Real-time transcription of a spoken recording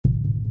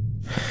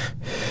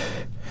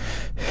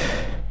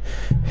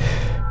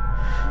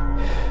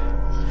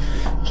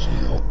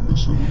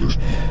She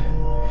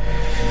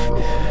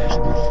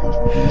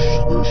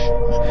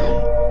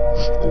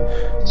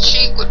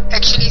could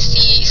actually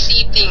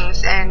see things,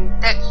 and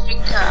that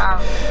freaked her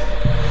out.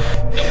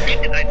 The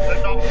minute I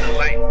turned off the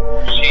light,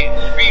 she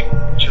screamed.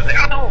 She was like,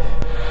 "Oh no!"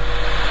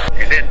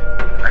 And then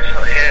I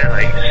felt hair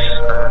like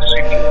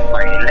sweeping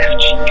my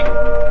left cheek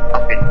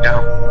up and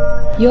down.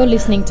 You're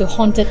listening to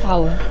Haunted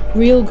Hour,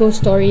 real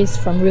ghost stories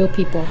from real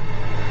people.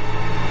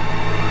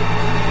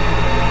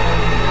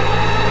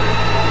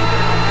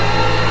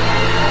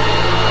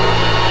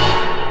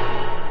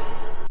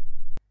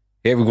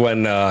 Hey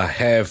everyone,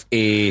 have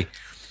a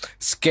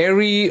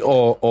scary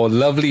or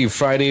lovely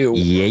Friday.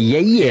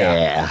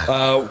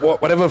 Yeah.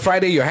 Whatever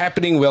Friday you're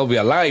happening, well, we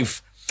are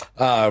live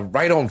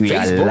right on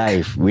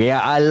Facebook. We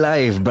are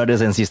alive, brothers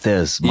and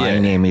sisters. My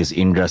name is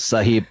Indra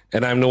Sahib.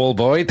 And I'm Noel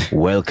Boyd.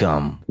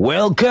 Welcome.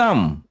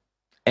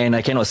 And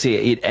I cannot say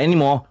it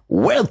anymore.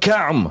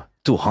 Welcome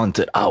to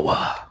Haunted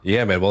Hour.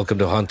 Yeah, man, welcome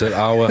to Haunted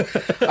Hour.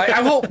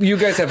 I hope you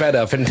guys have had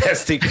a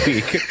fantastic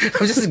week.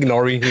 I'm just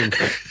ignoring him.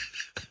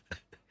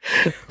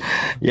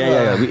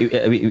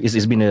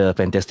 It's been a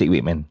fantastic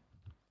week, man.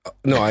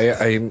 No,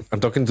 I'm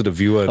talking to the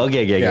viewer.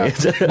 Okay.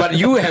 But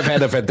you have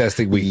had a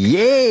fantastic week.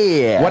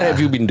 Yeah. What have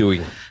you been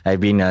doing?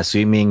 I've been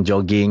swimming,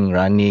 jogging,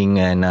 running,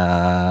 and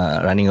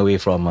running away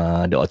from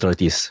the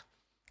authorities.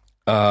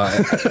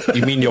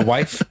 You mean your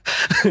wife?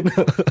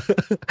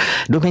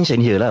 Don't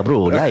mention here lah,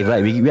 bro. Live,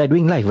 right? We are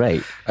doing live,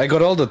 right? I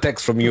got all the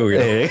texts from you,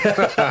 know.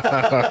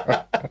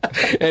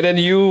 And then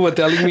you were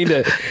telling me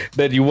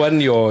that you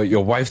want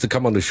your wife to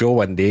come on the show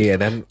one day,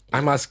 and then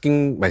I'm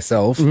asking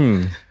myself,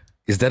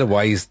 is that a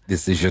wise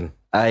decision?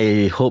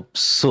 I hope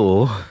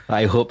so.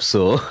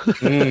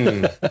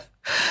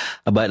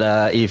 But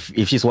if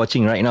she's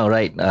watching right now,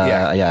 right?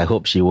 I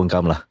hope she won't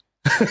come lah.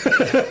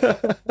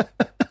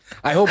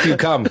 I hope you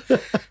come,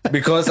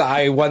 because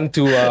I want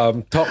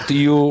to talk to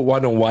you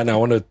one-on-one. I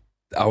want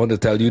to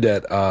tell you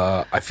that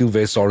I feel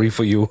very sorry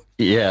for you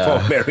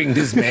for marrying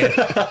this man.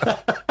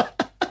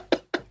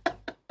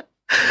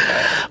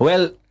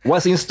 Well,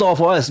 what's in store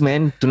for us,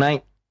 man,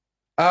 tonight?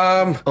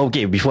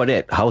 Okay, before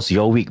that, how's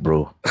your week,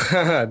 bro?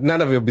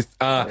 None of your business.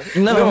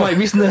 None of my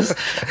business.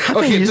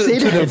 Okay,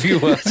 to the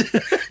viewers.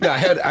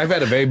 I've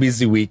had a very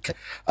busy week.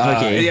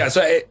 Okay. Yeah,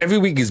 so every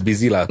week is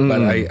busy lah.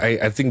 But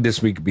I think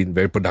this week been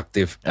very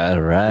productive.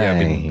 All right. Yeah, I've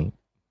been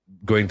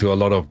going to a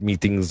lot of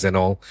meetings and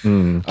all.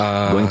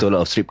 Going to a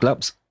lot of strip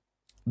clubs.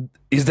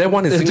 Is there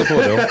one in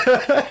Singapore though?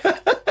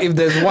 If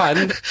there's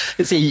one,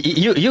 see,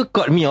 you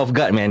caught me off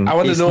guard, man. I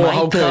want to know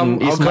how come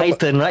it's my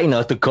turn right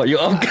now to caught you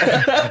off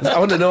guard. I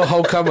want to know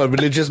how come a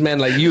religious man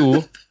like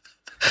you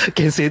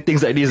can say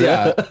things like this.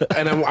 Yeah,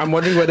 and I'm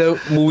wondering whether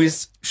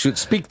movies should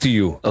speak to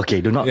you.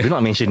 Okay, do not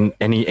mention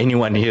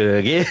anyone here.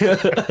 Okay.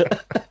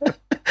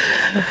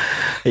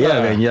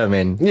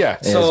 Man. Yeah,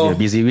 so it's been a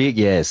busy week.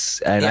 Yes,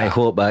 and I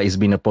hope it's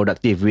been a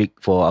productive week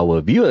for our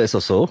viewers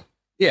also.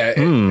 Yeah,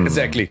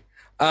 exactly.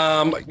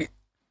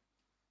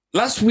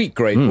 Last week,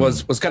 right,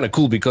 was kind of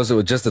cool because it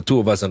was just the two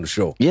of us on the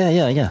show. Yeah.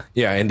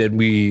 Yeah, and then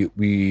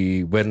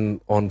we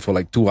went on for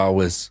like 2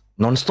 hours.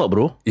 Non-stop,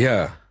 bro.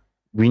 Yeah.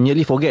 We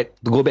nearly forget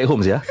to go back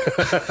home, yeah?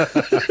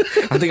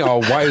 I think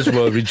our wives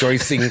were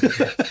rejoicing.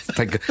 It's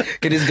like,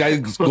 can this guy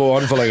go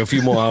on for like a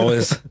few more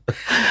hours?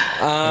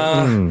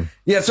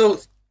 Yeah, so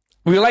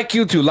we like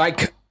you to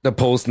like the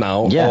post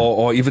now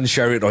or even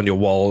share it on your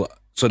wall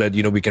so that,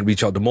 we can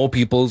reach out to more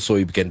people. So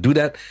if you can do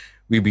that,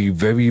 we'll be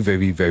very,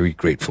 very, very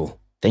grateful.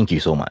 Thank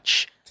you so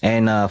much.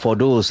 And for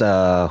those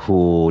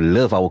who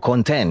love our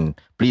content,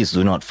 please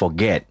do not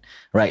forget,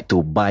 right,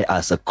 to buy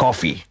us a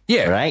coffee.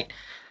 Yeah. Right?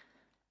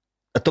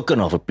 A token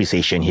of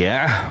appreciation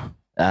here.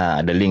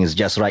 The link is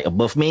just right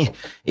above me.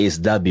 Is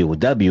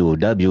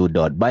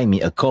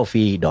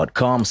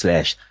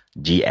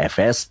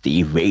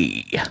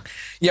www.buymeacoffee.com/GFSTV.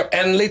 Yep.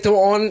 And later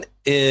on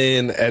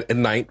at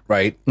night,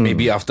 right,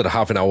 maybe after the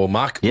half an hour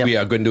mark, we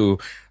are going to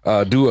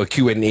do a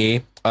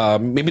Q&A.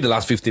 Maybe the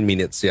last 15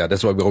 minutes. Yeah,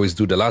 that's what we always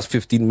do. The last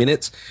 15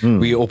 minutes,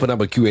 we open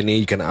up a Q&A.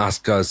 You can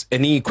ask us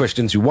any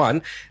questions you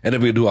want, and then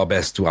we'll do our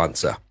best to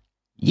answer.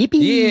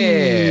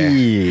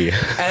 Yippee! Yeah.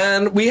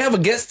 And we have a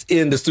guest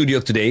in the studio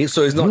today,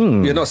 so it's not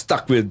we're not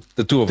stuck with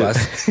the two of us.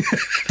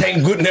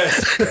 Thank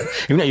goodness.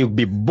 You'll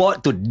be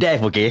bored to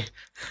death, okay?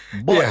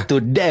 Bored to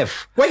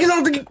death. Why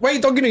are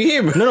you talking to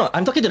him? No,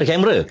 I'm talking to the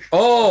camera.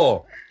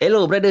 Oh.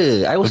 Hello,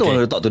 brother. I also want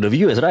to talk to the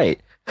viewers, right?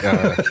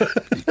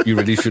 You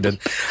really shouldn't.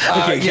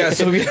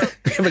 So we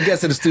have a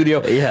guest in the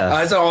studio.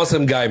 Yeah. It's an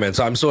awesome guy, man.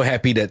 So I'm so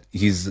happy that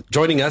he's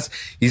joining us.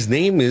 His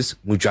name is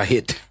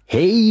Mujahid.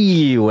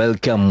 Hey,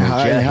 welcome,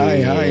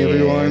 Mujahid. Hi,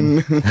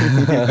 everyone.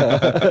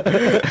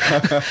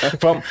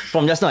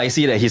 From just now, I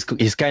see that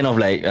he's kind of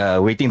like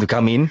waiting to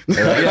come in.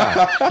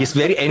 He's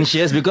very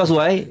anxious because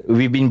why?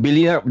 We've been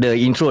building up the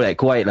intro like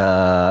quite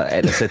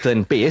at a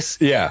certain pace.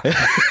 Yeah.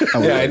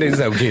 And it's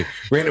like, okay,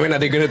 when are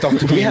they going to talk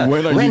to me? Yeah.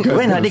 When are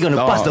they going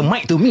to pass the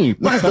mic to me?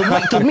 Pass the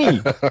mic to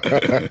me.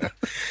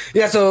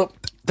 Yeah, so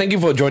thank you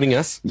for joining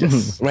us.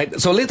 Yes.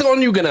 Right. So later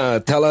on, you're going to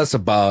tell us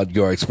about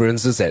your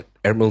experiences at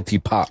Admiralty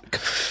Park.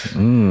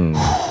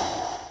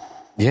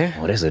 Yeah.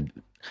 Oh,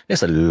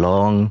 That's a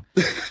long,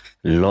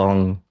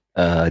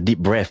 deep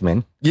breath,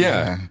 man.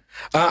 Yeah.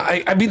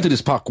 I've been to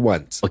this park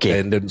once. Okay.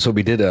 And then, so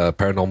we did a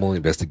paranormal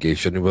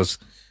investigation. It was,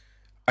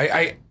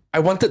 I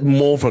wanted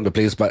more from the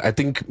place, but I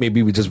think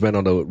maybe we just went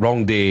on the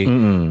wrong day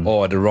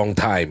or the wrong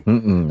time.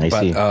 I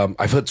see.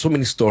 I've heard so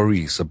many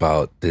stories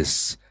about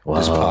this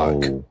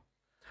park.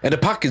 And the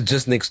park is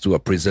just next to a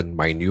prison,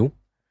 mind you.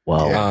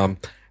 Wow.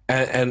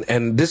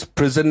 And this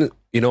prison,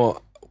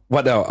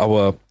 what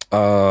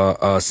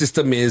our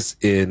system is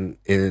in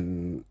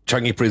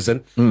Changi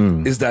prison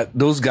is that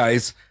those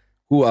guys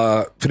who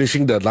are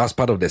finishing the last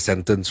part of their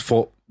sentence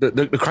for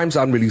the crimes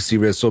aren't really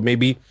serious. So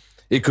maybe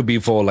it could be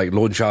for like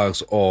loan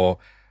sharks or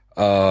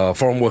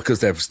foreign workers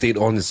that have stayed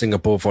on in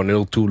Singapore for a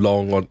little too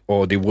long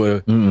or they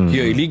were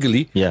here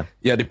illegally. Yeah,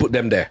 they put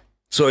them there.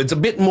 So it's a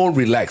bit more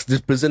relaxed.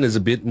 This prison is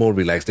a bit more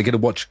relaxed. They get to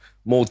watch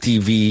more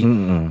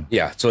TV.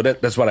 Yeah, so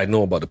that's what I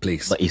know about the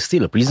place. But it's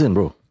still a prison,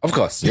 bro. Of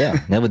course. Yeah,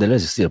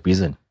 nevertheless, it's still a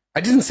prison.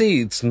 I didn't say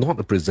it's not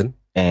a prison.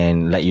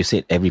 And like you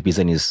said, every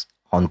prison is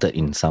haunted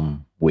in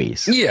some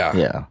ways.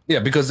 Yeah,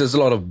 because there's a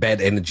lot of bad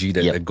energy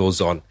that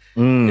goes on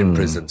in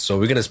prison. So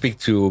we're going to speak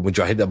to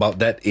Mujahid about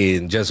that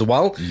in just a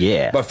while.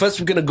 Yeah. But first,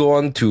 we're going to go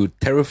on to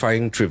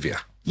terrifying trivia.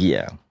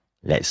 Yeah,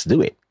 let's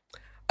do it.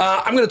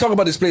 I'm going to talk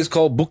about this place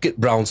called Bukit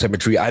Brown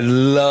Cemetery. I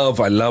love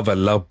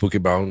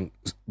Bukit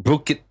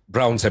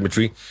Brown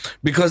Cemetery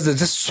because there's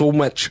just so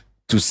much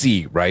to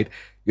see, right?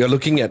 You're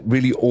looking at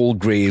really old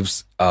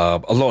graves. A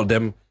lot of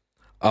them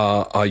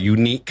are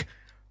unique.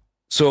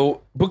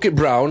 So Bukit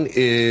Brown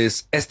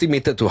is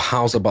estimated to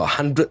house about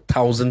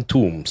 100,000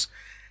 tombs.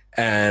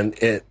 And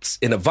it's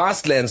in a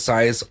vast land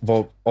size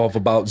of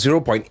about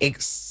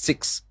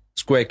 0.86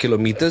 square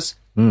kilometers.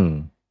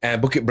 And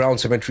Bukit Brown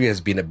Cemetery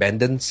has been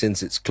abandoned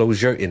since its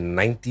closure in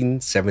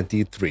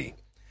 1973.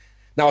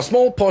 Now, a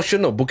small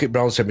portion of Bukit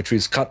Brown Cemetery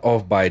is cut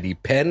off by the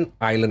Pan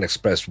Island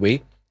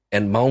Expressway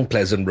and Mount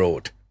Pleasant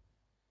Road.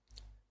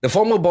 The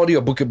former body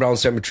of Bukit Brown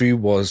Cemetery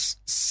was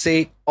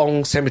Se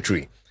Ong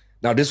Cemetery.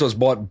 Now, this was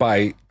bought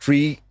by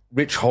 3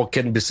 rich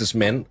Hokkien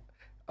businessmen,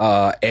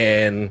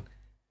 and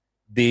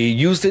they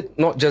used it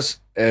not just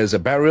as a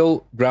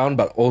burial ground,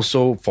 but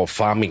also for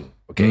farming,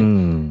 okay?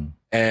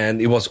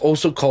 And it was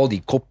also called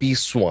the Kopi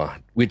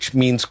Swa, which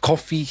means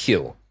coffee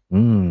hill.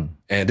 And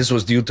this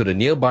was due to the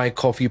nearby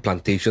coffee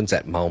plantations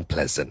at Mount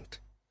Pleasant.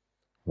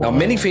 Wow. Now,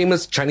 many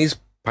famous Chinese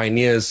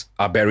pioneers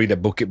are buried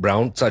at Bukit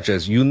Brown, such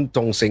as Yun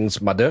Tong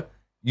Seng's mother,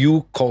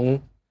 Yu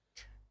Kong,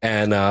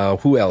 and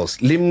who else?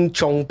 Lim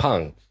Chong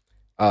Pang.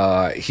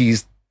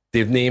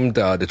 They've named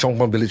the Chong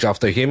Pang village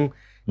after him.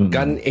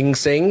 Gan Eng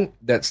Seng,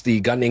 that's the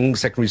Gan Eng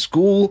Secondary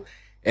School,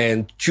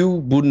 and Chu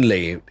Boon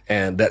Lay,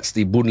 and that's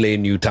the Boon Lay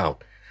New Town.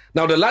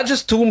 Now, the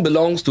largest tomb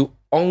belongs to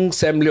Ong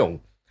Sam Leong.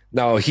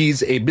 Now,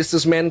 he's a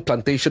businessman,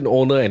 plantation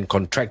owner, and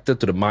contractor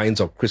to the mines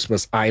of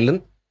Christmas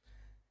Island.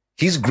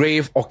 His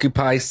grave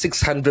occupies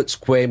 600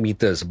 square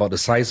meters, about the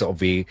size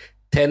of a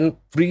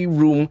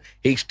 10-3-room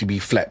HDB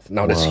flat.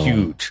 Now, that's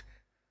huge.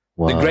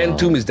 Wow. The grand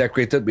tomb is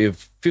decorated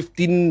with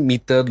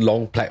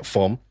 15-meter-long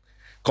platform,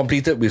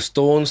 completed with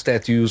stone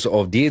statues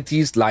of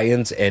deities,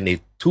 lions, and a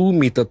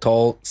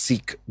 2-meter-tall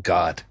Sikh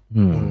guard.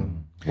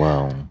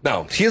 Wow.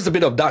 Now, here's a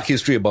bit of dark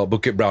history about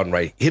Bukit Brown,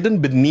 right? Hidden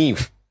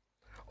beneath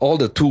all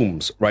the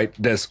tombs, right?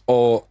 There's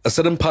a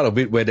certain part of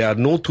it where there are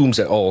no tombs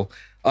at all,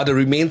 are the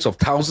remains of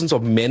thousands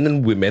of men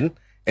and women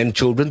and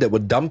children that were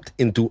dumped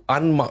into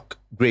unmarked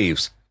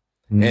graves.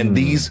 And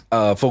these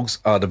folks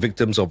are the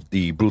victims of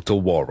the brutal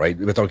war, right?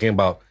 We're talking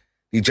about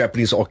the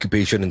Japanese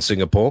occupation in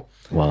Singapore.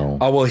 Wow.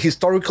 Our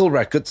historical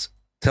records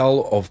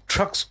tell of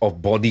trucks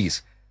of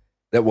bodies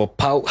that were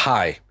piled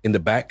high in the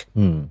back,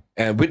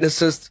 and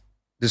witnesses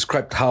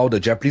described how the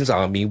Japanese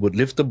army would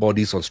lift the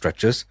bodies on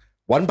stretchers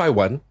one by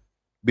one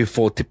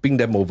before tipping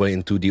them over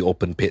into the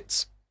open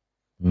pits.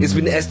 It's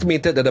been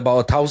estimated that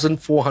about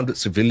 1,400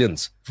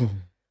 civilians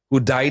who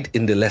died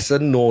in the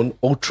lesser-known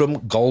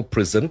Outram Gaol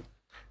prison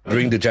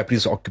during the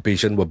Japanese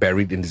occupation were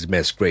buried in these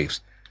mass graves.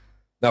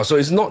 Now, so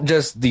it's not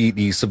just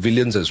the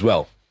civilians as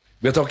well.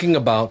 We're talking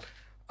about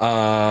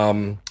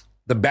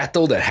the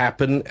battle that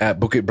happened at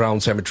Bukit Brown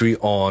Cemetery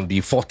on the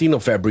 14th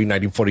of February,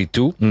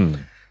 1942.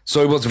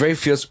 So it was a very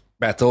fierce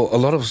battle. A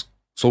lot of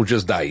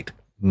soldiers died.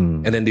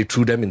 And then they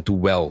threw them into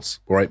wells,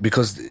 right?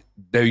 Because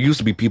there used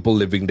to be people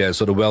living there.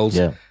 So the wells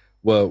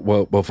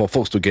were for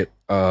folks to get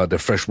the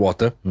fresh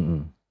water.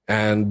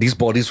 And these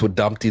bodies were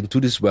dumped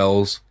into these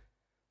wells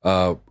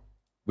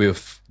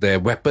with their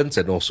weapons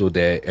and also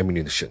their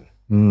ammunition.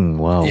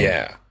 Wow.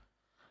 Yeah.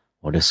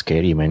 Oh, that's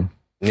scary, man.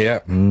 Yeah.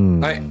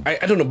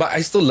 I don't know, but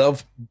I still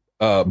love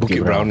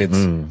Bukit Brown.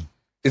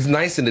 It's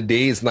nice in the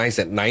day. It's nice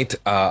at night.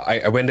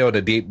 I went there on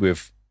a date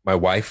with my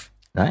wife.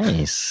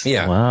 Nice.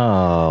 Yeah.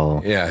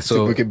 Wow. Yeah.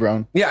 So Bukit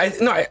Brown.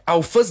 Yeah.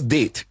 Our first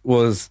date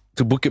was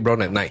to Bukit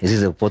Brown at night. Is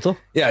this a photo?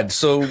 Yeah.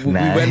 So we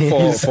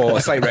went for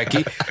a site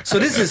recce. So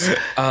this is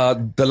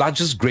the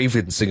largest grave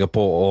in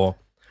Singapore, or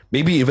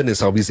maybe even in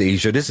Southeast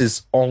Asia. This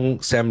is Ong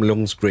Sam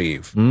Leong's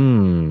grave.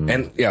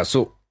 And yeah,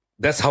 so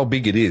that's how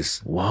big it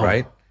is. Wow.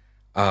 Right?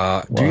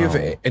 Do you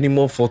have any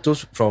more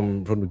photos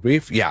from the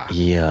grave? Yeah.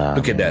 Yeah.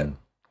 Look at that.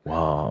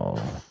 Wow.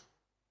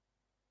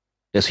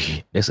 That's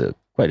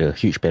quite a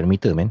huge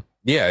perimeter, man.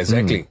 Yeah,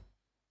 exactly.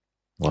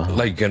 Wow.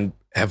 Like you can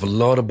have a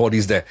lot of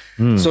bodies there.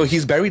 So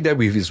he's buried there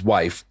with his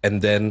wife,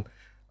 and then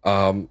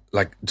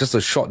like just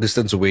a short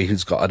distance away,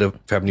 he's got other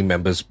family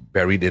members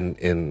buried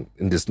in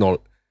this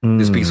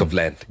this piece of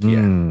land.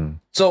 Yeah.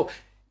 So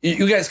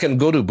you guys can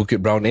go to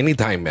Bukit Brown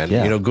anytime, man.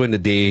 Yeah. You know, go in the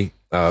day,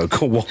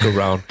 go walk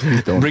around,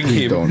 bring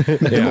Please him. don't.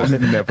 Yeah.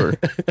 Never.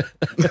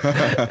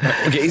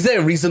 Okay, is there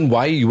a reason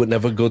why you would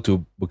never go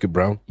to Bukit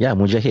Brown? Yeah,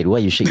 Mujahid, why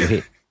you shake your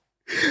head?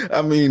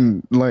 I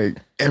mean, like,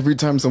 every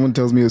time someone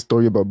tells me a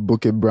story about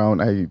Bukit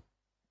Brown, I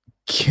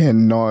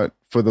cannot,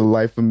 for the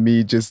life of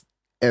me, just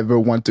ever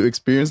want to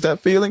experience that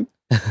feeling.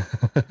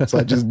 So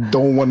I just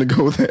don't want to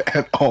go there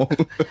at all.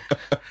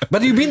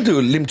 But you've been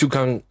to Lim Chu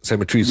Kang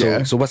Cemetery, so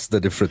Yeah. so what's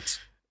the difference?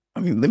 I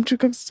mean, Lim Chu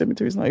Kang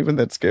Cemetery is not even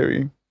that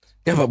scary.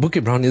 Yeah, but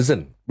Bukit Brown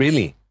isn't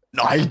really.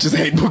 No, I just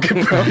hate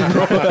Bukit Brown,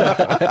 bro.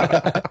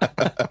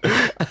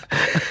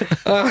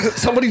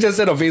 Somebody just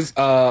said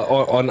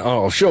on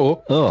our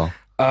show Oh,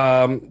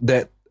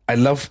 that I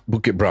love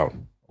Bukit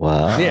Brown.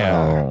 wow.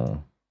 Yeah.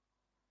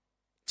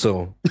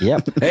 So,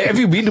 Yep. hey, have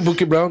you been to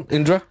Bukit Brown,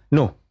 Indra?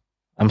 No,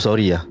 I'm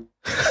sorry, yeah.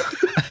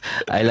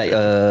 I like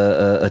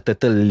a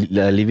turtle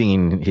living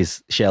in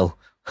his shell.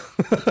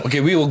 Okay,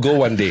 we will go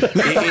one day.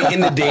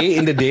 In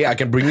the day, I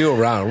can bring you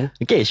around.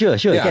 Okay, sure,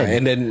 Yeah, can.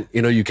 and then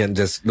you can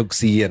just look,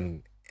 see,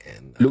 and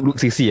Look,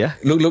 CC, yeah.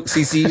 look,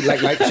 see, like,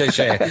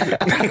 share.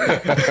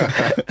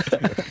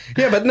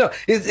 Yeah, but no,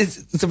 it's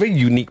a very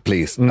unique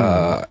place, and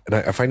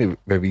I find it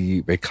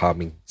very, very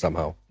calming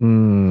somehow.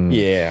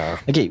 Yeah.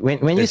 Okay, when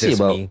you That's say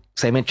just about me.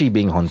 cemetery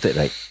being haunted,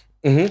 right?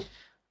 Mm-hmm.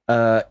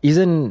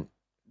 Isn't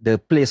the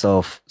place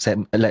of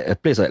like a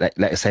place like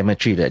a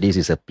cemetery that this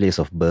is a place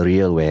of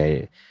burial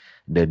where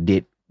the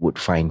dead would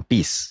find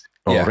peace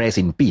or Yeah. rest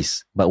in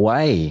peace? But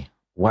why?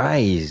 Why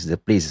is the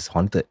place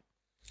haunted?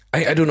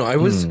 I don't know. I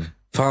always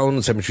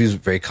found cemeteries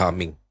very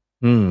calming.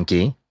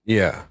 Okay.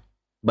 Yeah.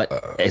 But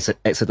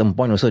at certain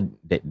point also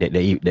that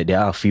there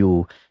are a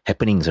few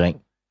happenings, right?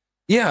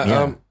 Yeah.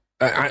 Yeah.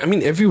 I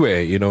mean,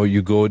 everywhere, you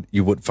go,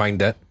 you would find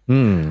that.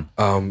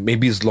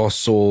 Maybe it's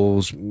lost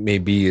souls.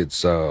 Maybe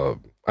it's,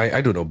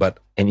 I don't know, but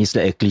And it's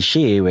like a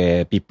cliche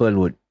where people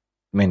would,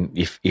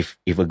 if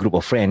a group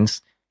of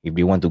friends, if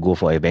they want to go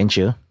for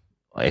adventure,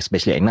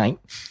 especially at night,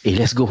 hey,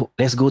 let's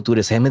go to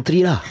the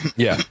cemetery lah.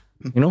 yeah.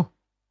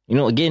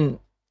 Again,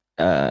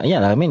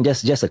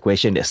 just a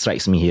question that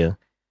strikes me here.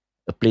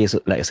 A place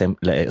like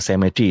a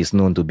cemetery is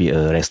known to be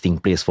a resting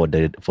place for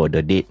the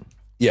dead,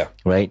 Yeah.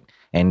 right?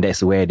 And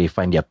that's where they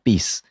find their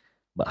peace.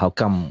 But how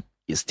come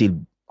it's still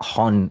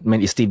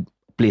it's still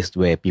a place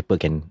where people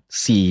can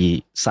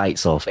see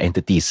sights of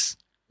entities?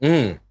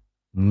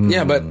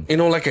 Yeah, but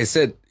like I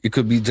said, it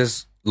could be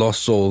just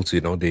lost souls. They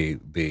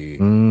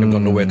have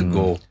got nowhere to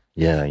go.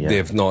 Yeah. They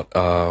have not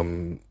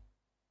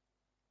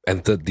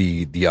entered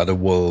the other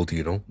world.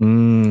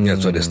 Yeah,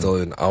 so they're still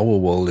in our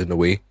world in a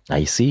way.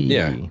 I see.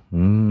 Yeah.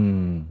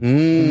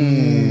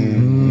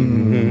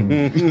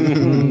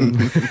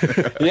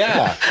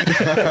 Yeah.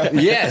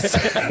 Yes.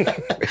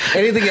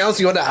 Anything else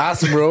you want to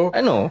ask, bro?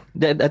 I know.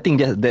 I think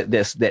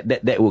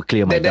that will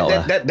clear my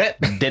doubt.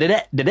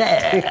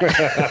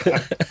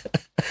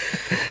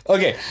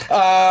 Okay.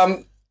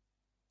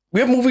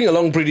 We're moving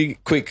along pretty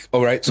quick.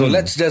 All right. So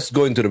let's just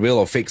go into the real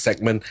or fake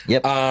segment.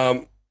 Yep.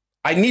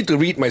 I need to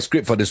read my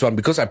script for this one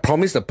because I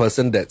promised the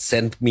person that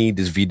sent me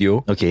this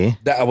video Okay.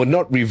 that I will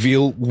not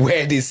reveal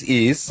where this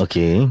is,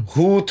 Okay.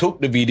 who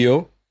took the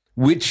video,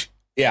 which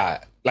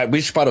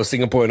part of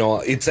Singapore and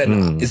all. It's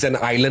an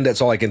island. That's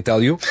all I can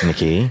tell you.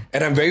 Okay.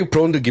 And I'm very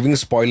prone to giving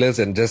spoilers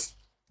and just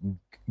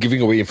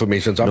giving away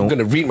information. So I'm going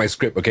to read my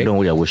script, okay? Don't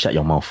worry, I will shut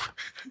your mouth.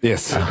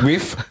 Yes.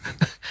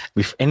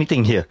 With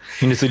anything here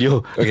in the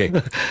studio. Okay.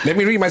 Let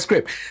me read my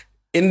script.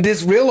 In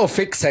this real or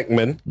fake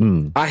segment,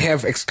 I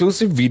have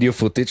exclusive video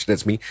footage,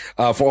 that's me,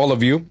 for all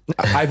of you.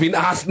 I've been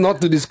asked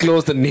not to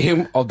disclose the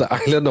name of the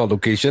island or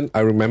location. I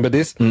remember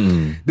this.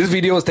 This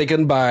video was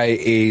taken by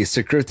a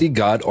security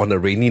guard on a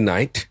rainy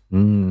night.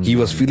 He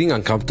was feeling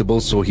uncomfortable,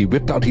 so he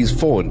whipped out his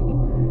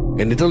phone.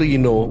 And little you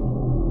know,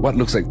 what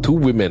looks like two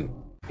women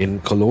in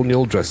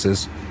colonial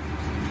dresses,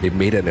 they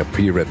made an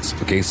appearance.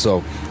 Okay,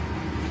 so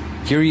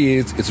here he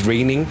is. It's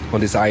raining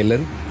on this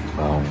island.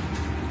 Wow.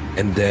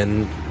 And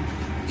then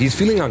he's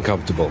feeling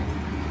uncomfortable.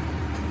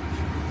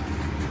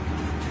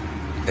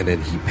 And then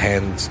he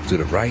pans to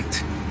the right.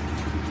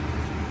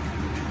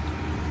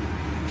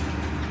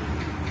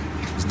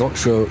 He's not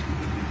sure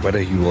whether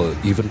he will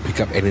even pick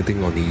up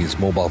anything on his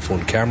mobile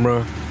phone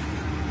camera.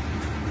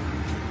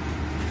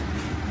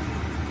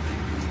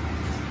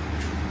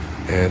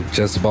 And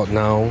just about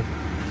now,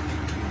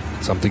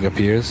 something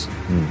appears.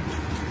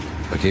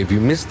 Okay, if you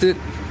missed it,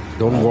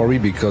 don't worry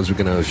because we're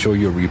going to show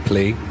you a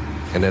replay.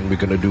 And then we're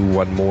going to do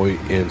one more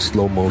in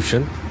slow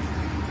motion.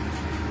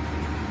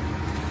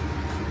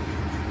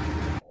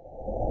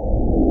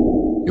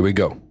 Here we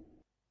go.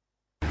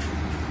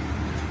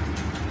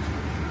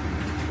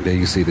 There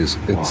you see this.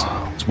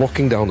 It's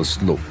walking down the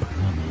slope.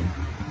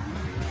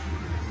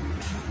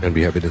 And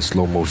we have it in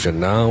slow motion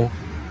now.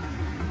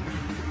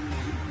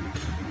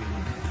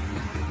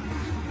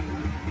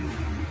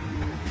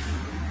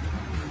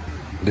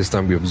 This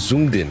time we have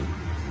zoomed in.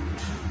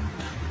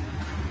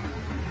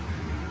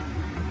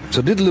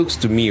 So this looks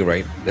to me,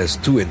 right, there's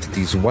two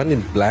entities, one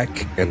in black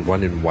and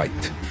one in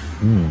white.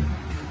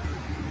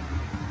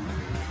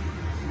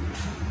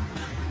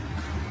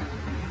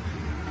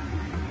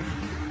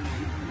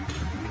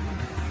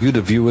 You,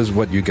 the viewers,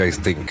 what you guys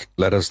think?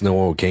 Let us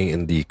know, okay,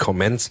 in the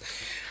comments.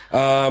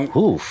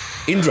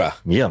 Indra,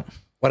 Yeah.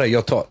 what are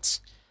your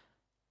thoughts?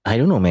 I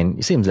don't know, man.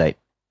 It seems like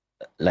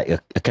a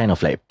kind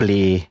of like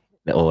play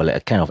or like a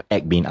kind of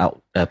act being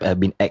out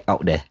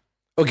there.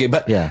 Okay,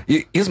 but Yeah.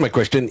 here's my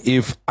question.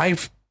 If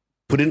I've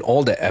put in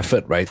all the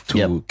effort, right,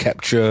 to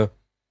capture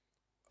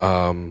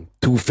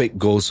two fake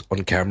ghosts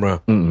on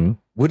camera,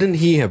 wouldn't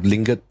he have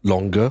lingered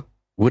longer?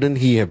 Wouldn't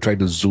he have tried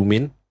to zoom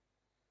in?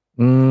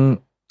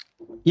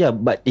 Yeah,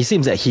 but it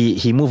seems that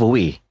he moved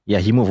away. Yeah,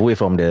 he moved away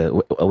from the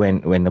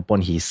when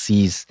upon he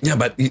sees. Yeah,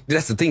 but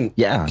that's the thing.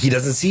 Yeah. He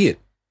doesn't see it.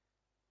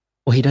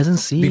 Oh, he doesn't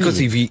see. Because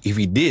if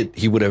he did,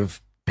 he would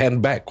have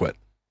panned backward.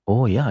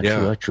 Oh yeah,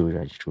 Yeah. true.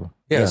 That's true.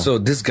 Yeah, so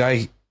this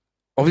guy,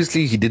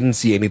 obviously he didn't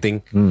see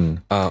anything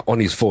on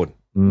his phone.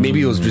 Maybe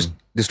he was just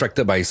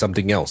distracted by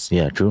something else.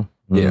 Yeah, true.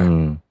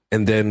 Yeah.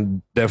 And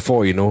then,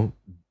 therefore, you know,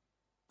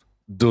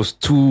 those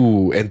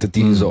two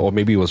entities, or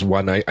maybe it was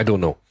one, I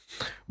don't know.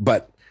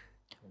 But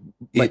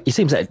it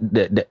seems like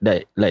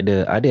the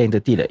other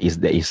entity that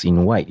is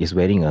in white is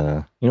wearing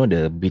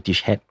the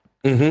British hat.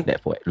 That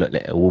for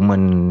like a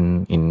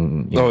woman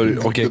in oh,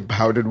 okay. The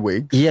powdered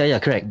wig. Yeah,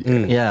 correct.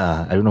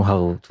 Yeah, I don't know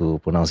how to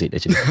pronounce it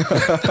actually.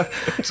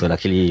 So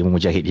luckily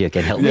Mujahid here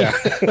can help me. Yeah.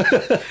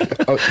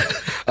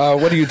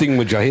 What do you think,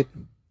 Mujahid?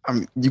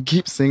 You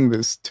keep saying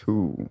this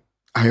too.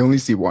 I only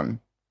see one.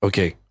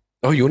 Okay.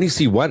 Oh, you only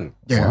see one.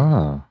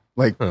 Yeah.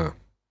 Like, Huh.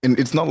 and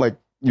it's not like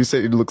you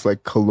said it looks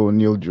like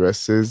colonial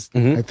dresses.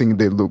 I think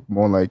they look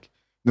more like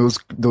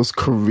those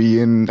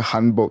Korean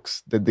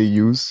hanboks that they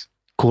use.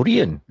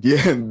 Korean.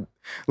 Yeah.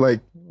 Like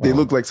they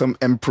look like some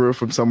emperor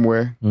from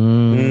somewhere.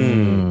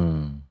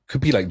 Could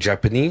be like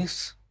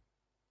Japanese.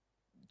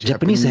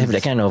 Japanese have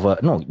that kind of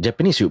no.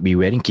 Japanese should be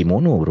wearing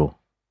kimono, bro.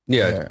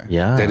 Yeah.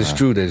 Yeah, That is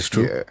true. That is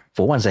true. Yeah.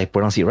 For once, I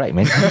pronounce it right,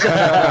 man.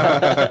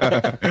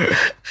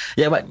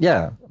 Yeah, but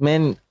yeah,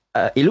 man.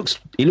 It looks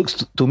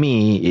to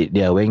me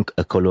they are wearing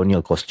a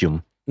colonial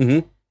costume,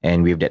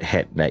 and with that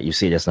hat, like you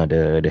say just now,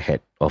 the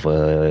hat of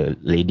a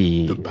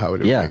lady. The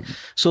powder Yeah. wig.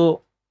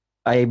 So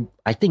I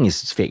think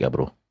it's fake,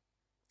 bro.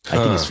 I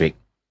think it's fake.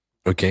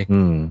 Okay.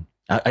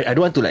 I don't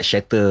want to like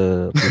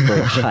shatter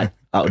people's heart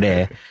out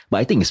there, but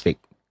I think it's fake.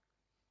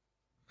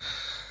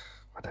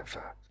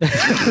 Whatever.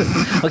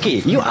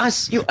 Okay, you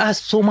ask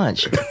so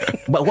much,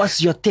 but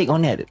what's your take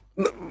on that?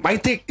 My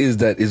take is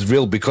that it's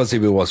real, because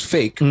if it was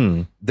fake,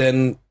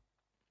 then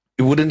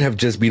it wouldn't have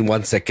just been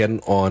 1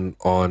 second on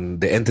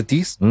the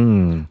entities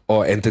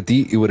or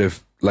entity. It would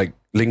have like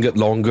lingered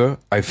longer,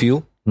 I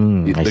feel.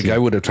 The guy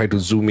would have tried to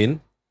zoom in.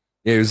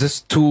 Yeah, it was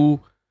just too.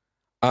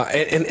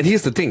 And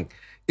here's the thing: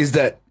 is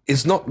that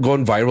it's not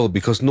gone viral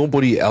because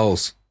nobody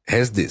else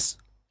has this.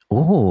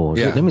 Oh,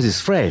 Yeah. that means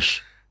it's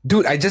fresh.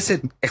 Dude, I just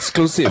said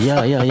exclusive.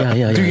 Yeah.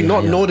 Do you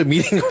not know the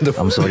meaning of the?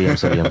 I'm sorry. I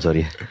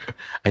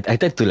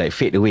tend to like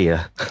fade away.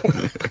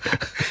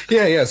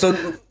 Yeah. So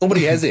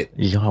nobody has it.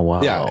 Yeah,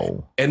 wow. Yeah,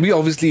 and we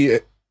obviously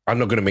are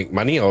not going to make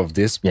money off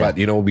this, but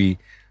you know,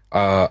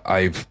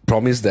 I've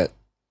promised that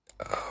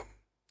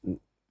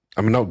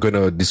I'm not going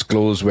to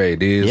disclose where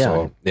it is.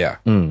 Yeah.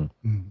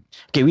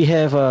 Okay, we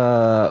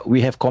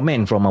have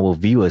comment from our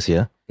viewers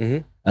here,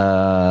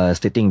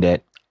 stating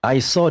that I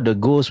saw the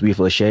ghost with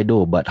a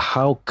shadow, but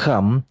how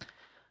come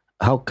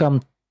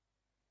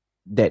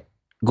that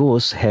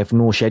ghosts have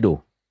no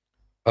shadow?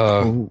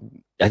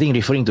 I think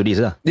referring to this,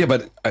 Yeah,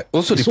 but it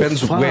also It's so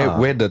depends far.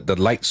 where the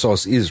light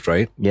source is,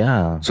 right?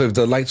 Yeah. So if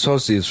the light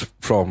source is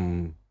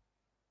from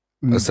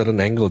a certain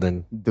angle,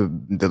 then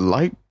The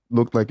light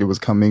looked like it was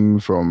coming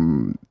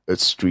from a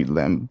street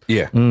lamp.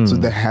 yeah. So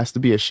there has to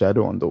be a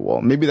shadow on the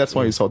wall. Maybe that's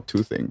why you saw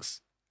two things.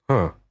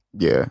 Huh.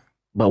 Yeah.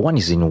 But one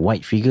is in a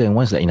white figure and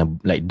one's like in a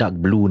like dark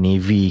blue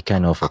navy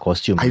kind of a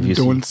costume. I if you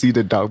don't see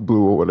the dark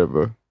blue or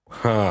whatever.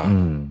 Huh.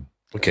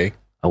 Okay.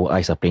 Our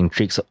eyes are playing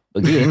tricks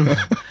again.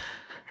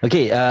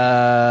 Okay,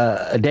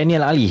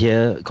 Daniel Ali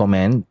here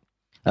comment.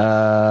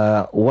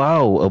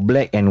 Wow, a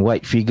black and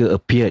white figure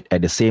appeared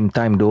at the same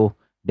time though.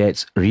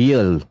 That's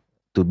real,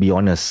 to be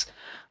honest.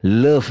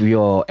 Love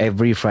your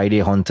every Friday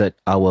Haunted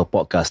Hour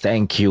podcast.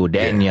 Thank you,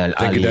 Daniel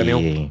Thank Ali. you,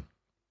 Daniel.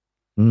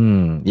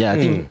 Yeah, I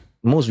think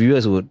most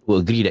viewers would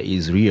agree that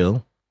it's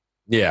real.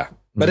 Yeah.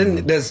 But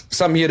then there's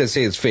some here that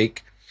say it's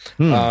fake.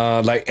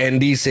 Like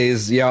Andy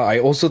says, yeah, I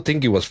also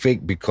think it was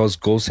fake because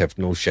ghosts have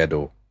no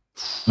shadow.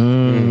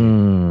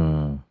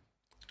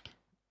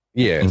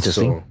 Yeah.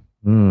 Interesting.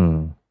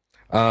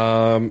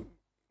 So,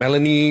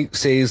 Melanie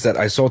says that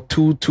I saw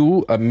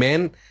two, a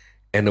man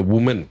and a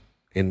woman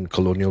in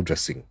colonial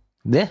dressing.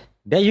 There.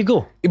 There you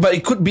go. But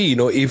it could be,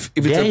 if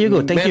it's There you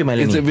go. Thank you,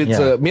 Melanie. If it's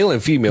Yeah. a male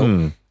and female,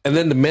 and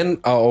then the men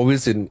are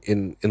always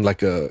in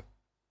like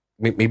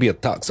maybe a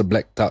tux, a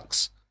black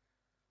tux.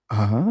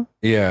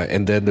 Yeah,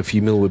 and then the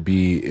female would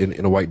be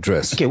in a white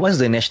dress. Okay, what's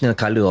the national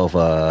color of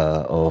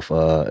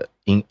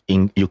in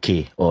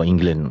UK or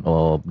England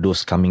or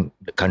those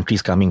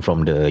countries coming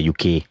from the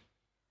UK,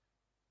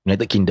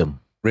 United Kingdom?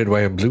 Red,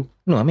 white, and blue.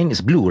 No, I mean it's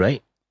blue, right?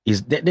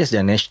 That's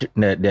their national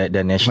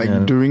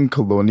Like during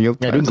colonial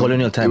time. Yeah, during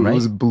colonial time, right? It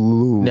was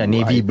blue. the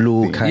navy I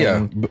blue think. kind,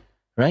 Yeah,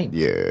 right?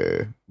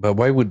 Yeah. but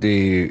why would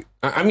they?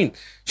 I mean,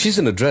 she's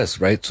in a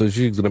dress, right? So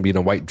she's gonna be in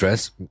a white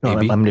dress, No,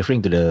 maybe. I'm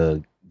referring to the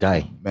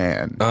guy,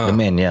 Man. the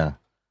man. Yeah.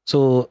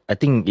 So I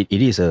think it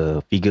is a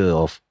figure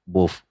of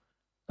both.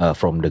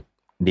 From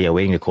they are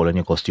wearing the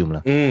colonial costume,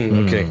 lah.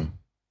 Okay.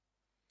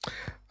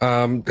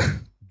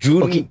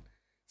 June Okay.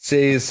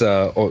 says,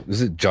 or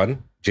is it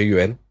Jun?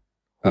 Jun?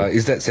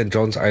 Is that St.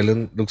 John's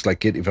Island? Looks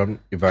like it. If I'm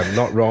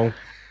not wrong.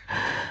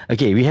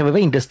 Okay, we have a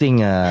very interesting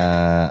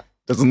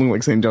Doesn't look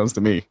like St. John's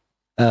to me.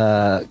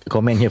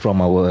 comment here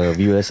from our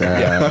viewers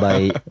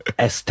by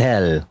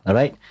Estelle. All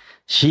right,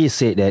 she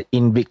said that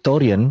in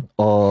Victorian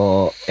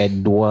or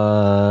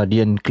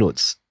Edwardian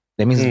clothes.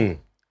 That means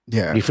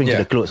Yeah. referring to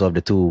Yeah. the clothes of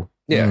the two.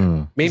 Yeah,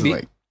 Mm. It's maybe.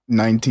 like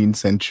 19th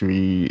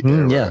century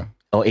era. Yeah,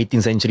 or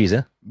 18th centuries.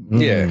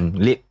 Yeah.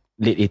 Late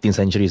 18th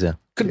centuries.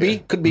 Could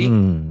be.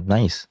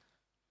 Nice.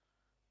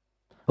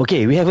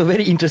 Okay, we have a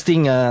very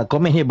interesting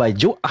comment here by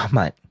Joe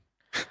Ahmad.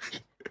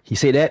 He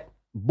said that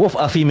both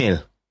are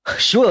female.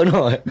 Sure or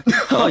not?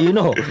 How you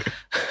know?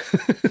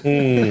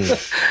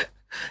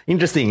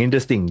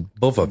 Interesting.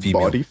 Both are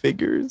female. Body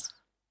figures.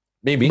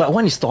 Maybe. But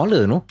one is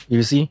taller, no?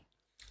 You see?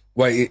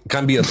 Why it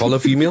can't be a taller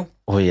female?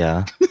 Oh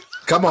yeah.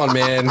 Come on,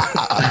 man.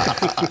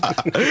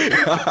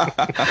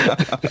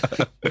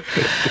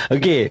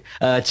 Okay,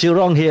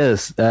 Chirong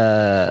here's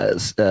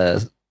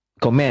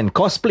comment.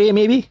 Cosplay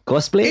maybe?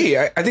 Cosplay?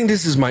 Hey, I think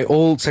this is my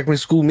old secondary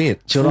school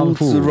mate. Chirong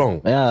Fu.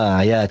 Zurong.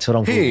 Yeah,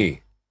 Chirong Fu.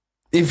 Hey,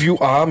 if you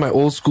are my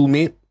old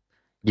schoolmate,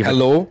 Give it-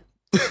 hello.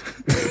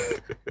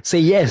 Say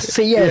yes.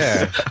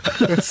 Yeah.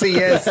 Say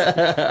yes.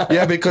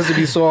 Yeah, because it'd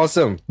be so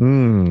awesome.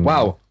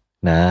 Wow.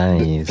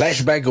 Nice.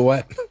 Flashback or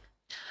what?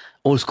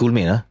 Old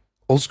schoolmate, huh?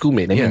 Old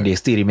schoolmate. That Yeah. mean they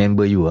still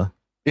remember you, huh?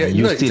 Yeah,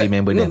 You no, still it's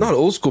remember no, them? not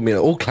old schoolmate,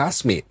 old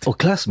classmate. Oh,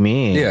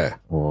 classmate. Yeah.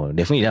 Oh,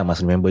 definitely that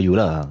must remember you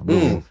lah.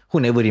 Bro. Who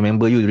never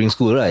remember you during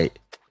school, right?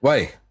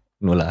 Why?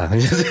 No lah.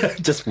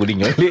 Just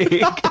pulling your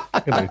leg.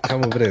 I'm gonna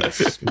come over there and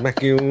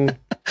smack you.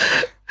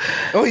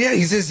 Oh yeah,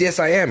 he says yes,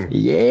 I am.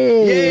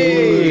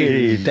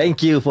 Yay!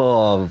 Thank you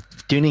for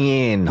tuning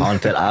in.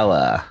 Haunted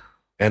Hour.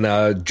 And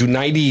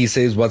Junaidi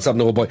says, "What's up,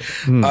 Noble Boy?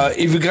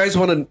 If you guys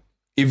want to,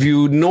 if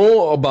you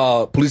know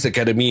about Police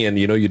Academy and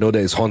you know that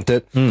it's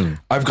haunted,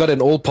 I've got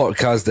an old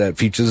podcast that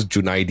features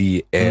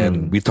Junaidi,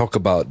 and we talk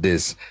about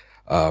this,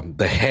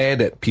 the hair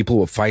that people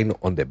will find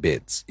on their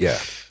beds. Yeah,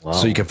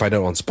 so you can find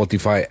it on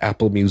Spotify,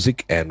 Apple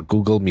Music, and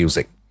Google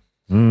Music.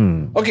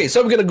 Okay,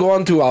 so we're gonna go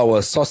on to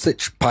our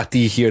sausage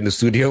party here in the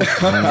studio. We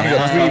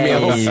got 3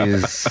 meals.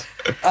 Nice.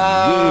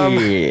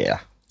 Yeah.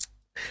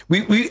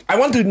 I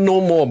want to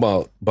know more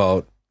about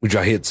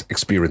Mujahid's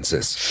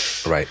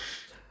experiences, right?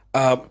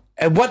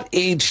 At what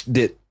age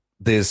did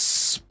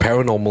this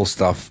paranormal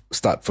stuff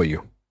start for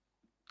you?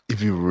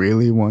 If you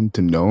really want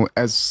to know,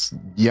 I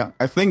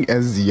think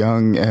as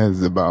young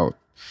as about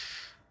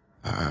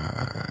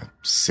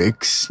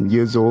 6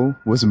 years old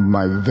was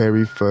my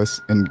very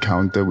first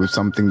encounter with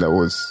something that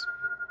was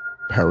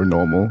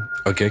paranormal.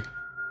 Okay.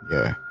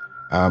 Yeah.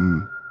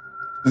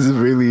 This is a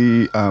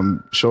really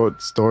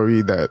short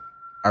story that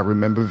I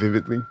remember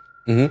vividly.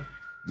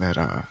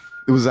 That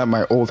it was at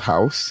my old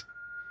house,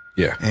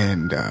 Yeah.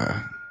 and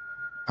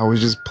I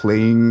was just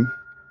playing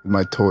with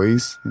my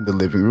toys in the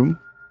living room.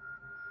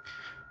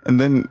 And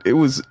then it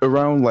was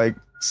around like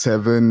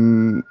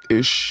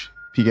 7-ish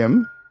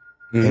p.m.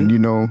 And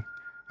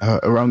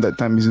around that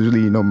time is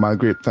usually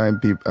Maghrib time.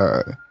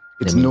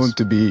 It's means known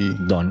to be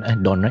Dawn,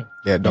 right?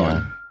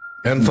 dawn.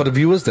 And for the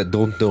viewers that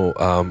don't know,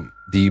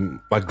 the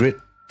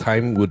Maghrib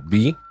time would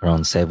be,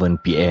 Around 7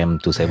 p.m.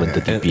 to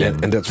 7:30 p.m.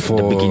 and that's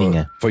for the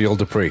beginning. for y'all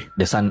to pray.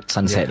 The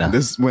sunset.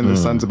 This is when the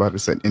sun's about to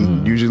set,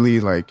 and usually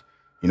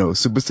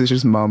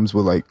superstitious moms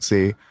will like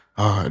say,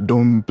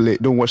 don't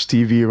watch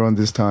TV around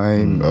this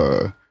time.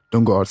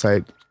 Don't go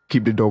outside.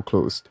 Keep the door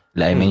closed.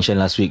 Like I mentioned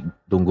last week,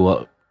 don't go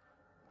out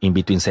in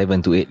between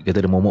 7 to 8.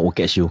 Kata the moment will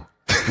catch you.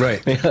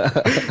 Right.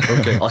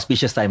 Okay.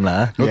 Auspicious time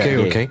lah.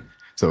 Okay.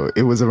 So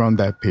it was around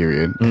that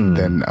period, and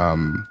then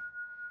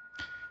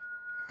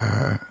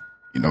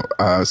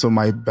so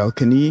my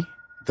balcony,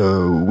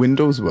 the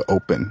windows were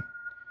open,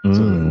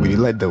 so we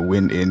let the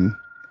wind in,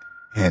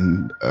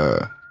 and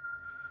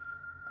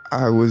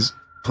I was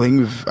playing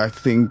with, I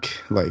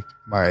think, like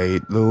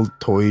my little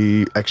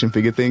toy action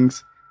figure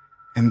things,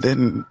 and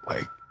then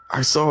like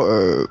I saw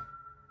a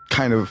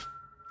kind of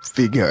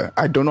figure.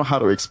 I don't know how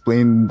to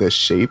explain the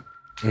shape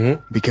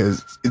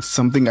because it's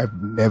something I've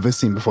never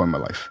seen before in my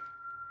life.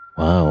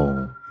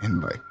 Wow.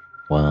 And like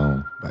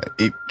Wow. but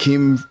it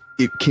came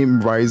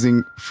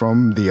rising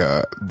from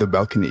the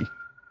balcony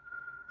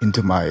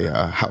into my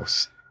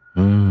house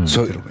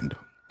So to the window.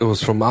 it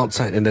was from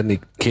outside and then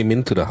it came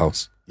into the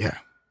house. Yeah.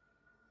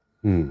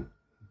 Hmm.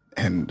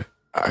 And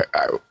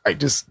I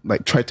just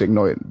like tried to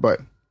ignore it,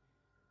 but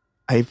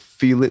I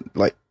feel it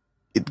like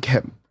it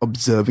kept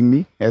observing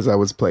me as I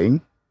was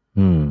playing.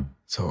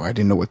 So I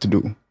didn't know what to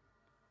do.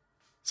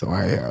 So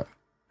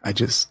I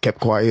just kept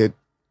quiet,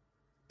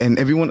 and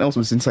everyone else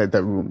was inside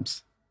their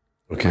rooms.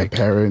 My Okay.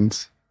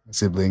 parents, my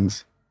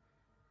siblings.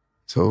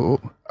 So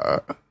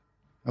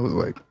I was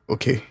like,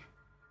 okay,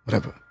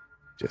 whatever,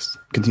 just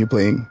continue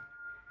playing.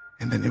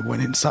 And then it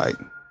went inside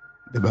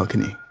the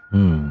balcony.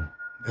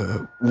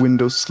 The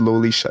window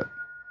slowly shut.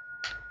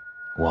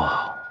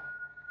 Wow.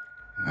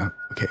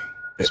 Okay.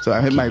 So I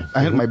had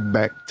my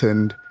back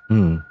turned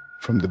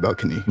from the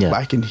balcony, Yeah. but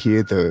I can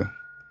hear the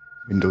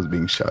windows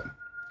being shut.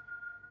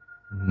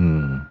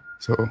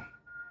 So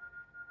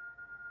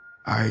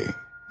I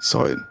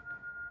saw it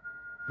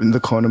in the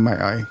corner of my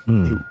eye.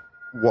 He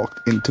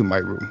walked into my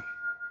room,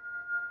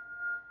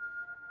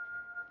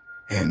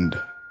 and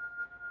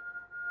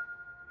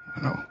I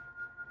don't know,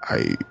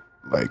 I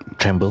like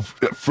Tremble.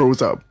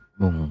 froze up.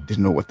 Mm.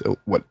 Didn't know what else.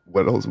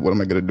 What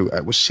am I gonna do? I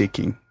was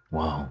shaking,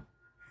 Wow.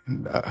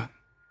 and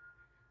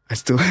I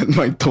still had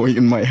my toy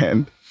in my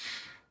hand,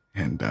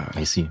 and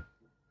I see.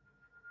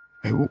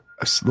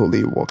 I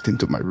slowly walked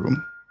into my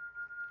room.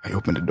 I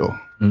opened the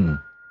door, and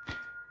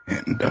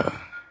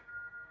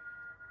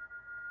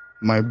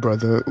my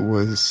brother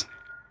was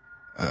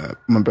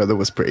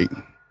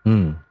praying,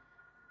 and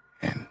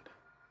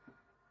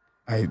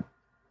I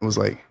was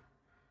like,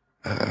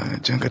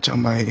 "Jangan kacau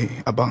my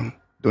abang,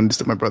 don't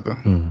disturb my brother,"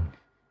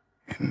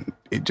 and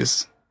it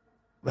just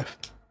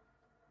left.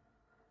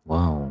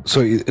 Wow.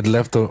 So it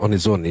left on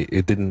its own.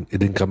 It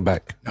didn't come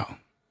back. No,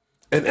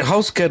 And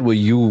how scared were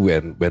you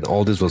when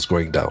all this was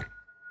going down?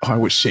 I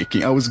was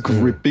shaking. I was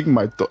gripping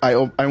my. I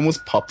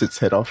almost popped its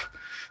head off.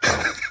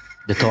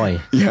 The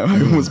toy. Yeah, I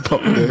almost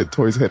popped the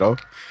toy's head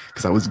off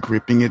because I was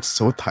gripping it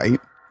so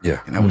tight. Yeah.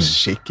 And I was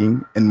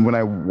shaking. And when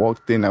I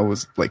walked in, I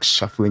was like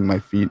shuffling my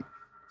feet.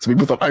 So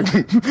people thought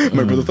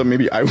my brother thought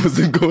maybe I was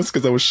a ghost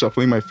because I was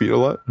shuffling my feet a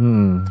lot.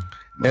 And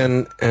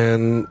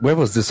where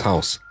was this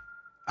house?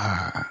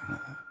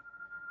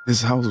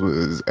 This house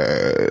was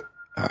at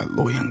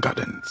Loyang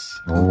Gardens.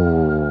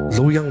 Oh.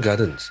 Loyang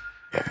Gardens.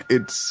 Yeah,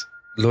 it's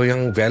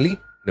Loyang Valley?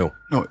 No.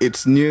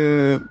 it's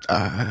near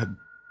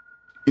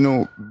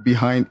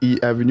behind E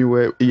Avenue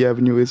where E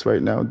Avenue is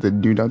right now, the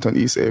new downtown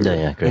East area.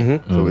 Yeah,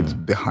 great. So it's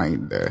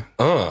behind there.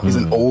 Ah, It's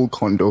an old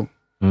condo.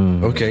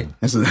 okay.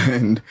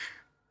 And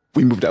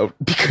we moved out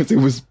because it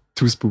was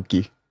too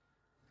spooky.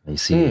 I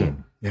see.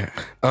 Yeah.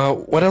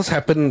 What else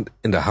happened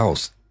in the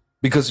house?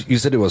 Because you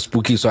said it was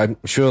spooky, so I'm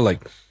sure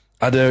like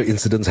other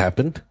incidents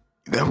happened.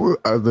 There were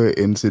other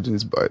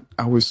incidents, but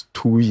I was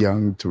too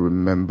young to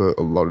remember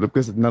a lot of them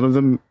because none of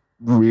them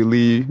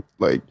really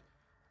like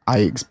I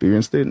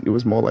experienced it. It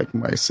was more like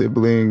my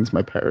siblings,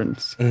 my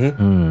parents.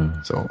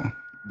 So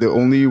the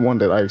only one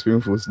that I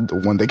experienced was the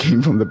one that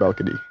came from the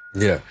balcony.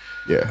 Yeah.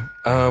 Yeah.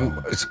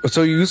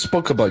 So you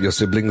spoke about your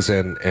siblings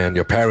and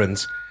your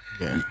parents.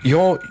 Yeah.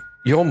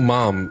 Your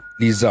mom,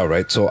 Lisa,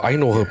 right? So I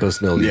know her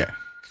personally. Yeah.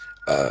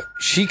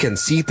 She can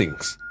see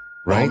things,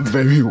 right? Oh,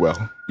 very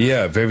well.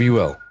 Yeah, very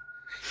well.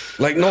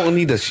 Like not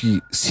only does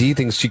she see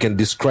things, she can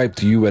describe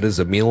to you whether it's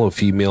a male or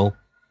female.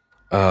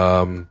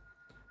 And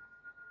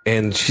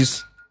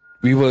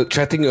we were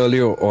chatting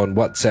earlier on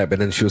WhatsApp,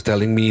 and then she was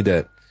telling me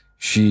that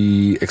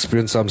she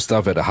experienced some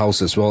stuff at the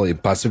house as well in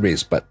Pasir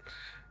Ris. But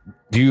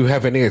do you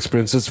have any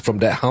experiences from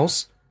that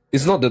house?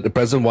 It's not the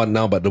present one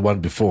now, but the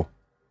one before.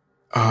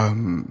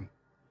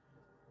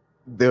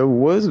 There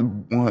was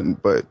one,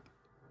 but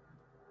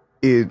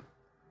it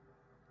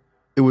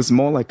was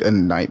more like a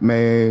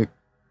nightmare,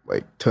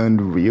 like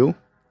turned real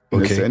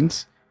in Okay. a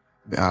sense.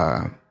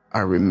 I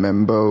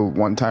remember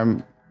one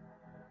time,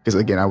 because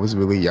again I was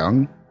really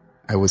young,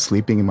 I was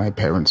sleeping in my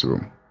parents'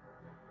 room,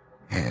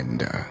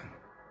 and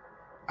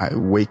I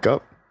wake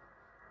up,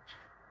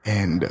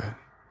 and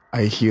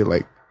I hear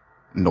like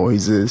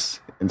noises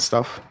and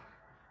stuff.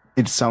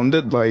 It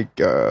sounded like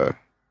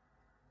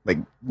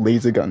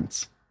laser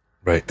guns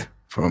Right.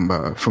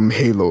 from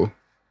Halo.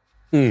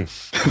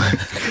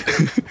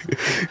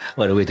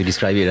 What a way to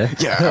describe it, eh?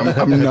 Yeah,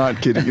 I'm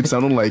not kidding. It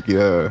sounded like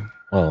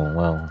Oh,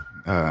 wow.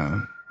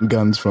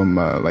 guns from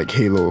like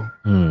Halo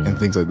and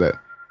things like that.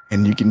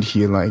 And you can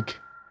hear like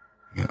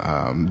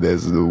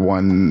there's the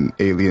one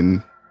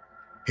alien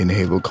in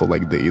Halo called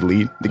like the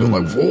Elite. They go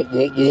like whoa,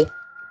 whoa, whoa.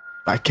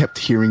 I kept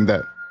hearing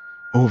that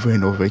over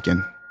and over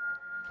again.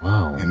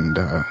 Wow. And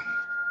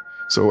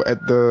so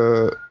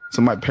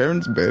my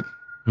parents' bed,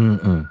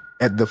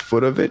 at the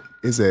foot of it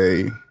is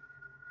a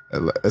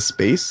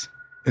space,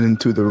 and then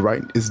to the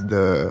right is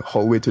the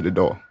hallway to the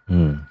door.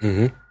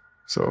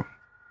 So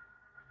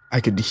I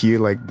could hear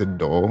like the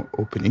door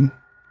opening,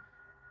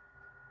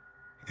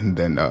 and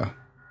then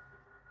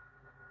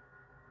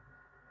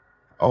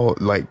all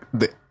like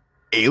the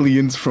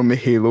aliens from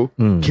Halo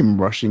came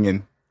rushing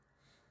in.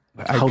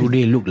 How do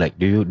they look like?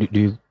 Do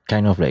you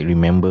kind of like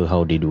remember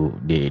how they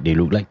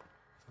look like?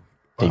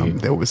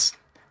 There was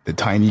the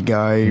tiny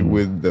guy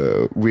with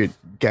the weird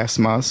gas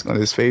mask on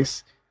his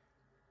face.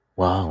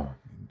 Wow.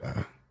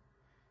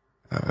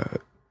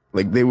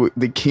 Like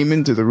they came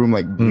into the room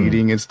like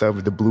bleeding and stuff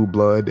with the blue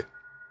blood.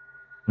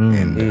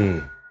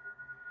 And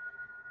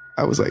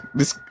I was like,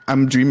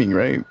 I'm dreaming,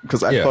 right?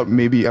 Because I thought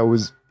maybe I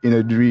was in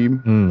a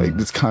dream. Like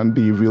this can't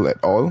be real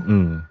at all.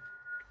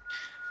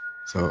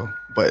 So,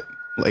 but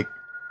like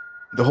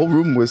the whole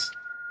room was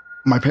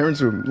my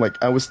parents' room. Like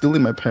I was still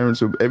in my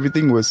parents' room.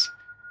 Everything was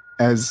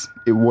as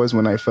it was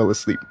when I fell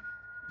asleep.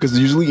 Because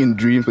usually in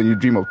dreams, when you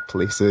dream of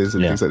places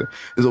and things like that,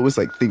 there's always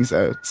like things that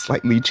are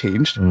slightly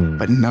changed,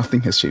 but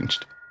nothing has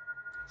changed.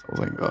 So I was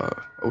like,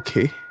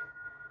 okay.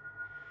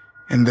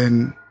 And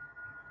then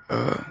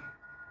you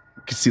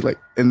could see like,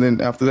 and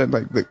then after that,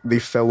 like they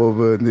fell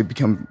over and they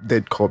become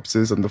dead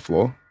corpses on the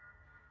floor.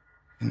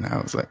 And I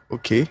was like,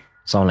 okay.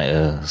 Sound like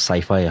a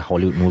sci-fi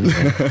Hollywood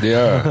movie.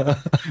 Yeah.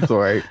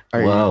 So I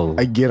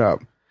get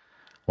up.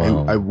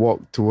 Wow. I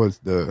walk towards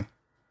the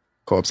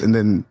corpse and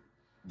then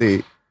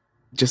they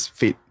just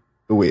fade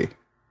away.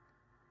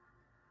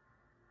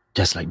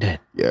 Just like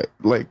that. Yeah,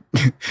 like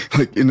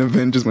like in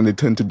Avengers when they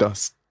turn to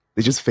dust,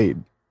 they just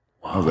fade.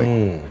 Wow.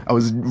 I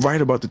was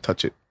right about to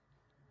touch it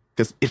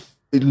because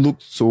it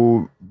looked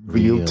so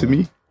real to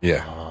me.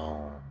 Yeah.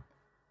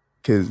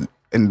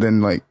 And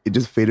then like it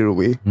just faded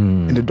away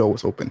and the door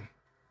was open.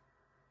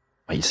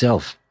 By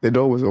itself. The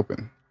door was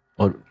open.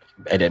 Or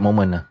at that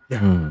moment.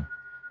 Yeah.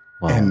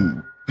 Wow.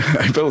 And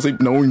I fell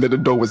asleep knowing that the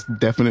door was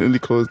definitely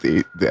closed.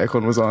 The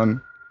aircon was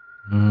on.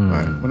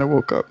 And when I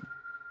woke up,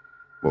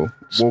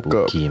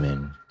 Spooky,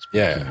 man. Spooky,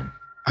 Yeah. man.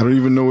 I don't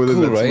even know whether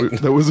Cool, right?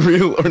 that was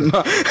real or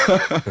not.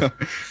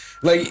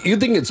 Like, you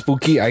think it's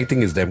spooky, I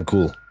think it's damn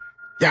cool.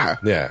 Yeah.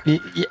 Yeah.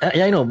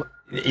 Yeah, I know.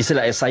 It's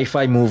like a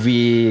sci-fi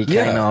movie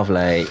kind of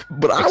like.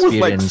 But I was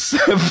like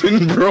experience.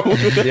 7, bro.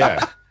 Yeah.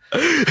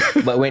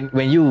 But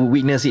when you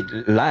witness it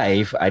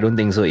live, I don't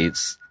think so.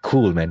 It's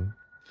cool, man.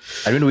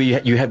 I don't know.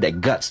 You have that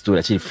guts to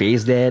actually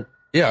face that.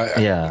 Yeah.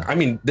 Yeah. I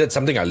mean, that's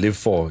something I live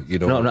for, you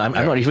know. No, I'm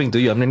not referring to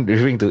you. I'm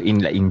referring to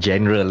in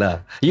general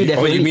lah. You Oh,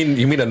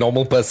 definitely. you mean a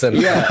normal person?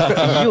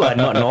 Yeah, you are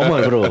not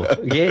normal, bro.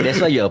 Okay,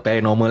 that's why you're a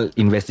paranormal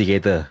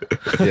investigator.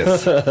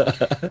 Yes.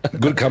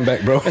 Good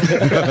comeback, bro.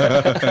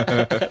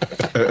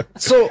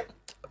 So,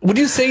 would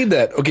you say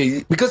that,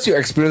 okay, because you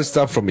experienced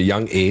stuff from a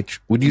young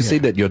age, would you say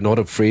that you're not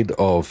afraid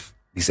of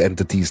these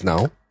entities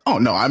now? Oh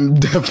no, I'm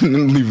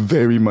definitely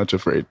very much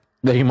afraid.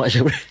 Very much.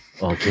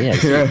 Okay, I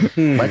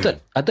see.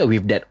 But I thought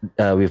with that,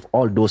 with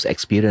all those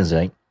experience,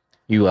 right,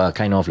 you are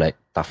kind of like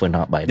toughened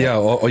up by that. Yeah,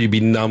 or you be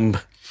numb.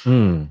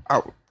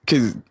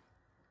 Because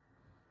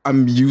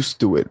I'm used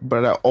to it,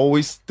 but I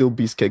always still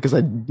be scared because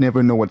I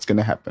never know what's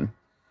gonna happen.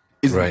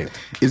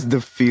 It's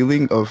the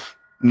feeling of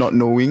not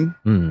knowing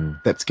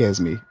that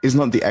scares me. It's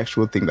not the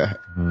actual thing that.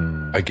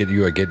 I get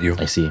you.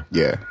 I see.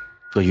 Yeah,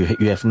 So you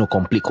have no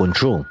complete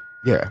control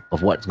yeah,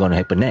 of what's gonna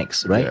happen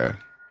next, right? yeah.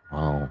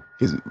 Wow.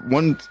 Because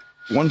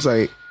once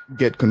I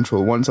get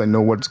control, once I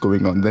know what's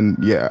going on, then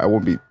I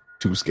won't be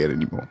too scared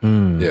anymore.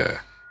 Yeah.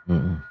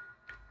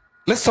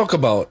 Let's talk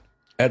about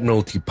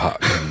Admiralty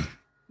Park.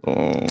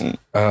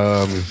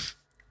 I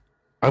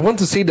want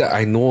to say that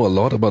I know a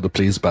lot about the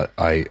place, but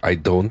I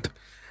don't.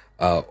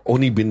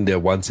 Only been there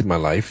once in my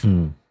life.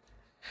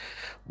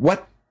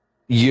 What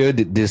year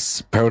did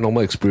this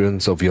paranormal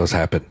experience of yours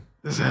happen?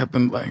 This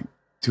happened like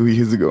 2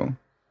 years ago.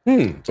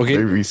 Okay.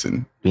 Very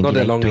recent. Not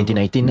that long ago.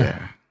 2019.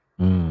 Yeah.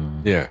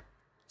 Yeah.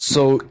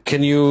 So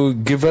can you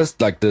give us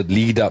like the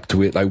lead up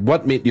to it? Like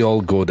what made you all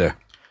go there?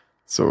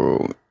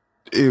 So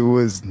it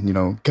was,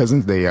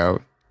 cousins' day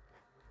out.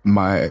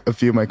 A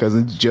few of my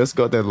cousins just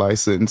got their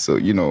license, so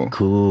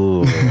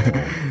Cool.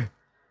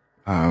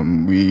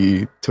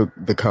 we took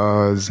the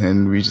cars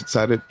and we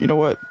decided, you know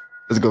what?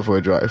 Let's go for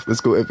a drive.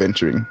 Let's go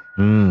adventuring.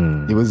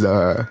 It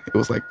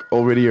was like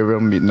already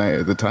around midnight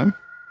at the time.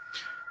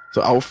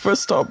 So our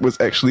first stop was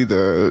actually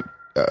the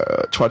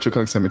Chua Chu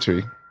Kang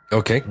Cemetery.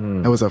 Okay.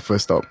 That was our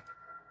first stop.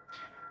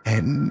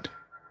 And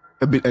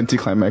a bit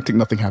anticlimactic,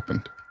 nothing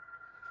happened.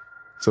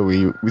 So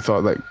we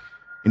thought like,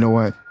 you know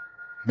what?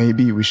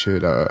 Maybe we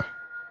should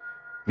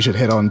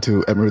head on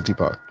to Admiralty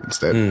Park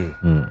instead.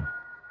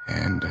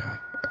 And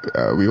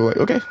we were like,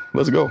 okay,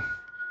 let's go.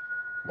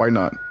 Why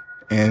not?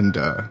 And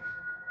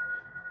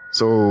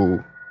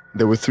so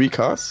there were 3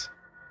 cars.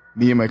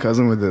 Me and my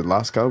cousin were the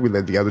last car. We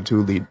let the other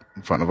 2 lead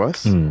in front of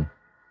us.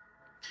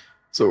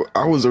 So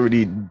I was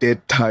already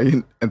dead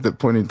tired at that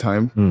point in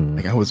time.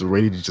 Like I was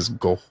ready to just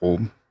go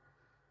home.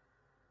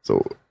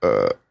 So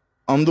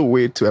on the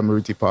way to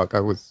Admiralty Park,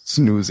 I was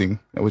snoozing.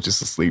 I was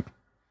just asleep.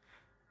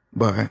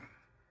 But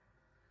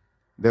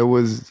there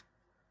was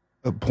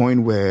a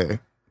point where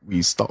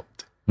we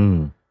stopped.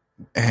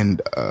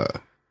 And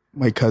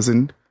my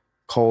cousin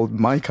called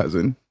my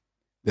cousin,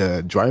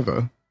 the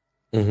driver.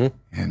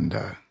 And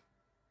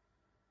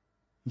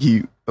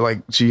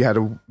she had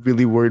a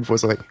really worried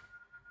voice like,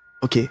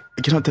 okay,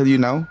 I cannot tell you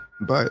now,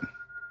 but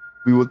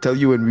we will tell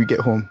you when we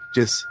get home.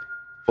 Just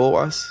follow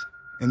us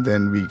and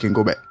then we can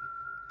go back.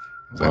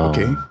 I was like, Wow.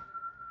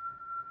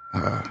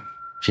 okay.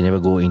 She never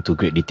go into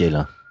great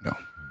detail. No.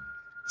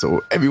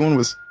 So everyone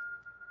was,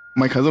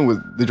 my cousin was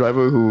the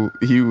driver who,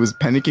 he was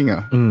panicking.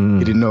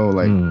 He didn't know,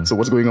 like, so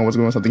what's going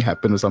on? Something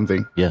happened or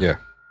something. Yeah.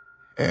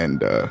 And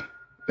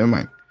never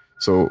mind.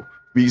 So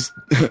we,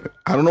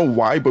 I don't know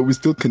why, but we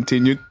still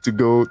continued to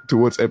go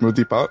towards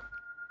Admiralty Park.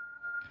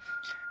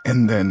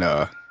 And then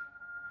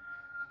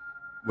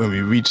when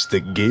we reached the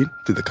gate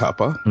to the car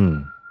park,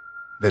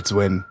 that's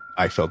when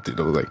I felt it.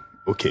 I was like,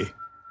 okay,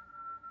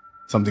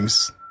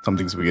 something's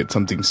weird,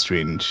 something's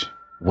strange.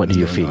 What do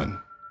you What's feel? going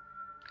on?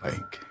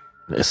 Like,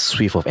 A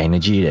swift of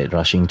energy that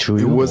rushing through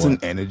it you?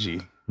 wasn't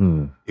energy.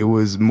 It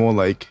was more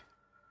like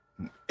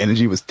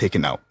energy was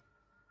taken out.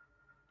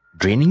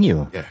 Draining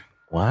you? Yeah.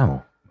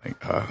 Wow.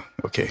 Like,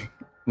 okay.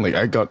 Like,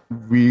 I got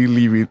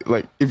really, really,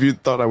 like, if you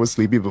thought I was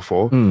sleepy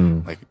before,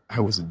 like, I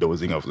was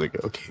dozing. I was like,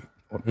 okay,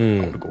 I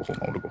want to go home.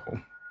 I want to go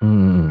home.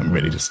 I'm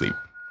ready to sleep.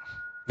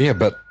 Yeah,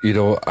 but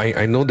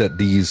I know that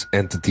these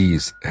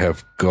entities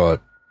have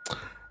got,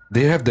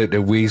 they have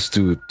their ways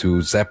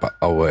to zap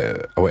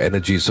our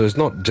energy. So it's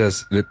not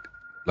just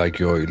like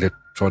your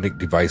electronic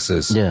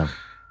devices, Yeah.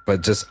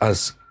 but just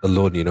us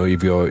alone.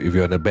 If you're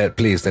in a bad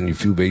place, then you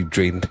feel very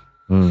drained.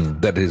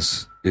 That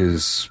is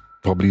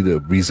probably the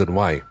reason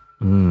why.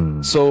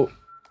 So,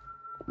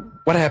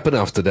 what happened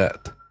after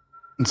that?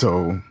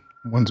 So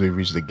once we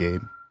reached the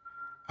gate,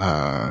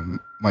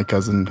 my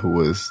cousin, who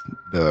was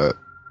the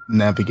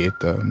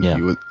navigator,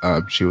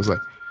 she was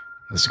like,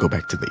 "Let's go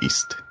back to the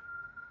east.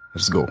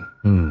 Let's go."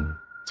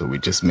 So we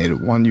just made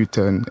one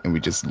U-turn and we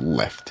just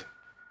left.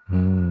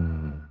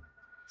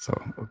 So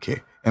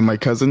okay, and my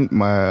cousin,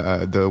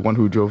 the one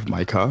who drove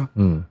my car,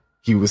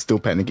 he was still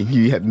panicking.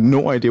 He had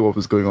no idea what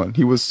was going on.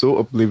 He was so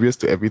oblivious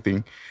to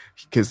everything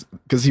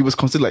because he was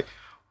constantly like,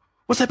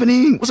 "What's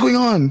happening? What's going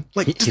on?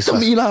 Like, just tell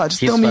me lah.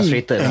 Just he's tell me."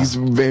 frustrated lah. He's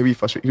very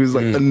frustrated. He was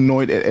like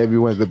annoyed at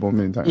everyone at the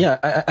moment in time. Yeah,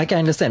 I can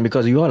understand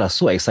because you all are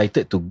so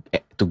excited to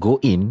go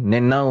in,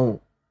 and now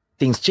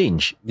things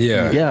change.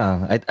 Yeah.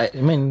 Yeah. I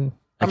mean,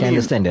 I can mean,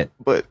 understand that.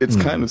 But it's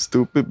kind of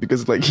stupid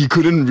because like he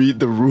couldn't read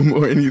the room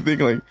or anything.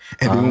 Like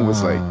everyone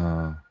was like,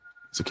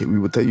 "It's okay. We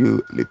will tell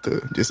you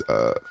later. Just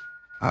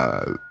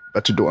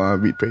baca doa,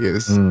 read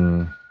prayers."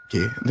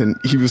 Okay. And then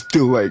he was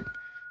still like,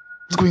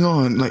 "What's going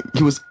on?" Like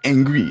he was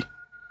angry.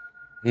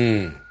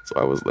 So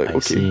I was like, I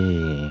 "Okay,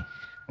 see.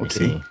 I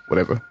okay, see.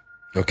 whatever."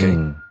 Okay.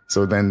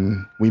 So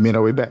then we made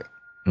our way back.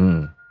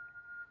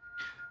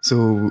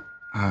 So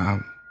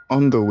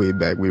on the way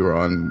back, we were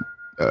on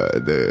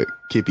the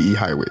KPE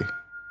highway.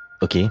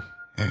 Okay.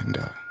 And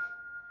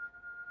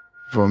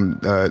from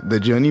the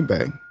journey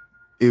back,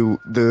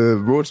 the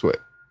roads were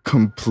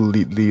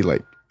completely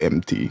like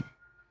empty.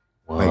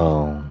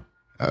 Wow.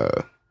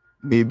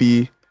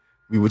 Maybe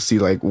we would see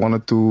like one or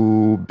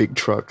two big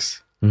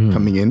trucks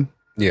coming in,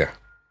 Yeah.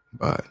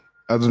 but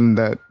other than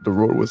that, the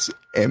road was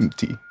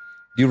empty.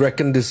 You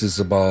reckon this is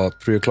about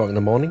 3:00 in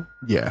the morning?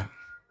 Yeah.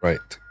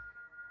 Right.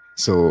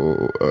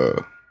 So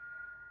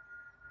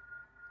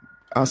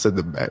us at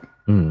the back,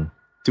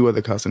 two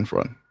other cars in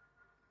front.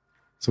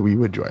 So we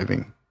were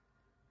driving,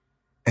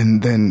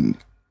 and then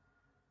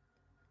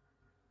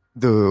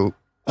the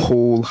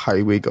whole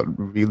highway got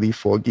really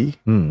foggy.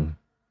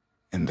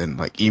 And then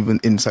like even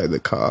inside the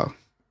car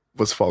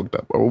was fogged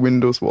up. Our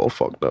windows were all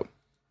fogged up.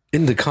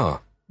 In the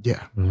car.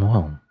 Yeah.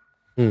 Wow.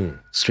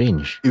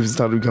 Strange. It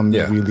started becoming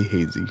Yeah. really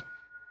hazy.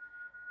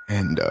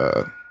 And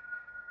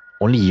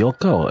Only your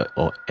car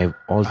or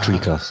all three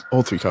cars?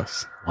 all three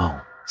cars.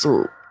 Wow.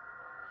 So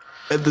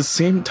at the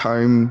same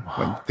time,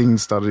 when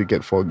things started to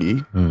get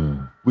foggy,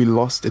 we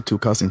lost the two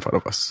cars in front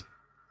of us.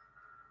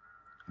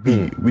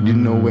 We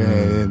didn't know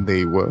where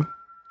they were.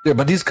 Yeah,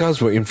 but these cars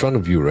were in front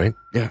of you, right?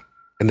 Yeah.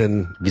 And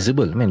then,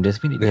 Visible, man.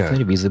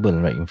 Definitely visible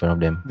right in front of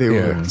them. They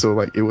Yeah. were. So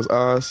like it was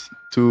us,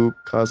 two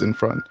cars in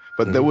front.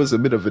 But there was a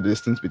bit of a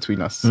distance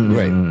between us.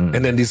 right.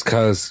 And then these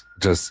cars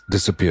just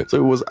disappeared. So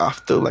it was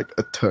after like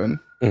a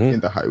turn in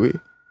the highway,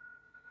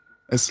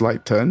 a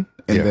slight turn,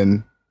 and Yeah.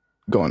 then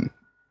gone.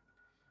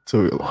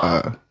 So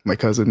my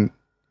cousin,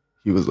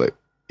 he was like,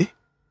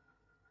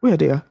 where are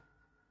they?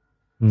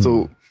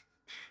 So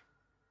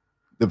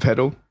the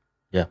pedal,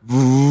 Yeah.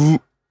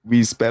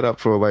 we sped up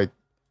for like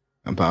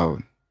about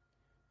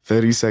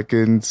 30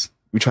 seconds.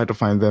 We tried to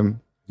find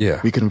them.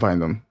 Yeah. We couldn't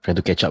find them. Trying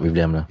to catch up with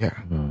them. Yeah.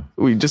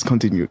 We just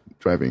continued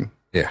driving.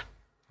 Yeah.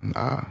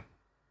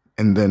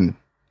 And then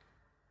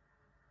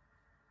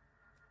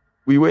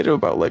we waited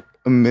about like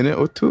a minute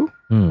or two.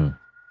 And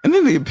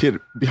then they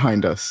appeared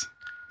behind us.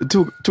 The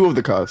two of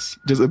the cars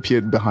just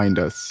appeared behind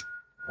us.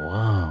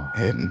 Wow.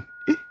 And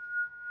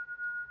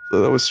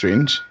so that was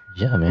strange.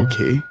 Yeah, man.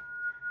 Okay.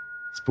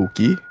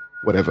 Spooky.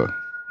 Whatever.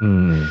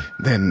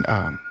 Then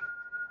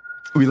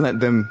we let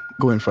them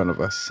go in front of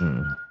us.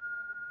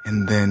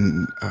 And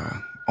then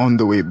on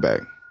the way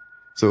back,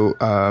 so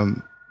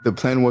the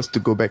plan was to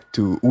go back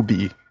to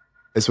Ubi.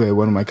 That's where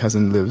one of my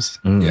cousins lives.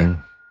 Yeah.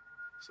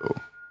 So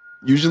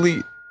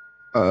usually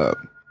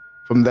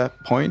from that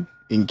point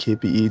in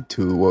KPE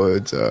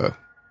towards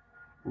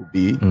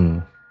Ubi,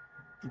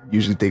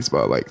 usually takes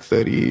about like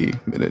 30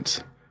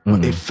 minutes.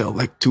 But it felt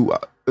like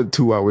a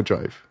 2-hour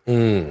drive.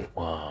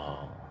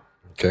 Wow.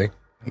 Okay.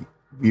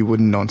 We were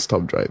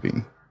non-stop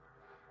driving.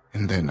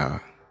 And then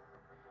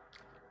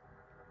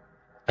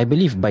I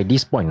believe by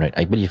this point, right?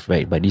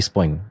 By this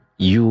point,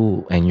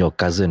 you and your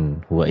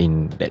cousin who are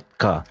in that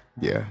car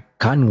yeah.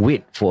 can't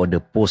wait for the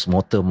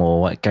post-mortem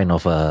or what kind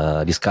of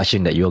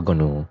discussion that you're going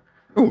to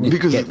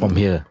Because get from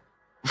here.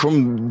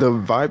 from the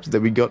vibes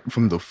that we got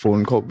from the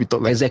phone call, we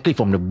thought like, Exactly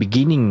from the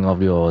beginning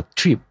of your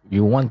trip,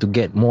 you want to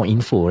get more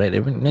info, right?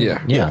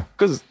 Yeah.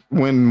 because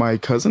when my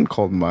cousin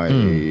called my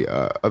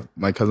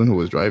cousin who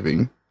was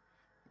driving,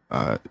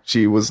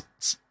 she was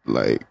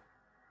like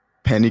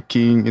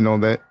panicking and all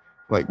that.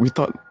 Like we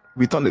thought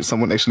that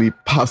someone actually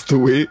passed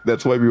away.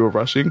 That's why we were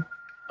rushing.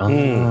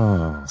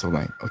 Oh, So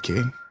like,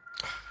 okay.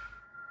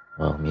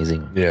 wow,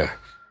 amazing. Yeah.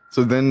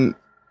 So then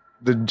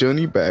the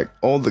journey back,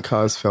 all the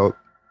cars felt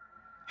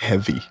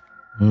heavy.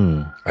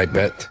 I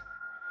bet.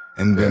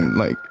 And then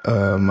like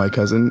my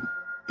cousin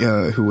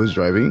who was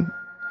driving,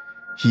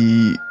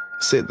 he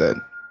said that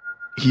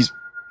he's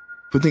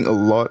putting a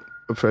lot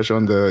of pressure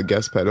on the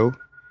gas pedal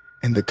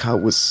and the car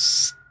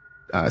was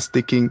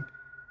sticking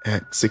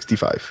at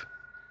 65.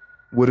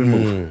 Wouldn't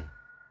move.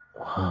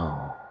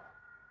 Wow.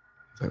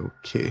 Like,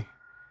 okay.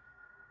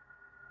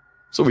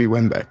 So we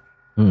went back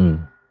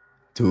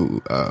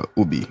to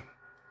Ubi.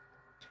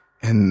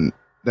 And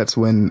that's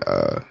when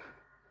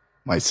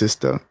my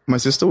sister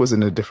was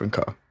in a different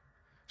car.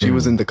 She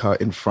was in the car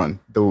in front,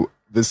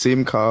 the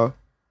same car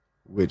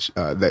which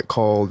that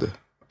called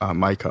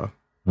my car.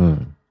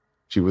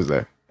 She was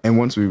there. And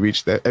once we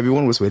reached there,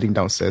 everyone was waiting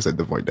downstairs at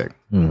the void deck.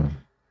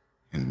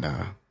 And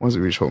once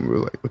we reached home, we were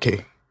like,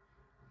 okay,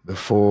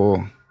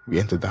 before we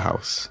entered the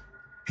house,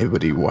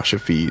 everybody wash your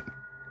feet,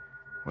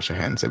 wash your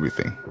hands,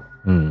 everything.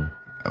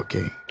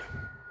 Okay.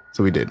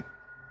 So we did.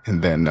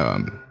 And then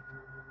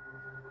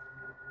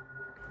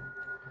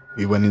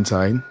we went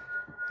inside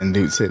and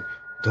they said,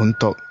 don't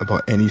talk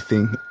about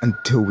anything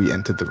until we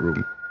enter the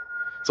room.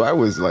 So I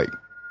was like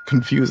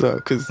confused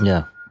because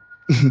Yeah.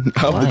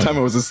 half the time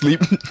I was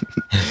asleep.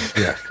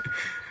 Yeah.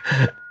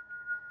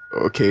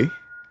 Okay. So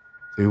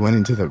we went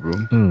into the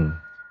room.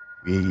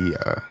 We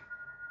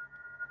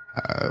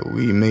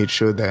made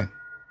sure that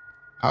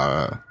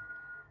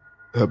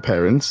her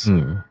parents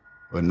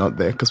were not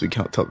there because we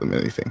can't tell them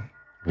anything.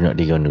 You're not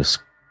going to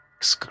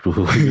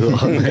screw you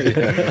all.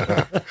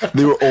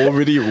 They were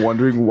already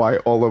wondering why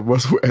all of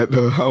us were at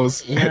the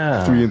house Yeah.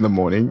 at 3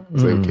 a.m.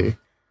 It's like, okay.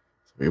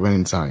 So we went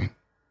inside.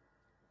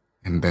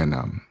 And then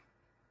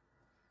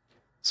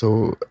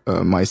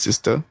my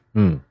sister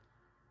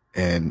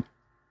and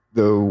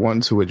the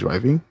ones who were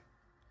driving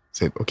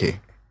said, okay,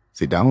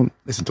 sit down,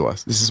 listen to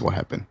us. This is what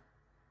happened.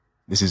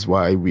 This is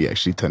why we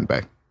actually turned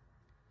back.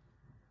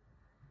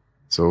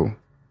 So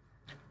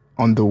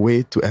on the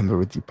way to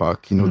Admiralty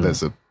Park,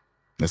 there's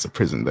a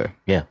prison there.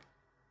 Yeah.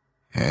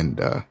 And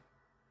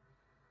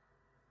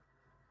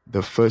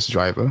the first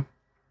driver,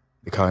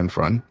 the car in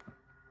front,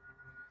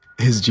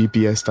 his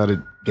GPS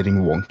started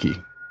getting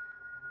wonky.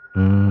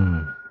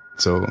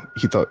 So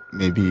he thought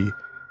maybe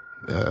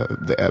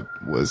the app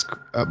was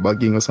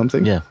bugging or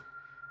something. Yeah.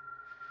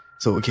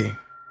 So, okay,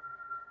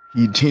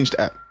 he changed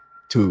app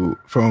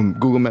from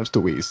Google Maps to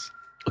Waze.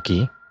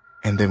 Okay.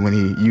 And then when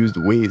he used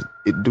Waze,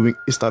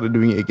 it started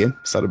doing it again,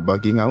 started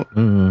bugging out,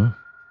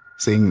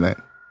 saying that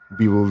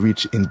we will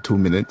reach in 2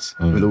 minutes,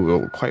 even though we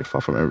were quite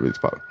far from Admiralty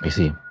Park. I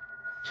see.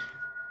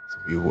 So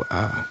we were,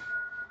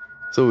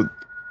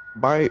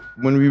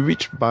 when we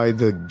reached by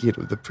the gate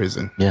of the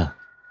prison, Yeah.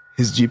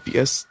 his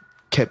GPS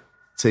kept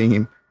saying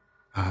him,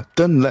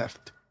 turn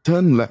left,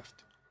 turn left,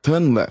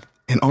 turn left.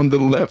 And on the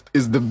left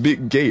is the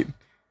big gate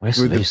That's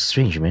With very the-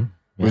 strange, man.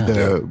 with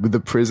the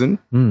prison,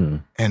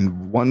 Mm.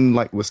 and one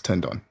light was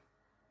turned on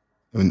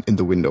in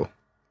the window.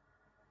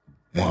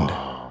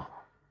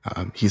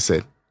 And he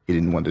said he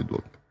didn't want to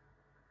look.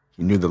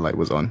 He knew the light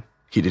was on.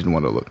 He didn't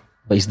want to look.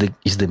 But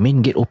is the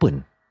main gate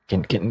open?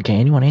 Can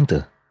anyone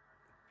enter?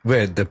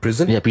 Where? The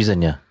prison? Yeah,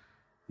 prison. Yeah.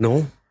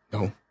 No.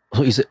 No,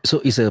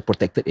 So it's a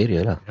protected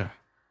area, lah.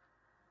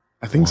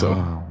 I think so.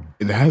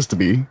 It has to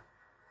be.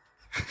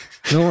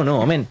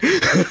 No. I mean,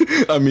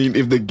 I mean,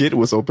 if the gate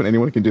was open,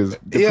 anyone can just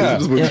Yeah.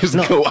 prisoners would yeah, just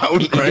no, go out,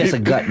 if right? there's a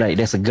guard, right?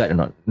 There's a guard or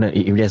not? No,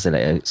 if there's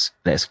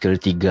a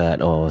security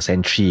guard or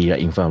sentry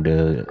right in front of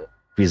the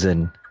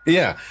prison,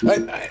 Yeah.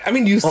 I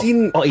mean, you've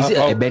seen. or is it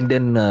an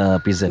abandoned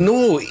prison?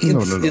 No,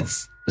 No.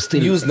 it's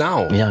Still- used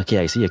now. Yeah. Okay,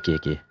 I see. Okay.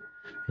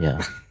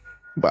 Yeah.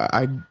 But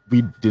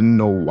we didn't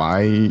know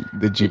why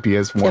the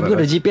GPS Yeah, wanted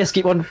because the us. GPS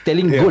keep on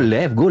telling Yeah.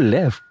 go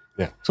left.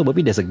 Yeah. So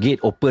maybe there's a gate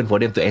open for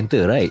them to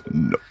enter, right?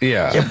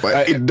 Yeah.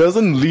 But it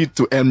doesn't lead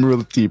to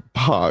Admiralty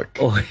Park.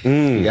 Oh,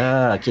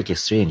 yeah. Okay.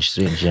 Strange.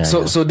 Yeah.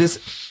 So yeah. so this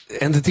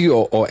entity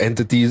or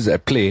entities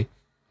at play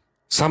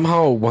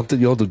somehow wanted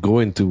you all to go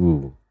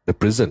into the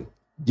prison.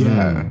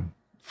 Yeah.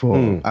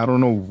 I don't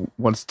know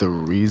what's the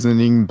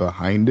reasoning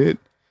behind it.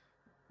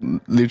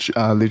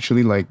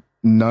 Literally, like,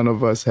 none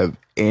of us have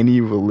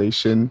any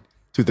relation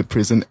to the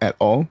prison at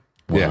all.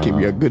 Yeah. Okay,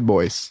 we are good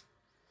boys.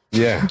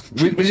 Yeah,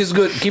 which is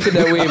good. Keep it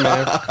that way,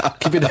 man.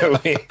 Keep it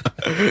that way.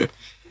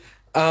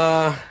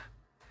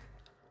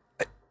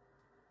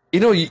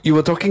 You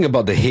were talking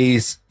about the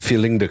haze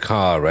filling the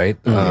car, right?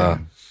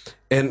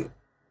 And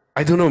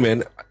I don't know,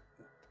 man.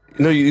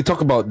 You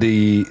talk about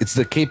it's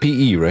the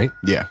KPE, right?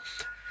 Yeah.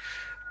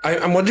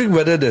 I'm wondering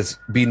whether there's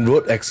been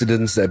road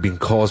accidents that have been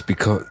caused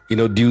because,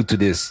 due to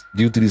these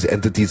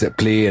entities at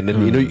play. And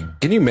then,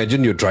 can you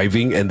imagine you're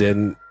driving and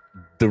then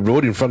the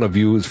road in front of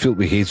you is filled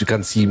with haze. You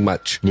can't see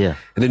much. Yeah.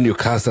 And then your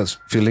car starts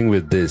filling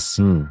with this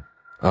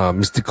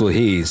mystical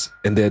haze.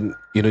 And then,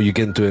 you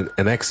get into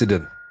an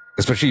accident,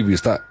 especially if you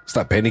start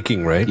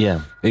panicking, right?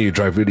 Yeah. And you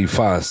drive really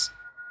fast.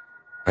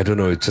 I don't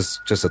know. It's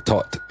just a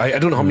thought. I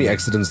don't know how many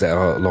accidents there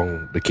are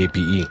along the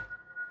KPE.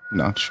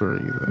 Not sure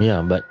either.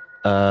 Yeah, but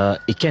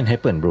it can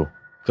happen, bro.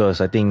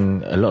 Because I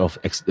think a lot of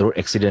road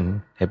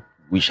accident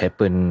which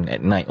happen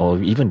at night or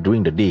even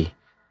during the day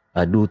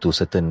are due to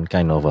certain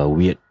kind of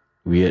weird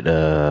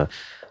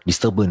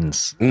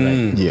disturbance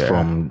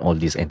from all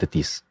these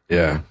entities.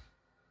 Yeah.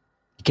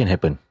 It can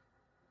happen.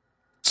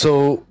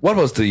 So, what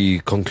was the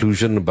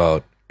conclusion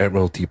about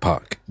Admiralty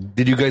Park?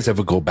 Did you guys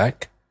ever go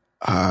back?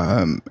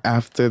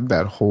 After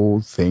that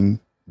whole thing,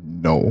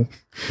 no.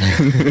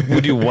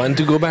 Would you want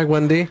to go back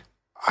one day?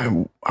 I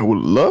would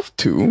love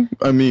to.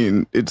 I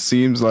mean, it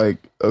seems like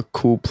a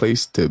cool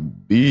place to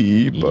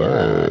be,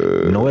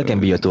 but Noel can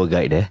be your tour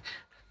guide there.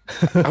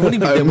 I've only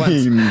been there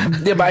once.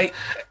 Yeah, but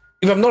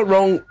if I'm not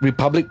wrong,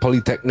 Republic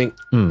Polytechnic,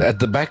 at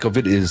the back of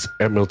it is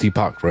Admiralty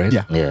Park, right?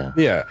 Yeah.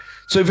 Yeah.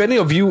 So if any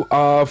of you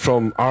are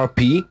from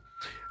RP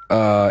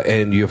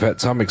and you've had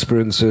some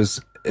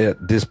experiences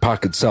at this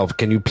park itself,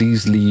 can you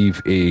please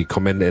leave a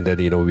comment and then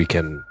we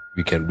can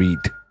read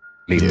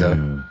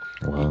later,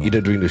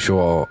 either during the show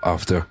or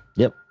after.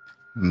 Yep.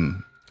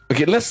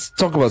 Okay, let's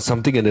talk about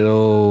something a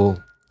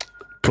little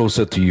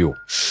closer to you.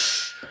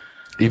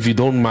 If you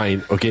don't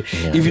mind, okay.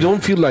 Yeah. If you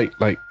don't feel like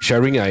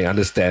sharing, I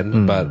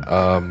understand. But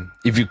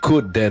if you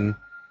could, then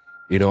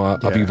I'll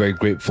be very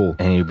grateful.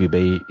 And it'll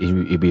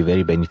be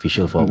very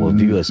beneficial for our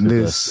viewers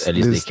because at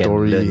least this they can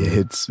story learn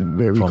hits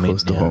very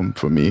close to home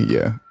for me.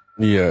 Yeah.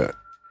 Yeah,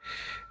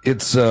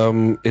 it's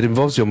it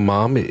involves your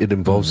mom. It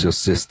involves your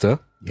sister.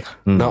 Yeah.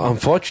 Now,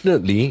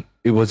 unfortunately,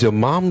 it was your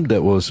mom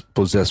that was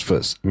possessed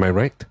first. Am I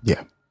right?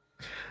 Yeah.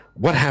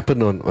 What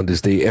happened on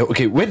this day?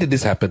 Okay, when did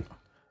this happen?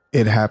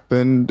 It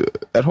happened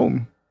at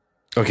home.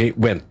 Okay,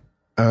 when?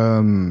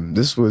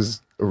 This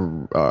was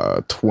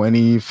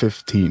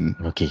 2015.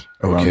 Okay.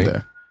 Around Okay.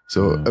 there.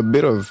 So a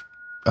bit of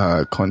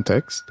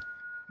context.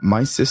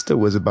 My sister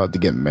was about to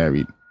get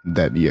married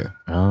that year.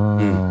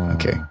 Oh.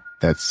 Okay.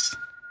 That's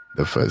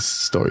the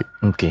first story.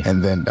 Okay.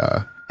 And then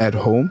at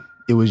home,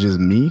 it was just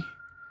me,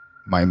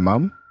 my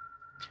mom,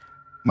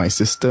 my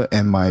sister,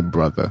 and my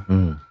brother.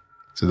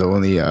 So there were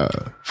only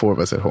 4 of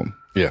us at home.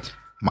 Yeah.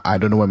 I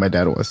don't know where my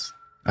dad was.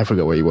 I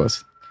forgot where he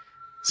was.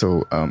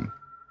 So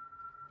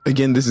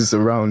again, this is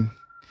around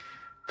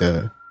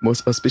the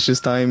most auspicious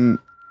time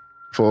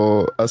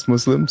for us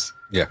Muslims.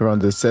 Yeah.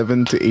 Around the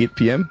 7 to 8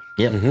 p.m.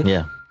 Yep.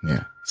 Yeah.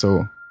 Yeah.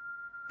 So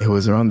it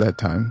was around that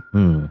time.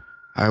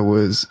 I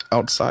was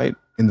outside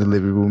in the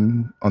living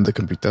room on the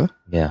computer,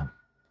 Yeah.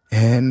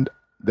 and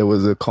there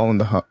was a call on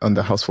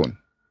the house phone,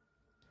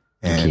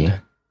 and Okay.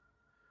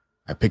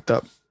 I picked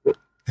up,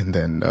 and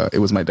then it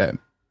was my dad.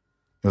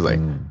 He was like,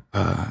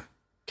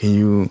 "Can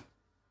you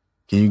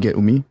get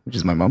Umi, which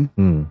is my mom?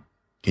 Can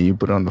you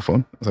put her on the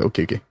phone?" I was like,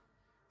 "Okay."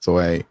 So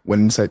I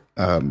went inside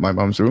my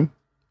mom's room,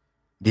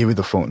 gave her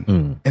the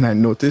phone, and I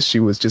noticed she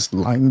was just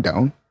lying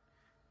down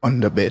on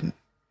the bed,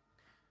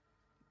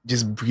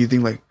 just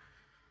breathing like.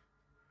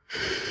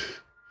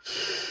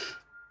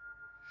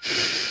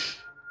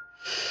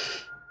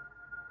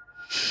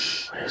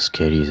 That's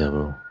scary,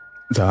 bro.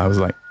 So I was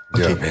like,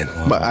 okay, Yeah,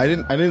 man. but I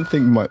didn't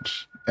think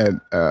much at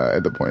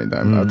the point in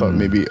time. I thought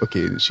maybe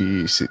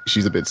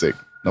she's a bit sick.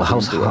 Not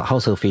feeling too well.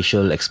 How's her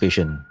facial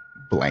expression?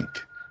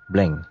 Blank,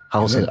 Blank.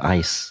 How's And her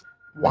eyes?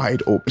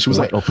 wide open. She was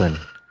Wide like, open.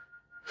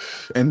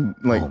 and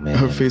like Oh, man.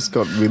 her face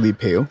got really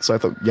pale. So I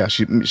thought, yeah,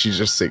 she's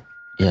just sick,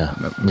 Yeah.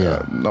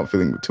 not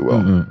feeling too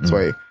well.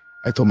 So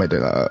I told my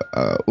dad,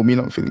 Umi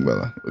not feeling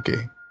well.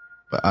 Okay,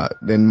 but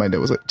then my dad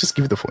was like, just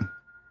give the phone.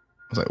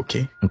 I was like,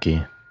 okay.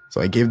 Okay. So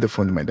I gave the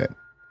phone to my dad.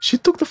 She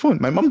took the phone.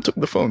 My mom took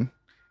the phone.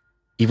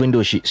 Even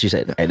though she's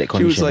at that condition.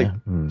 She was like,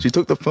 yeah? she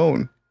took the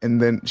phone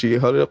and then she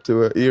held it up to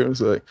her ear and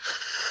was like,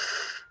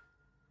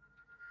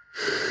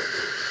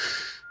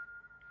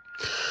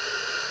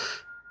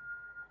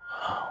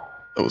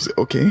 I was like,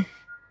 okay.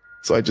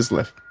 So I just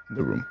left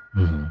the room.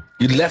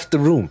 You left the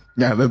room.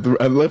 Yeah,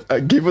 I left. I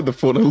gave her the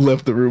phone and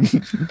left the room.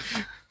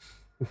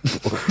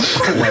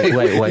 Why?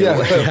 Yeah,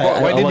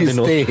 why did want you to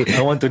know. stay?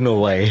 I want to know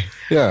why.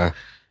 Yeah.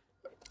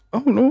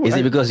 Oh no! Is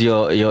it because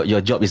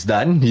your job is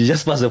done? You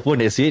just pass the phone.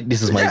 That's it.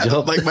 This is my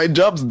job. Like my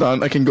job's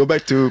done. I can go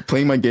back to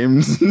playing my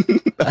games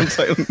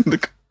outside.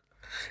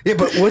 Yeah,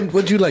 but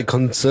weren't you like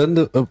concerned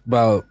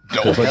about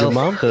your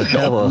mom? Her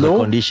health or No? her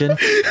condition.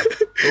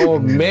 Oh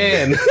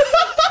man.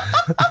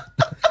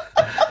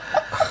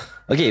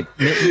 Okay,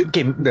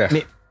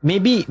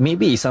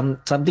 maybe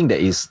something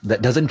that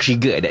doesn't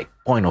trigger at that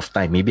point of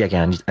time. Maybe I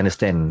can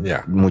understand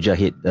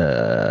Mujahid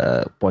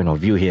point of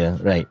view here,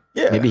 right?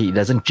 Yeah. Maybe it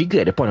doesn't trigger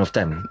at the point of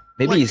time.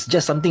 Maybe it's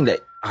just something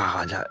that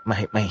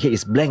my head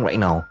is blank right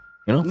now.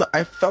 You know? No,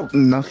 I felt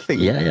nothing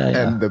Yeah.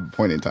 at the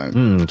point in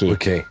time. Okay.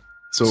 Okay.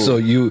 So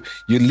you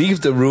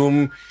leave the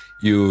room,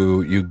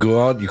 you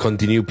go out, you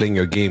continue playing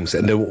your games,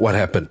 and then what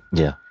happened?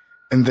 Yeah.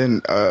 And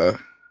then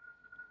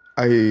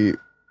I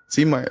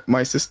see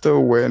my sister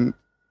went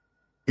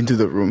into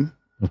the room.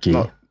 Okay.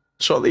 Not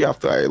shortly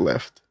after I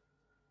left.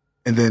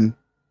 And then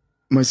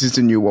my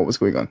sister knew what was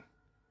going on.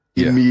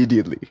 Yeah.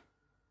 Immediately.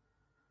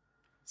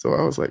 So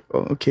I was like,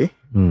 oh, okay.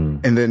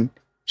 And then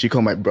she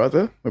called my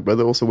brother. My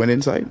brother also went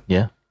inside.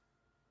 Yeah.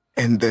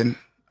 And then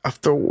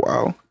after a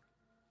while,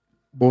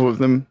 both of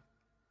them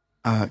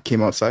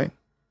came outside.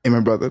 And my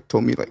brother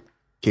told me like,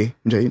 okay,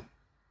 Mujahid,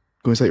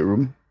 go inside your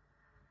room.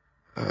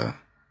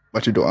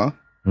 Baca doa.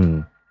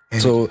 And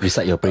So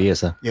Recite your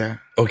prayers. yeah.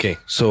 okay,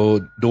 so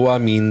dua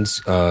means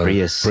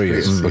Prayers.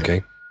 Prayers. Prayers, yeah.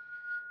 Okay.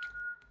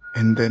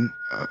 And then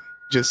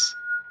just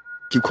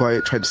keep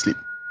quiet, try to sleep.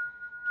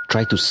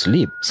 Try to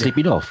sleep. Sleep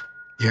it off.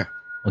 Yeah.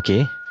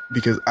 Okay.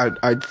 Because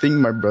I think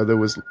my brother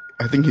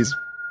I think his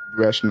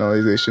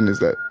rationalization is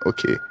that,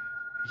 okay,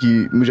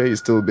 Mujahid is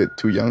still a bit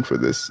too young for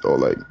this, or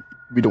like,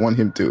 we don't want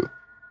him to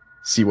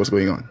see what's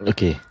going on.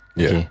 Okay.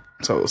 Yeah. Okay.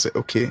 So I was like,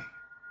 okay.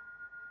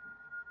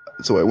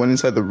 So I went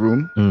inside the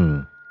room,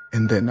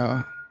 and then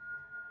I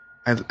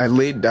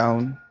laid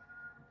down.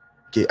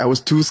 Okay, I was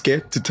too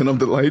scared to turn off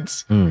the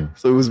lights,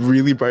 so it was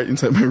really bright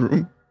inside my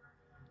room,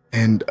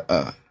 and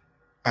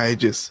I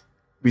just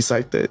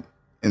recited,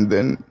 and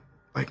then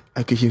like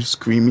I could hear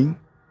screaming.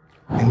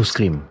 Who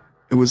scream?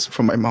 It was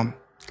from my mom.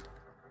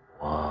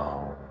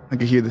 Wow. I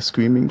could hear the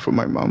screaming from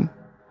my mom.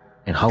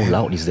 And how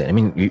loud is that? I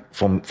mean,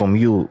 from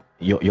you,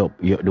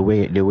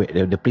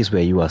 the place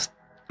where you are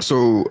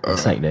So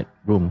inside that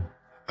room.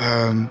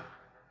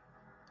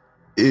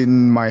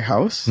 in my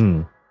house,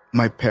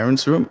 my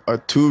parents' room are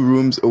 2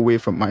 rooms away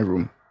from my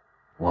room.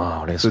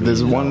 Wow, that's So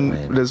there's really one loud,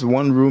 man. there's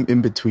one room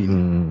in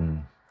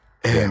between,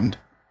 and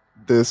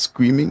the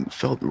screaming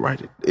felt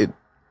right. It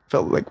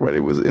felt like right.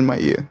 It was in my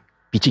ear.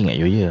 Pitching at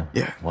your ear.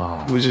 Yeah.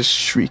 Wow. It was just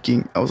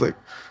shrieking. I was like,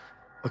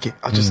 okay,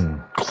 I'll just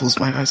close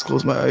my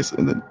eyes,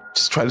 and then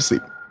just try to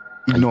sleep.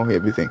 Ignore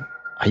everything.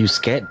 Are you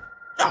scared?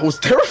 I was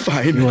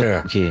terrified.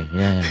 Yeah. Okay.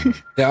 Yeah.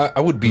 Yeah,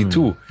 I would be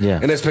too. Yeah.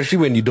 And especially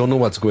when you don't know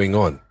what's going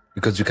on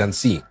because you can't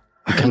see.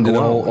 You can't go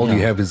out, all you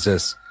yeah. have is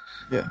just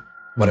Yeah.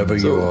 whatever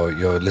So-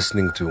 you're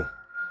listening to.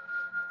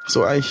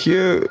 So I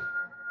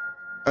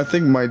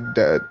think my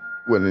dad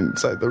went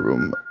inside the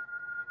room,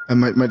 and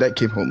my dad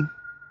came home.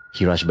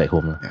 He rushed back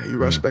home. Yeah, he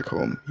rushed back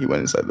home. He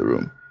went inside the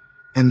room.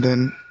 And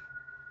then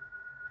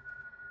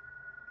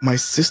my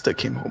sister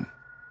came home.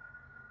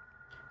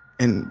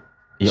 And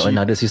Your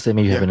another sister,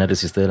 maybe you have Yeah. another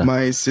sister. Lah.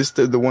 my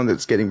sister, the one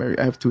that's getting married,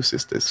 I have 2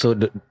 sisters. So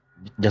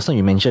just now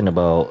you mentioned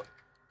about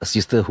a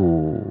sister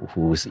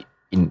who's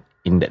in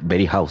that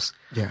very house.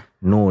 Yeah.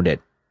 Know that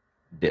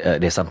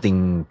there's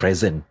something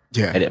present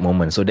Yeah. at that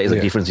moment. So that is a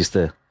Yeah. different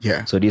sister.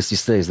 Yeah. So this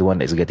sister is the one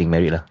that's getting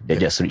married. That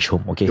just reached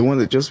home. Okay. The one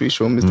that just reached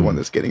home is the one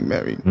that's getting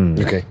married.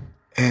 Okay.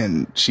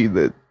 And she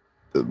did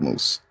the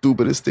most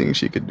stupidest thing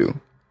she could do.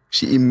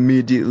 She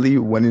immediately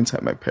went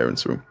inside my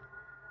parents' room.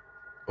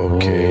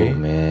 Okay. Oh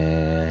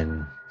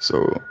man.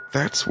 So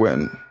that's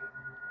when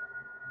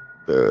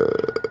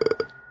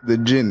the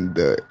jinn,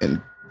 the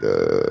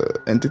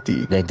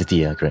entity, The entity,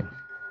 yeah, correct.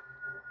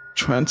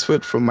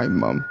 transferred from my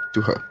mom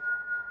to her.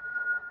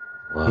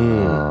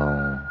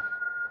 Wow.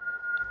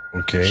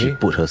 Okay. She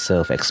put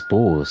herself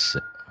exposed.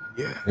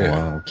 Yeah. Yeah.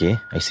 Wow. Okay,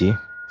 I see.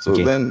 So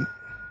Okay. then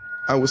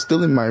I was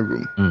still in my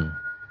room.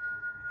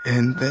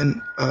 And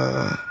then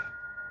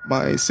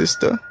my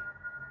sister,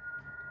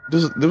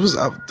 this was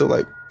after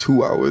like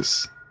 2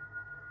 hours.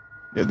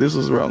 Yeah, this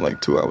was around like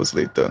 2 hours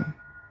later.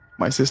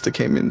 My sister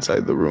came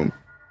inside the room.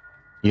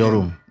 Your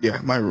room. Yeah,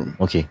 my room.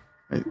 Okay.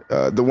 Right?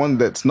 The one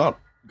that's not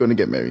going to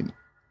get married.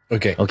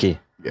 Okay. Okay.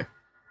 Yeah.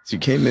 She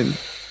came in,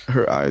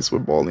 her eyes were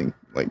bawling,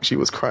 like she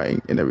was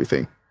crying and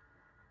everything.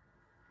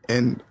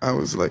 And I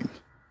was like,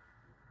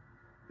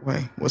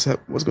 why? What's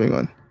going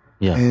on?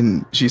 Yeah.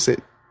 And she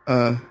said,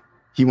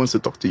 he wants to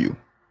talk to you.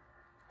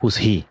 Who's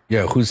he?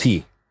 Yeah, who's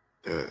he?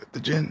 The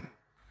jinn.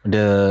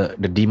 The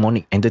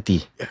demonic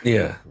entity.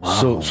 Yeah.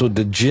 So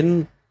the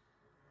jinn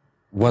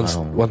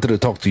wanted to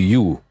talk to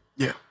you.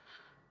 Yeah.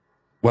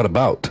 What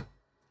about?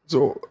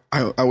 So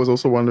I was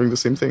also wondering the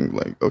same thing,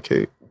 like,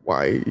 okay,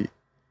 why?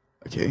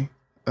 Okay.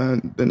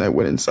 And then I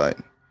went inside.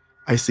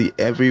 I see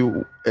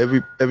everybody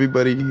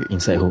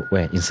Inside who?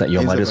 Where? Inside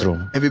your mother's my-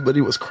 room.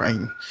 Everybody was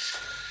crying.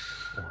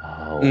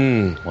 Wow.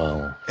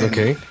 Wow.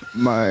 Okay.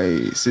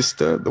 My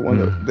sister, the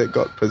one that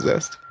got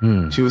possessed,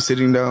 she was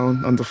sitting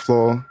down on the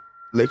floor,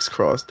 legs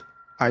crossed,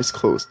 eyes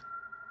closed.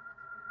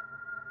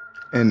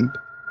 And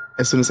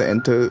as soon as I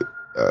entered,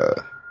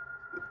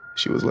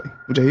 she was like,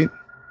 Mujahid,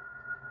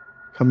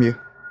 come here.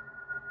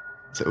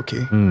 I said,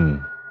 okay.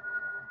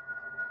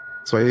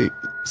 So I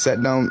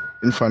sat down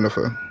in front of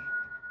her.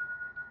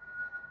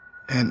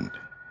 And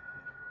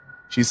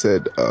she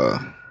said,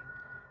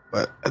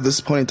 but at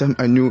this point in time,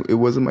 I knew it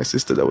wasn't my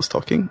sister that was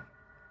talking.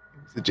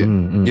 It was the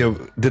jinn. Yeah.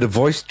 Did the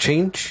voice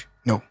change?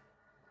 No,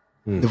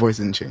 the voice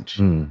didn't change.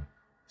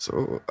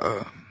 So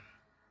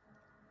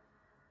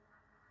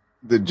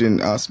the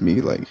jinn asked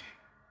me, like,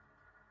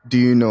 do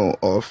you know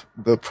of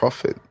the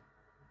Prophet?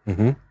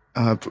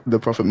 The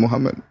Prophet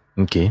Muhammad.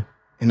 Okay.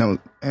 And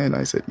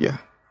I said, yeah.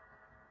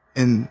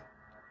 And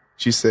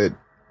she said,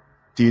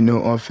 do you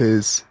know of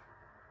his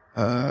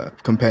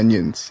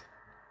companions?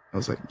 I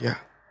was like, yeah.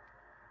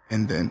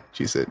 And then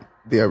she said,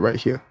 they are right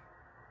here.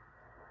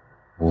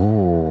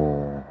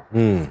 Oh.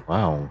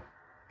 Wow.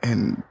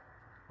 And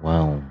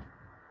Wow.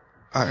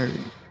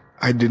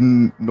 I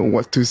didn't know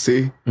what to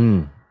say.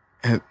 And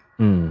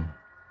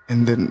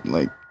then,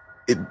 like,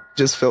 it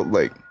just felt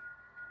like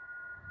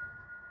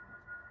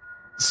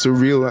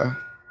surreal.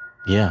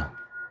 Yeah.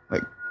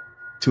 Like,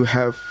 to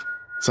have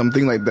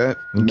something like that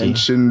Okay.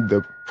 mention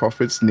the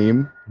Prophet's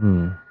name.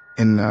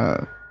 And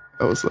I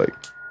was like,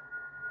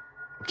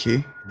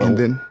 okay. And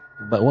then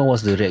But what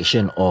was the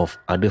reaction of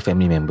other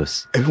family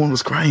members? everyone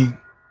was crying.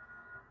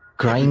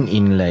 Crying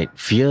in like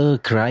fear,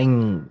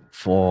 crying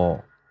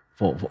for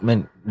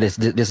man. There's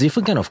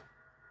different kind of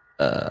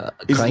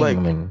It's crying. like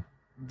Man.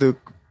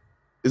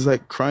 It's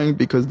like crying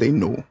because they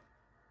know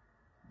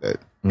that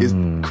is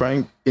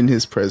crying in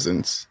his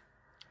presence,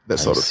 that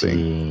sort of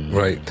thing.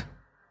 Right.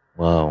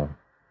 Wow.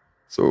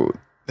 So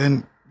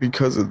then,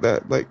 because of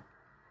that, like,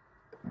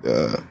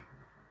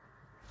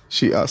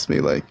 she asked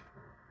me, like,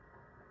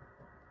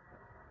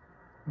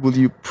 will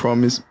you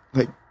promise,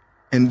 like,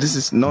 and this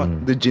is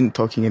not the jinn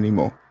talking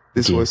anymore.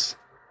 This Okay. was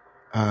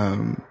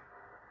the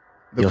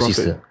Your Prophet.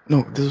 sister?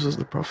 No, this was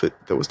the Prophet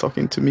that was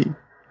talking to me.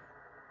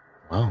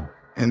 Wow.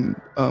 And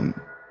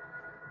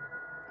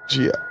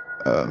he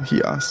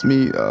asked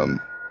me,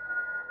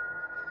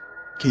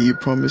 can you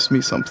promise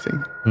me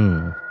something?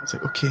 I was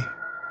like, okay.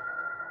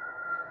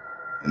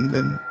 And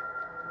then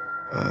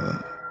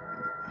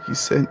he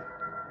said,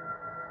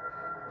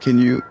 can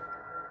you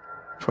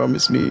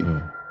promise me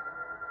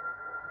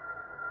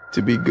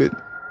to be good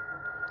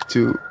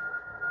to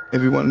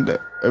everyone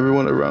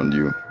around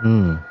you,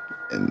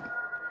 and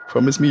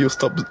promise me you'll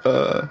stop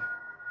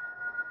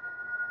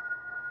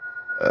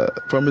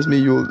promise me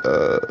you'll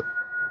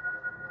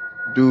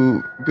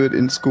do good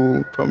in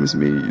school, promise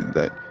me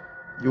that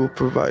you'll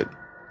provide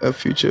a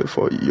future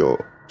for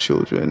your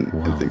children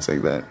and things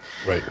like that.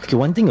 Right. Okay,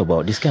 one thing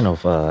about this kind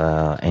of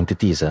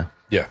entities,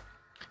 Yeah.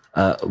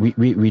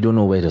 we don't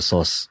know where the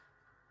source,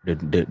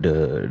 the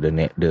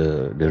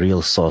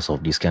real source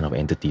of this kind of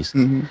entities,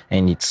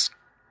 and it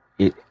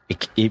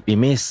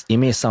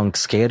may sound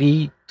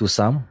scary to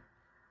some,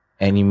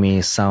 and it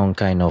may sound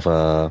kind of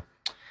a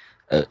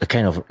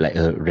kind of like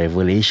a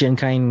revelation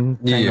kind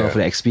of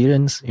like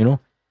experience, you know.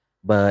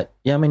 But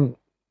yeah, I mean,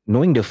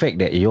 knowing the fact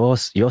that your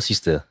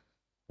sister,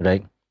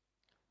 right,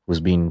 who's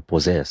been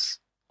possessed,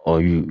 or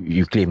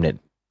you claim that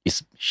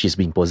she's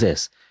been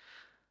possessed,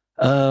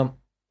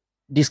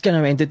 this kind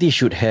of entity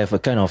should have a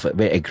kind of a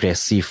very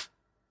aggressive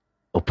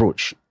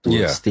approach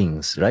towards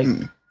things, right?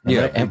 Am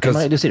I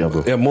right to say that,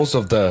 bro? Yeah, most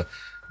of the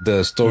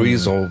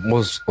stories or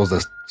most of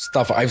the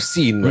stuff I've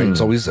seen, right, it's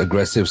always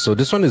aggressive. So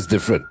this one is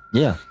different.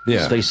 Yeah. Yeah.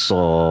 It's very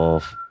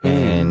soft,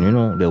 and you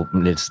know,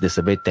 there's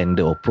a very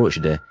tender approach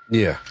there.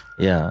 Yeah.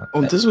 Yeah.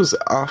 Oh, this was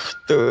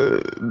after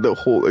the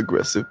whole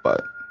aggressive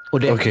part. Oh,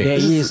 there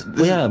is. that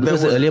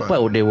Because the was earlier fun.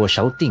 part they were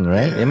shouting,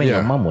 right? I mean,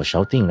 Yeah. your mom was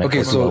shouting, right? Okay,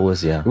 for 2 so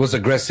hours, it was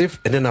aggressive,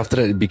 and then after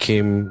that it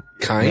became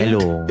kind.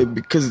 mellow.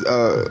 Because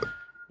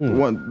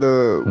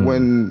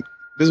when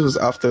this was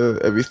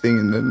after everything,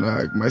 and then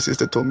my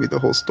sister told me the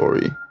whole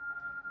story.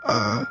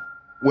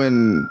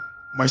 When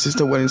my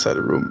sister went inside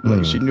the room,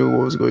 like, she knew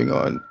what was going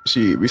on.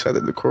 She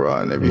recited the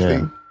Quran and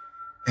everything,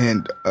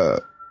 and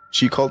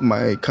she called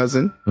my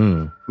cousin,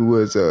 who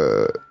was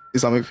a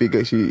Islamic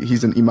figure.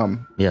 He's an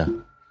imam. Yeah.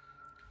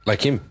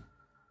 Like him.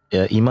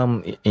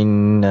 Imam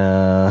in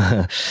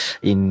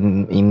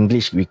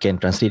English we can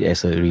translate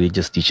as a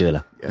religious teacher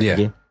lah. Yeah.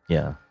 Okay?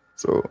 Yeah.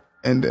 So,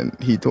 and then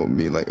he told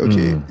me, like,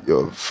 okay,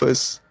 your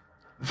first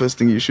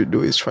thing you should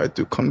do is try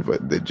to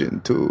convert the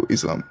jinn to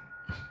Islam.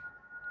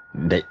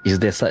 Is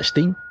there such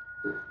thing?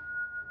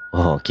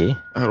 Oh, okay.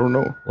 I don't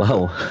know.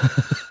 Wow.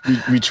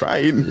 We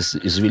tried.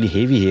 It's really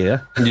heavy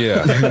here.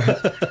 Yeah.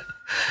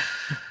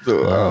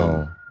 So,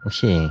 Wow.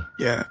 Okay.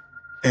 yeah.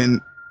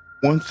 And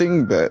one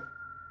thing that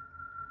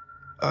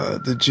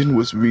the jinn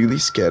was really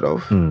scared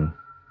of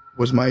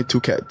was my 2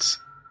 cats.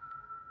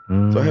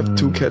 So I have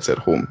 2 cats at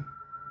home.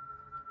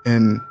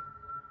 And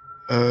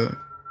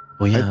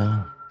Oh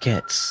yeah,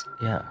 cats.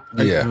 Yeah.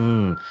 Yeah.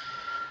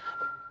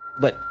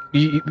 But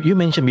you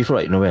mentioned before,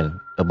 right, Noel,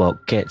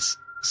 about cats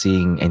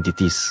seeing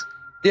entities.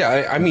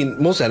 Yeah, I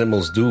mean, most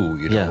animals do,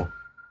 you know.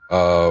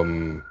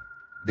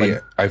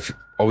 I've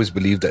always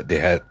believed that they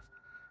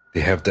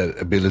have that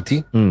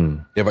ability.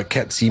 Yeah, but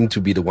cats seem to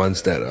be the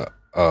ones that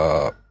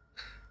are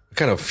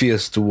kind of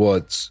fierce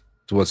towards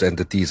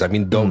entities. I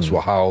mean, dogs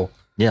will howl.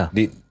 Yeah.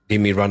 They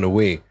may run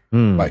away.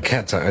 But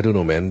cats, I don't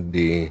know, man.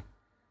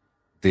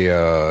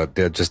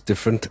 They're just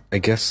different, I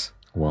guess.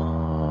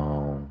 Wow.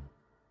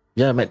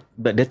 Yeah,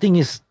 but the thing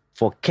is,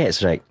 for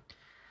cats, right?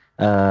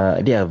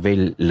 They are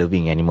very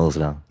loving animals,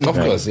 lah. Of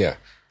right? course,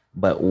 yeah.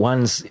 But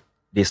once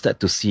they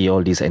start to see all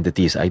these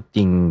entities, I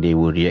think they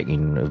will react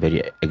in a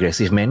very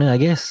aggressive manner, I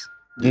guess.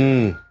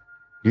 Mm,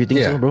 Do you think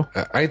yeah, so, bro?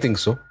 I think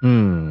so.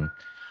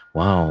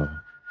 Wow.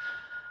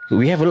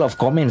 We have a lot of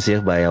comments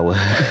here by our...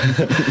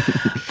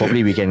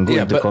 Probably we can go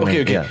Yeah, into but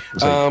comments. okay. Yeah,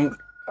 sorry.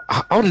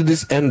 How did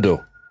this end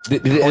though?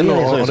 Did it end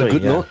on a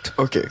good note?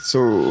 Okay,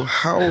 so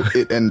how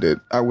it ended,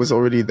 I was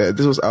already there.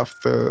 This was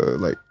after,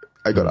 like,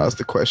 I got asked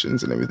the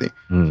questions and everything.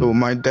 So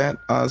my dad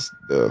asked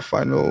the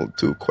final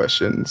 2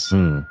 questions.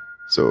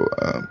 So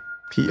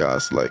he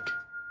asked, like,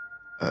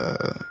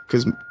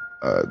 because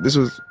this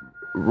was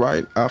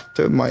right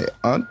after my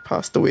aunt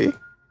passed away.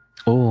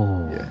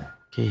 Oh, Yeah.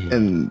 okay.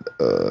 And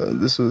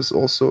this was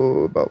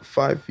also about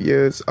 5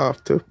 years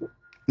after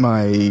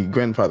my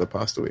grandfather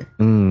passed away.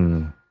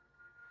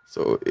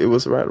 So it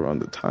was right around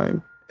the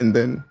time. And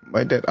then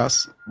my dad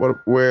asked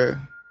where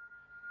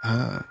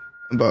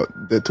about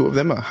the 2 of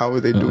them, how are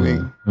they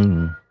doing?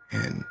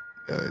 And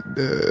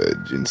the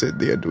jinn said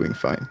they are doing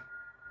fine.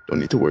 Don't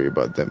need to worry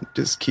about them.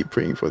 Just keep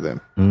praying for them.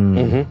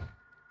 Mm-hmm.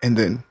 And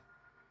then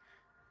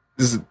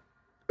this is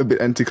a bit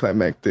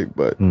anticlimactic,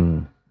 but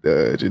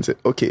the jinn said,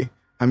 okay,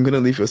 I'm going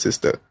to leave your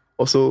sister.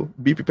 Also,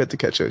 be prepared to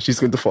catch her. She's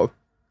going to fall.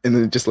 And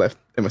then it just left.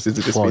 And my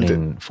sister just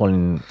fainted.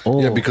 Falling.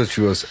 Oh, Yeah, because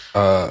she was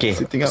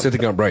Sitting up.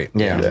 sitting upright.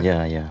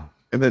 yeah.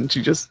 And then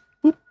she just,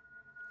 whoop,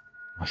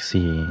 I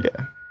see.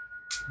 yeah.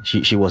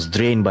 She was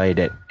drained by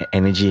that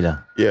energy, lah.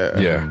 Yeah.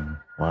 Yeah.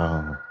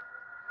 Wow.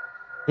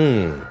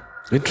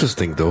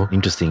 Interesting though.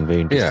 Interesting.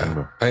 Very interesting,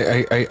 bro.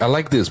 Yeah. I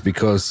like this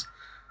because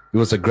it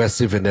was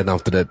aggressive and then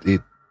after that the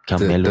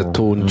Mellow.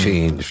 tone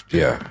changed.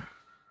 Yeah.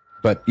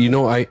 But you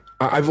know,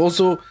 I've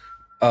also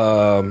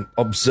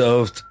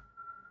observed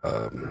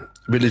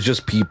religious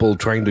people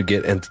trying to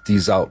get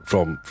entities out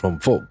from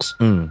folks,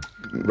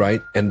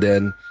 right? And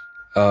then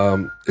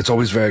it's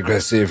always very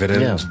aggressive and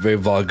then Yeah. it's very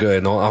vulgar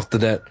and all. After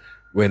that,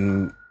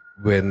 when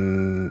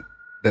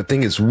that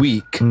thing is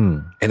weak,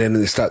 and then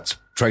it starts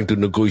trying to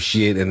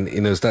negotiate and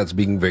starts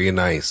being very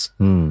nice.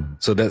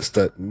 So that's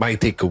my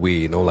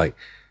takeaway. Like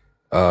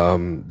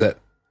that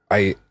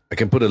I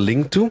can put a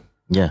link to.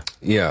 Yeah.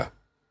 Yeah.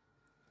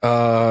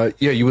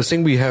 You were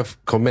saying we have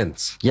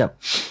comments. Yep.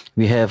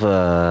 We have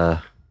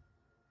a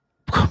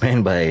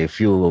comment by a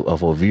few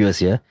of our viewers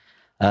here.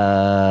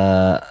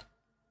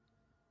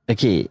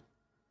 Okay.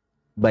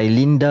 By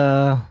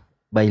Linda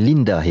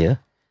here.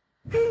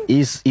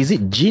 Is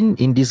it jinn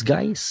in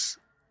disguise?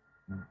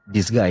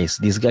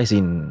 Disguise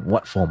in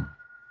what form?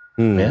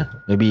 Yeah.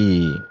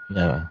 Maybe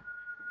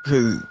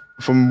Because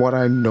from what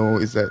I know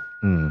is that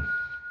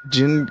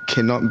jinn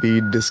cannot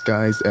be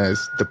disguised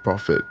as the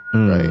prophet,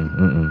 right?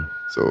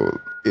 So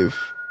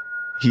if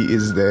he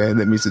is there,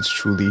 that means it's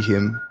truly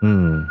him.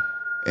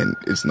 And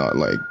it's not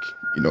like,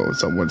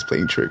 someone's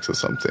playing tricks or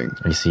something.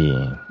 I see.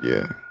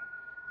 Yeah.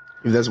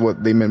 If that's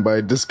what they meant by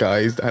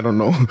disguised, I don't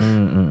know.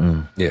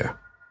 Yeah.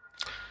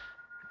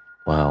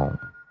 Wow.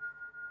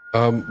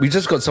 We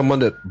just got someone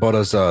that bought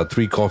us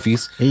 3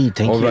 coffees. Hey,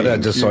 thank Or you. rather, I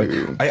just saw it.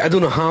 I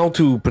don't know how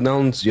to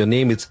pronounce your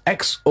name. It's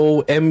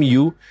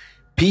XOMUPUMINI.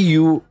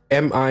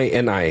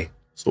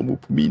 Somu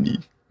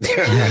Pumini.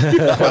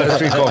 Bought us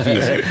 3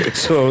 coffees.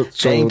 So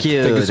Thank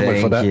you. Thank you so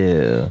much for that.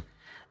 You.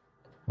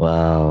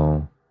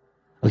 Wow.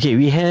 Okay,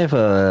 we have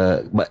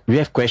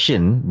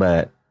question,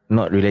 but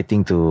not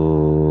relating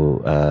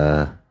to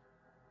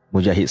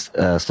Mujahid's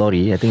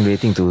story. I think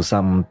relating to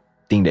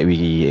something that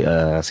we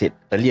said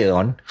earlier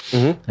on.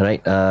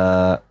 Right.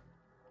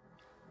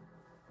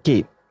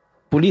 Okay.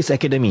 Police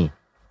Academy.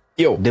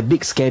 Yo. The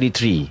Big Scary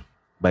Tree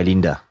by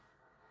Linda.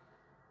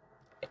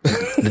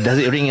 Does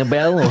it ring a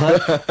bell?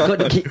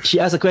 She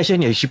asked a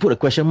question here. She put a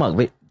question mark.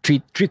 Wait,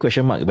 three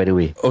question mark, by the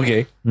way.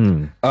 Okay.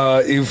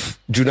 If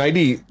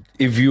Junaidi,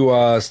 if you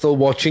are still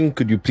watching,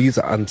 could you please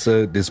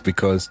answer this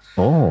because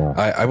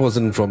I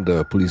wasn't from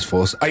the police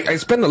force. I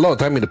spent a lot of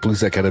time in the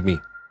police academy.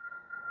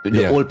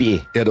 The old PA.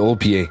 Yeah, the old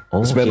PA.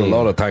 I spent a Okay.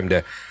 lot of time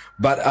there.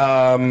 But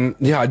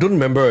I don't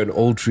remember an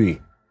old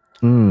tree.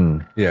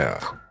 Yeah.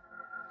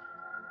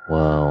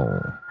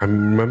 Wow. I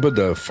remember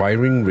the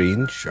firing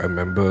range. I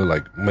remember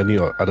like many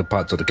other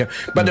parts of the camp.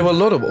 But there were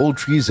a lot of old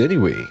trees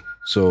anyway.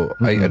 So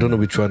I don't know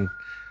which one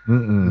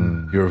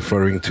you're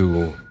referring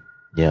to.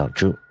 Yeah,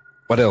 true.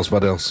 What else?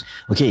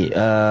 Okay,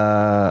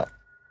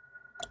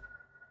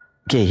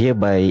 here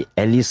by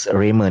Alice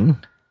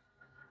Raymond.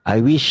 I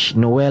wish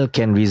Noel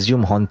can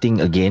resume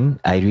haunting again.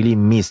 I really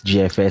miss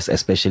GFS,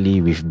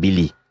 especially with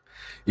Billy.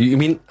 You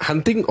mean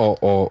hunting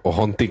or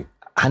haunting?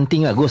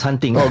 Hunting, ghost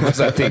hunting. Oh, ghost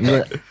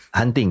hunting.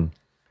 Hunting.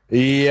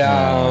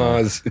 Yeah,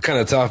 it's kind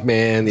of tough,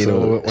 man.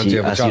 Once she you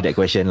have a asked you child. that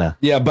question lah.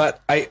 Yeah, but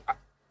I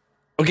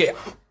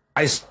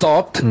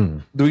stopped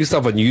doing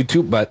stuff on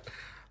YouTube, but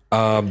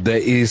there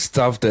is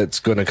stuff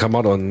that's going to come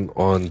out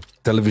on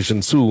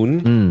television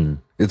soon.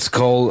 It's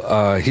called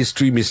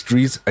History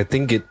Mysteries. I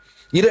think it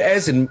either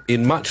airs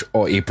in March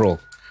or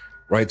April,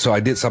 right? So I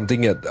did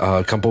something at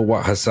Kampung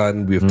Wak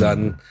Hassan. We've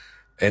done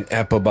an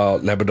app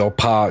about Labrador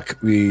Park.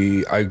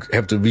 I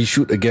have to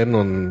reshoot again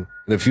in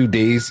a few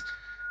days.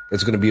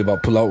 It's going to be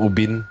about Pulau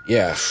Ubin.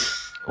 Yeah.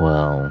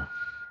 Wow.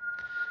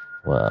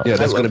 Yeah,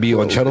 that's going to be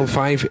on Pulau Channel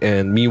 5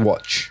 and Me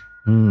Watch.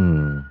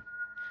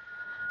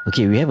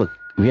 Okay, we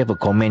have a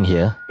comment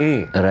here.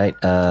 All right.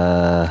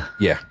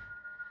 Yeah.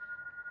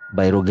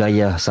 By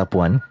Rogaya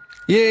Sapuan.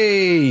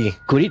 Yay!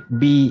 Could it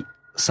be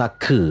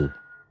saka?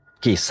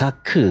 Okay,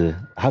 saka.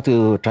 How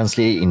to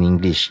translate it in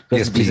English?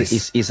 Yes,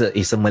 please.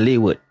 It's a Malay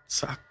word.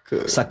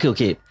 Saka. Saka,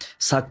 okay.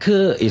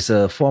 Saka is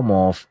a form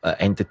of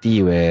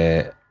entity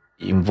where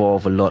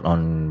involve a lot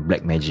on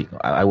black magic.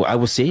 I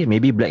would say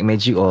maybe black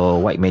magic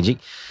or white magic.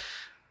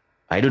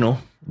 I don't know,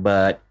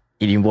 but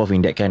it involved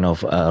in that kind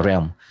of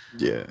realm.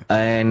 Yeah.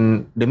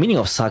 And the meaning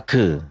of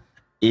saka,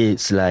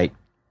 it's like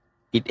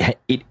it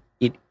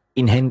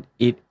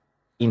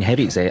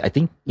inherits. I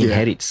think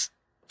inherits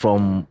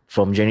from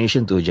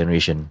generation to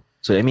generation.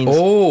 So that means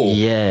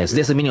yes,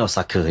 that's the meaning of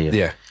saka here.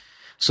 Yeah.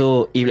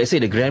 So if let's say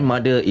the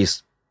grandmother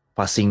is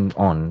passing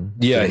on,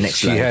 to Yeah, the next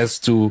she life, has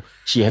to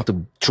she have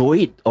to throw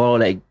it or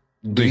like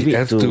give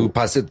it to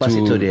pass it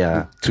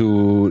their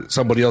to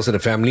somebody else in the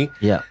family.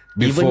 yeah.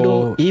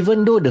 Before-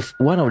 Even though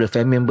one of the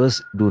family members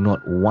do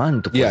not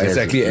want to possess Yeah,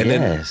 exactly. it. And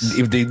then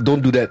if they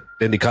don't do that,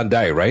 then they can't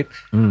die, right?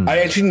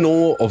 I actually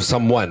know of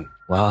someone.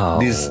 Wow.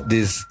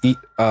 This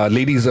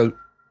lady is a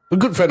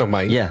good friend of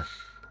mine. Yeah.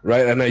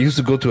 Right. And I used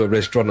to go to a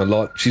restaurant a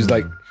lot. She's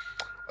like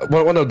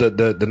one of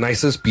the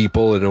nicest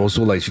people, and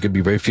also like she can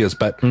be very fierce.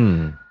 But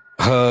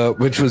her,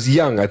 when she was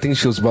young, I think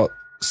she was about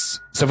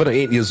 7 or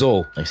 8 years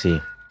old. I see.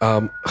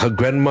 Her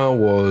grandma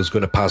was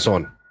going to pass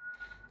on,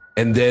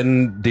 and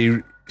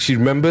then she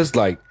remembers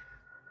like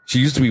she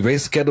used to be very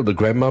scared of the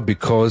grandma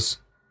because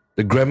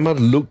the grandma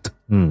looked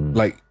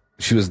like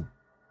she was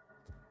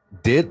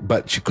dead,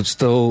 but she could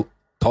still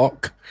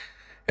talk,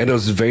 and there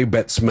was a very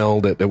bad smell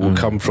that would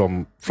come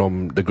from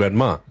the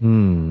grandma.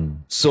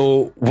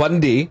 So one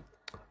day,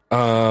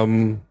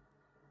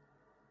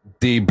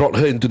 they brought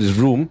her into this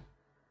room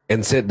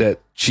and said that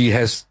she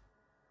has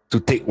to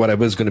take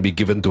whatever is going to be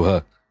given to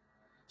her.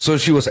 So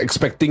she was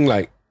expecting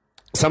like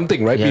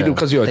something, right? Yeah.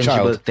 Because you're a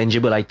child.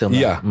 Tangible item.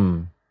 Yeah.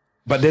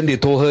 But then they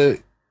told her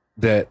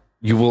that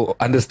you will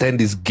understand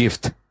this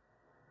gift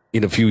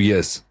in a few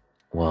years.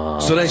 Wow.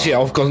 So then she had,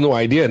 of course, no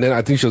idea. And then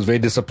I think she was very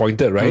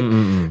disappointed, right?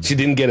 She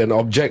didn't get an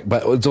object,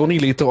 but it's only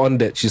later on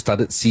that she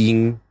started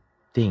seeing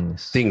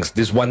Things.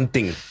 this one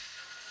thing.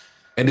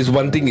 And this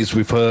one thing is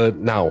with her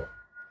now.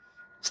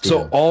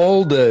 Still. So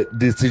all the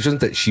decisions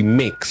that she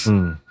makes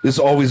is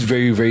always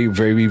very, very,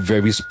 very,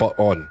 very spot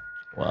on.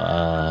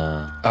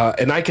 Wow.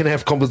 And I can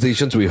have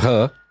conversations with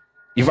her.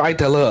 If I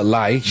tell her a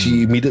lie,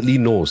 she immediately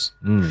knows.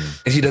 And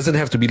she doesn't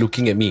have to be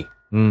looking at me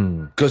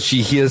because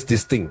she hears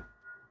this thing.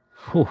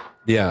 Whew.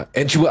 Yeah.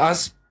 And she will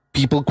ask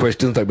people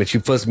questions like when she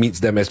first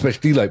meets them,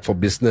 especially like for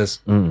business.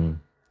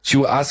 She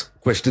will ask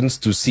questions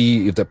to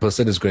see if that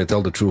person is going to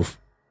tell the truth.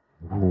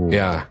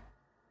 Yeah.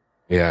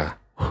 Yeah.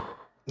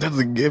 That's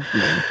a gift,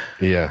 man.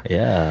 Yeah.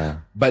 Yeah.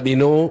 But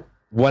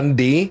one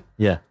day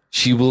Yeah.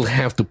 she will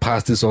have to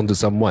pass this on to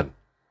someone.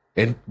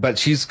 But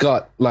she's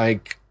got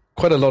like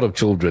quite a lot of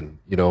children,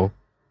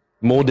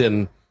 more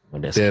than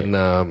Well, that's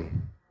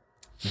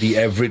the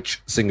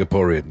average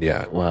Singaporean.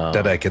 Yeah. Wow.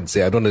 That I can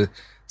say. I don't want to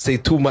say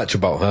too much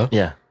about her.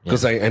 Yeah.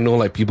 Because I know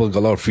like people got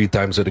a lot of free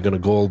time, so they're going to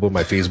go over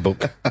my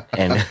Facebook.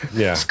 And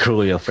Yeah.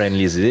 scroll your friend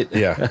list, is it?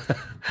 Yeah.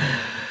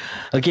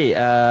 Okay,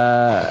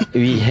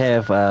 we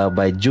have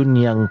by Jun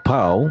Yang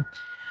Pao.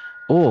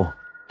 Oh,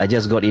 I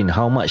just got in.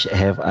 How much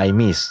have I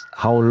missed?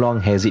 How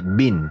long has it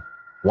been?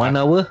 1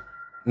 hour?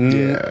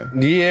 Yeah.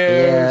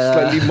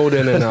 Slightly more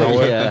than an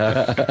hour.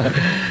 Yeah.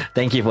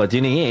 Thank you for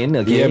tuning in.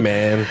 Okay. Yeah,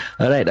 man.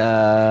 All right.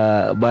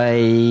 By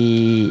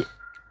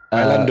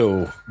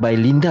Orlando. by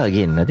Linda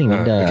again. I think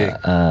Linda. Okay.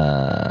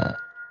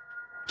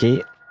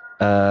 Okay.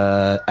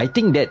 I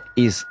think that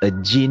is a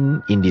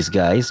jinn in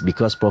disguise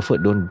because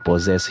Prophet don't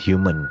possess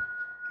human.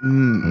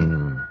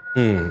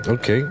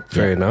 Okay.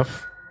 Fair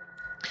enough.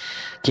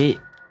 Okay.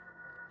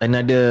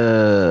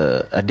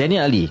 Another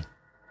Daniel Ali.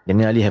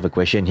 Daniel Ali have a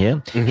question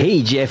here.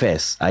 Hey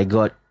GFS, I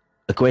got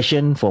a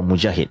question for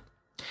Mujahid.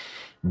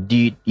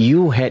 Did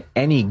you had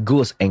any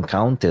ghost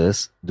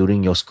encounters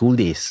during your school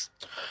days?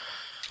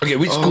 Okay,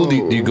 which school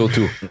did you go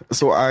to?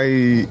 So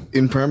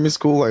in primary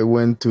school, I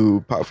went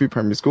to Parkview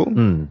Primary School.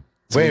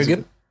 Where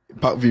again?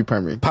 Parkview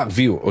Primary.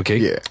 Parkview. Okay.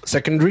 Yeah.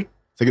 Secondary?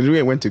 Secondary,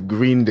 I went to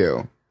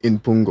Greendale in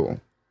Punggol.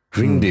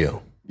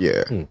 Greendale.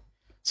 Yeah.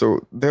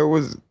 So there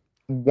was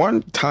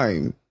one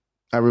time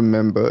I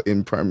remember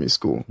in primary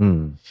school,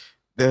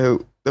 there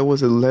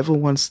was a level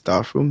 1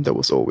 staff room that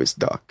was always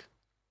dark.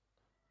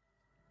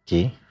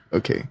 Okay.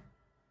 Okay.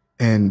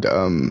 And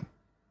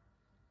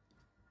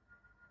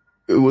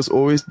it was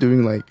always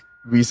during like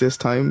recess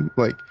time,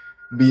 like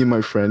me and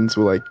my friends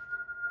were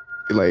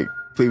like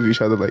play with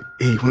each other like,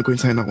 hey, wanna go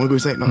inside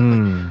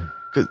now?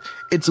 Because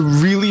it's a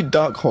really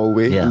dark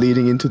hallway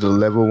leading into the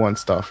level 1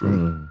 staff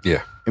room.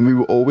 Yeah. And we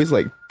were always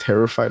like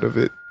terrified of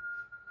it.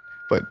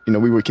 But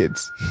we were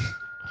kids.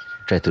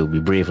 Try to be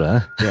brave,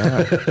 lah.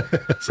 Yeah.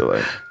 So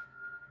like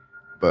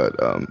But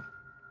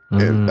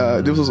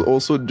this was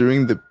also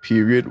during the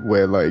period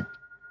where like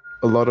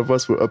a lot of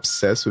us were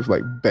obsessed with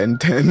like Ben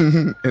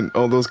 10 and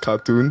all those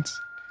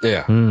cartoons.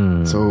 Yeah.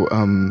 So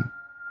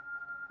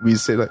we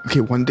said like,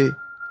 okay, one day,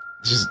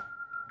 let's just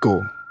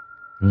go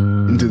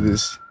into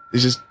this.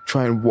 Let's just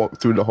try and walk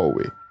through the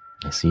hallway.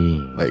 I see.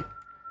 Like,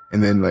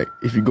 and then like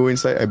if you go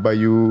inside, I buy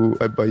you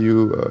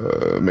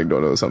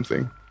McDonald's or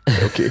something.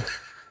 Okay,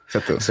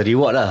 settle. So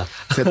reward lah.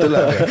 Settle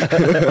lah.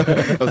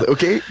 I was like,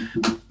 okay,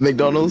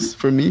 McDonald's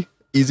for me,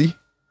 easy.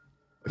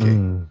 Okay,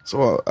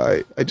 so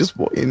I just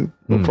walk in,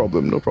 no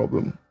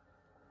problem.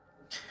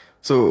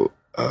 So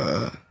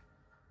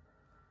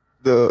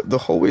the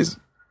hallways,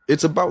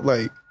 it's about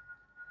like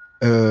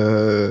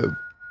an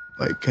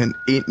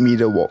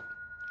 8-meter walk.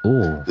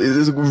 Oh,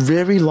 It's a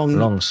very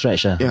long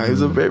stretch. Yeah,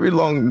 it's a very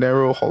long,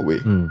 narrow hallway,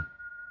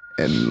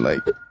 and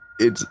like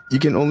you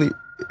can only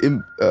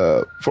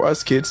for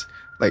us kids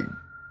like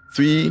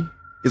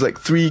it's like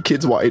 3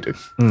 kids wide.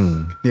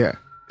 Yeah,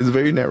 it's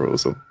very narrow.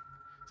 So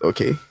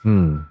okay.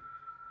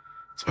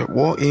 So I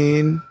walk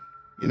in,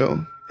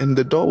 and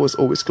the door was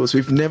always closed.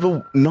 We've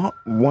never, not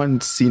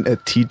once, seen a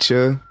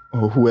teacher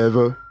or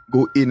whoever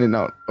go in and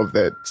out of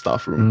that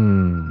staff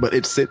room. But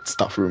it said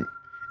staff room.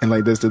 And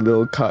like there's the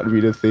little card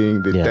reader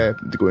thing, they tap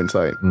to go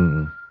inside.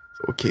 So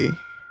okay.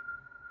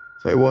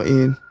 So I walk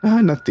in,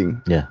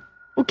 nothing. Yeah.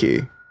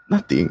 Okay,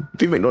 nothing.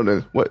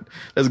 McDonald's, what?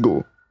 Let's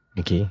go.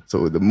 Okay.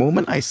 So the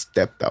moment I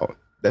stepped out,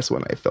 that's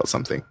when I felt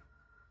something.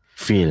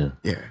 Feel.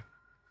 Yeah.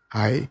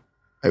 I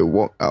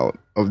walked out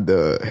of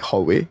the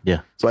hallway.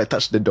 Yeah. So I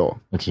touched the door.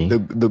 Okay.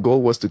 The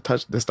goal was to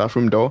touch the staff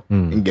room door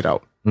and get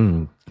out.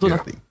 So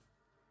nothing.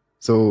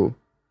 So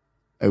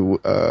I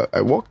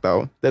walked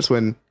out. That's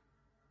when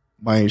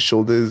my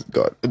shoulders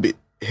got a bit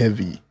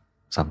heavy.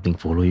 Something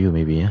follow you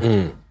maybe.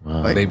 Yeah.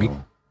 Wow. Like, Maybe.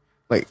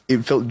 Like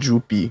it felt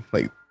droopy.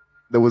 Like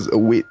there was a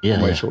weight on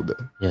my shoulder.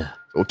 Yeah.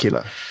 Okay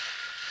lah.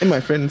 And my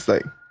friend's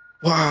like,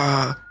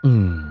 wow,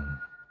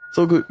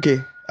 so good.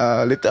 Okay.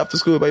 Later after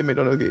school, buy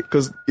McDonald's. Okay,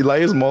 because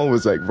Elias Mall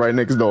was like right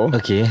next door.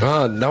 Okay.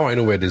 Now I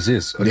know where this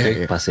is. Okay.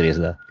 Yeah. Pasir Ris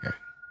lah.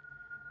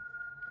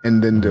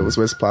 And then there was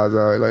West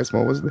Plaza. Elias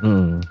Mall was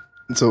there.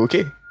 So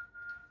okay.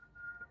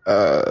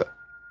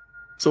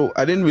 So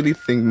I didn't really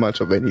think much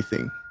of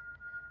anything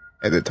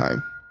at the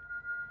time.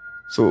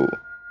 So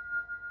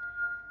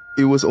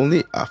it was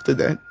only after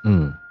that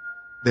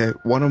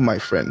that one of my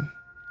friend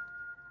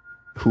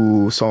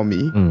who saw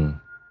me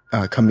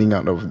coming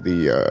out of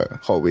the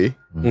hallway,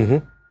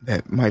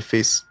 that my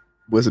face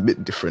was a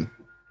bit different.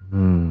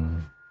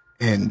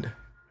 And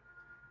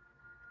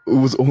it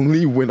was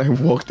only when I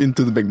walked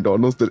into the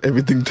McDonald's that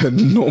everything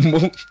turned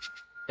normal.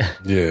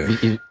 Yeah.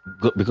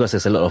 Because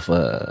there's a lot of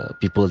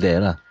people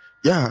there lah.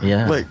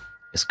 Yeah. Like,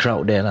 there's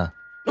crowd there lah.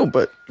 no,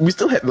 but we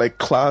still had like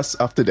class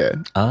after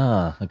that.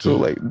 Okay. So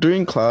like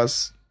during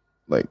class,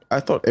 like I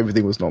thought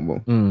everything was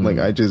normal. Like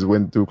I just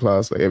went through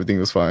class, like everything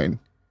was fine.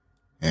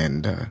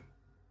 And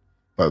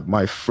but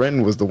my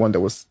friend was the one that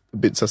was a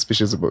bit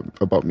suspicious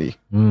about me.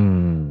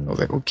 I was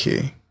like,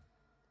 okay.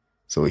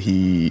 So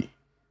he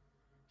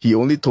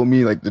only told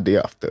me like the day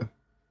after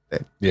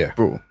that,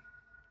 bro,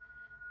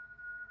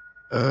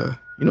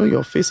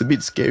 your face a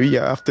bit scary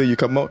after you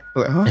come out. I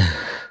was like, huh?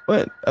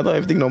 What? I thought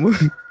everything normal.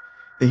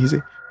 Then he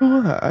said,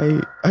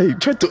 oh, I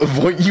tried to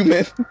avoid you,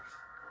 man.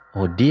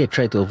 Oh, they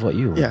tried to avoid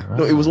you? Yeah.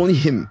 No, it was only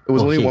him. It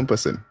was only one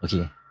person.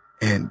 Okay.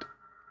 And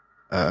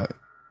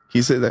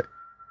he said that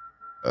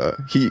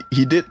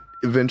he did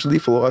eventually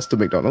follow us to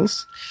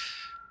McDonald's.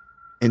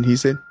 And he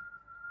said,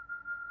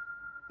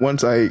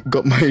 once I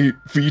got my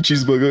free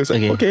cheeseburger, it's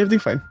like, okay, everything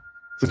fine.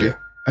 It's okay.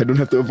 I don't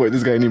have to avoid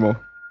this guy anymore.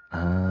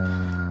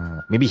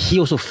 Maybe he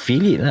also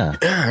feel it lah.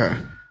 Yeah.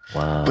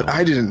 Wow. But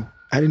I didn't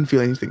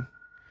feel anything.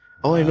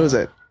 All I know is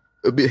that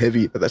a bit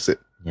heavy, but that's it.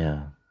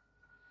 Yeah.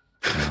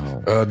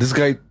 Wow. This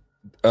guy,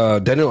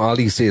 Daniel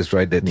Ali says,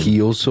 right, that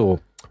he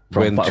also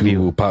From went to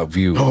Parkview.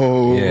 Parkview.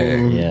 Oh.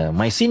 Yeah,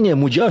 my senior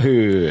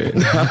Mujahid.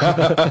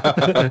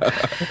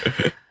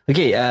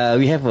 Okay,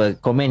 we have a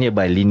comment here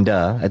by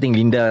Linda. I think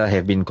Linda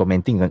have been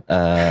commenting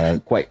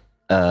quite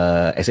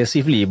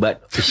excessively,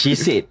 but she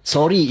said,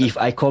 sorry if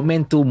I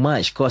comment too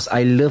much because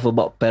I love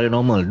about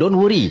paranormal. Don't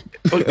worry.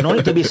 No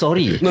need to be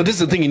sorry. No, this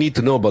is the thing you need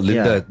to know about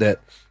Linda, that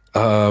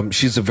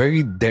she's a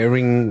very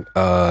daring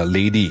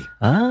lady.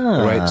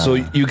 Right? So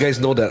you guys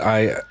know that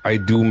I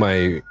do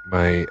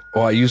I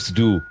used to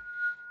do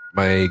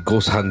my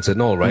ghost hunts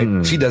and all, right?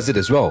 She does it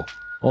as well.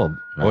 Oh,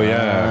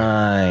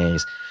 yeah.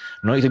 Nice.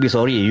 No need to be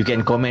sorry. You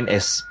can comment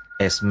as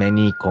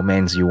many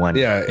comments you want.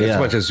 Yeah, as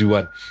much as you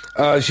want.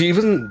 She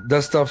even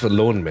does stuff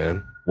alone,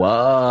 man.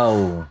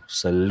 Wow.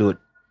 Salute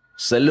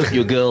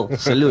you, girl.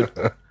 Salute.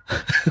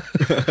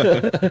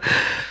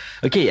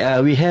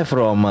 Okay, we have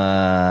from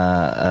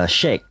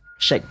Sheikh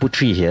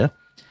Putri here.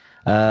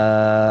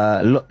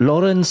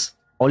 Lawrence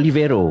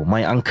Olivero,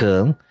 my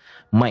uncle,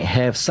 might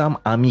have some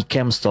army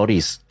camp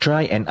stories.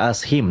 Try and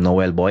ask him,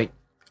 Noel Boyd.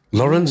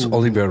 Lawrence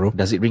Olivero.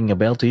 Does it ring a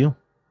bell to you?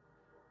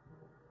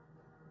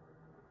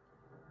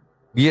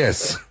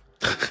 Yes.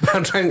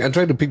 I'm trying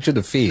to picture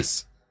the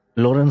face.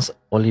 Lawrence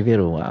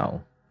Olivero,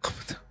 wow.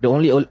 The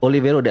only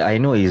Olivero that I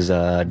know is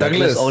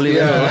Douglas Olivero.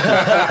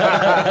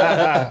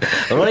 Yeah.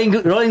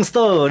 Rolling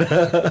Stone.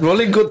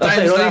 Rolling Good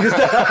Times. Rolling Good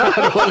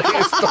lah.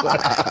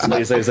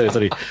 Rolling Stone.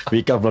 Sorry.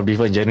 We come from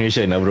different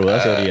generation, bro.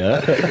 Sorry.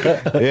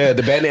 Yeah,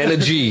 the band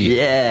Energy.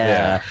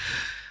 Yeah.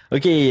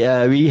 Okay,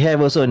 we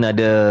have also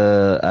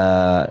another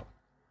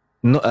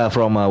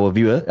from our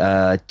viewer,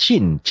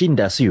 Chin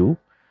Dasu.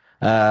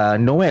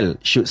 Noel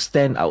should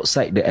stand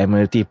outside the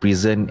Admiralty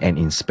prison and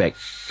inspect.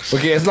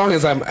 Okay, as long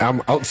as I'm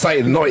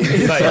outside, not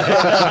inside.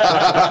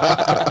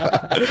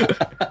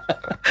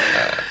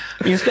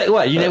 Inspect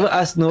what? You never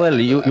asked Noel.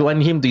 You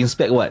want him to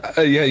inspect what?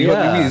 You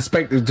want me to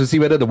inspect to see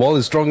whether the wall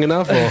is strong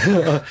enough,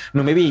 or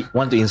No, maybe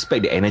want to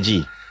inspect the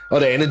energy.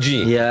 the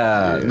energy.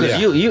 Yeah,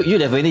 because you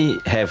definitely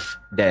have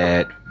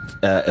that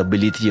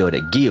ability or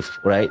that gift,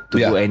 right, to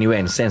go anywhere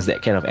and sense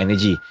that kind of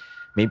energy.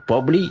 Maybe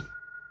probably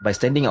by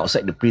standing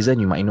outside the prison,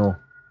 you might know.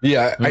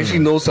 Yeah, I actually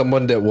know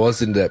someone that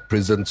was in that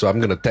prison, so I'm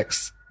gonna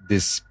text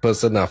this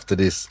person after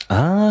this.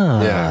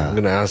 Yeah, I'm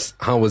gonna ask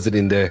how was it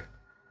in there.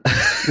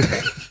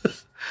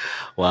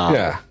 Wow.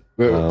 Yeah,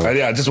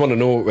 I just want to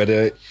know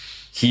whether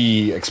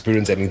he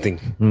experienced anything.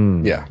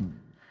 Yeah.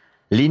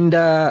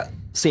 Linda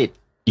said,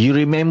 "You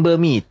remember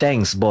me?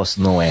 Thanks, Boss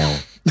Noel."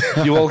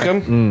 You're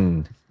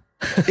welcome.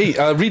 Hey,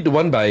 read the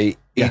one by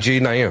AJ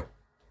Nair.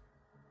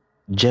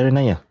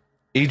 Jeremiah.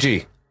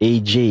 AJ.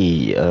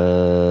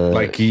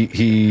 Like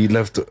he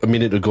left a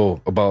minute ago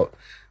about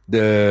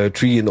the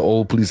tree in the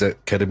old police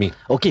academy.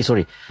 Okay,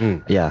 sorry.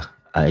 Yeah,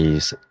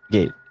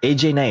 okay.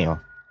 AJ Nair.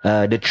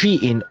 The tree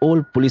in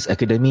old police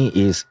academy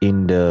is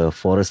in the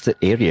forested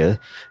area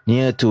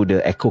near to the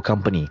Echo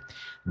Company.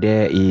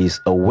 There is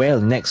a well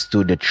next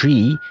to the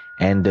tree,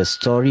 and the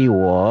story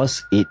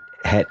was it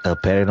had a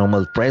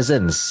paranormal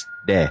presence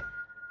there.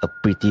 A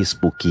pretty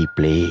spooky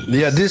place.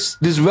 Yeah, this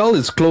well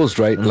is closed,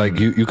 right? Like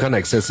you can't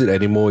access it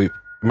anymore.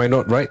 Am I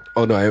not right?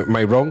 Oh no, am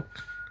I wrong?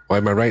 Or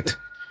am I right?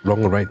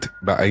 Wrong or right?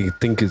 But I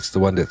think it's the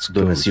one that's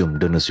Don't closed.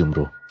 assume,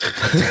 bro.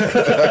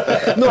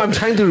 No, I'm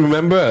trying to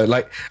remember.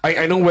 Like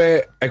I know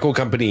where Echo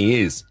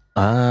Company is.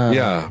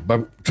 Yeah, but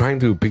I'm trying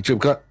to picture,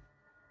 because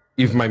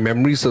if my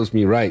memory serves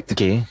me right,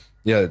 Okay.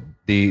 yeah,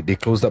 they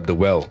closed up the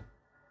well.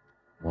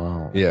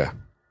 Wow. Yeah.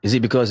 Is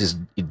it because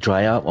it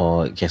dry up,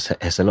 or it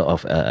has a lot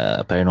of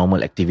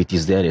paranormal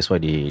activities there? That's why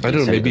they I don't know,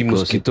 decided maybe to close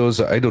it? mosquitoes.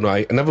 I don't know.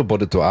 I never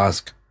bothered to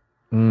ask.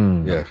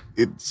 Yeah.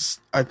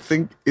 I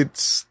think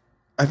it's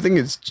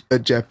a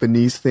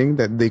Japanese thing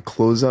that they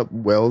close up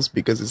wells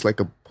because it's like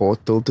a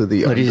portal to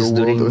the No, this is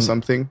underworld or during-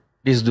 something.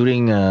 This is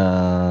during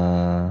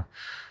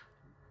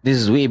this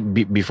is way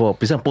before,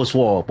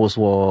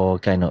 post-war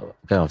kind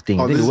of thing.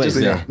 I Oh, think this the is, West,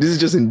 just this is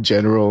just in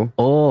general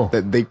Oh,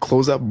 that they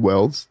close up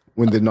wells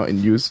when they're not in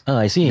use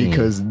I see.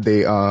 because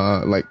they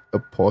are like a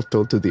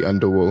portal to the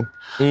underworld.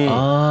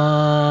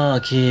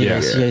 Okay. Yeah.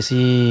 I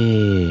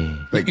see.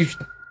 Like you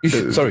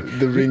should, sorry,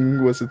 The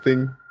ring was a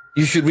thing.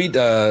 you should read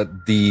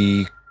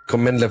the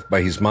comment left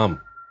by his mom.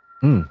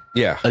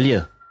 Yeah.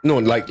 Earlier. No,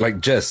 like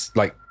just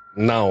like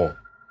now.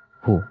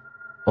 Who?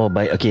 Oh,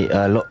 by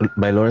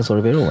Lawrence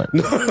Olivero. What?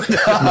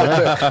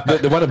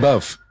 The one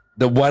above.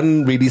 The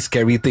one really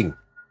scary thing.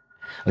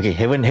 Okay,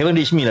 haven't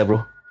reached me lah,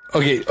 bro.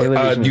 Okay, Haven't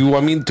reached me. do you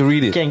want me to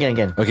read it?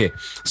 Can. Okay,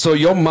 so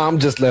your mom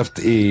just left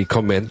a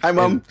comment. Hi,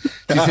 Mom.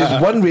 and She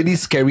says one really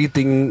scary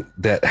thing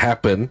that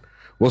happened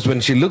was when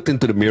she looked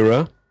into the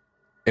mirror,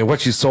 and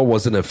what she saw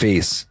wasn't a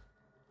face.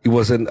 It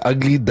was an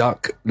ugly,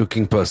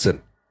 dark-looking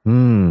person.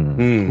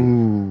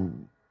 Ooh.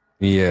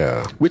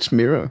 Yeah. Which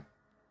mirror?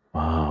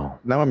 Wow.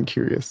 Now I'm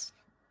curious.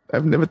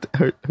 I've never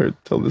heard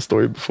tell the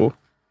story before.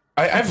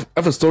 I have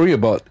a story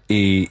about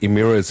a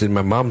mirror. It's in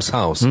my mom's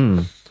house.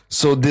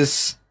 So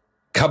this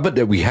cupboard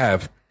that we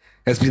have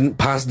has been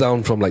passed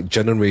down from like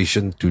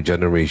generation to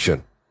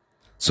generation.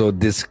 So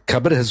this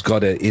cupboard has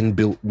got an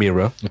inbuilt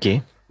mirror,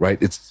 Okay.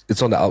 right?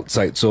 It's on the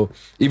outside. So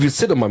if you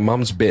sit on my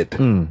mom's bed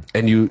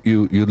and you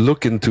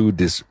look into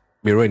this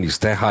mirror and you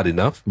stare hard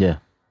enough, Yeah.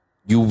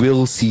 you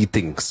will see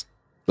things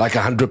like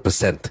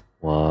 100%.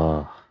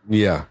 Wow.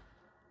 Yeah.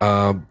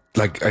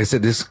 Like I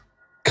said, this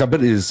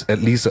cupboard is at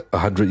least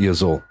 100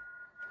 years old.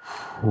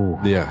 Ooh.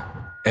 Yeah.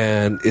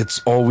 And it's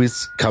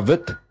always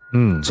covered.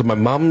 So my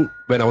mom,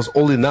 when I was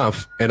old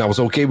enough and I was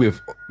okay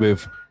with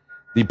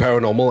the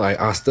paranormal, I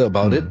asked her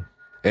about it.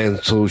 And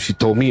so she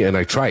told me and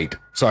I tried.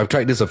 So I've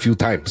tried this a few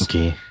times.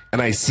 Okay.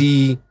 And I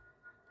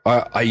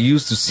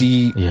used to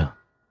see Yeah.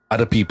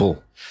 other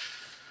people.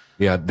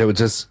 Yeah, they would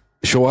just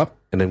show up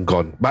and then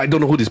gone. But I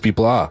don't know who these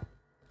people are.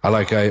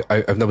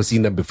 I've never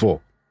seen them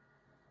before.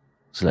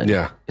 It's like,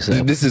 Yeah. It's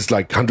like, This is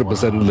like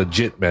 100%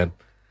 legit, man.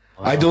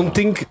 I don't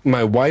think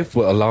my wife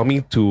will allow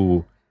me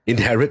to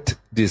inherit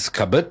this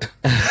cupboard.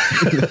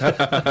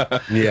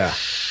 Yeah.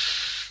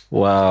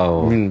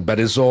 wow. But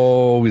it's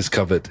always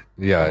covered.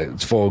 Yeah,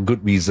 it's for a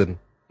good reason.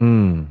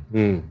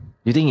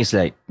 You think it's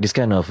like this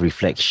kind of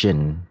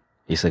reflection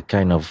is a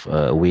kind of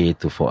way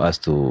for us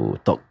to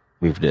talk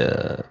with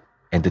the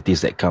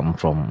entities that come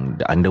from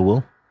the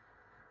underworld?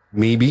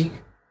 Maybe.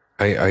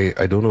 I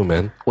don't know,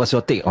 man. What's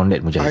your take on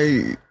that,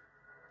 Mujahid?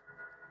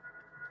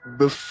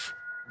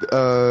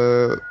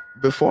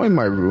 before in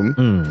my room,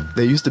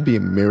 there used to be a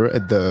mirror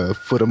at the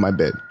foot of my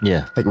bed,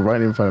 Yeah. like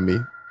right in front of me.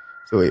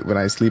 So when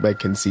I sleep, I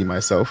can see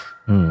myself.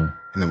 And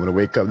then when I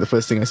wake up, the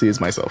first thing I see is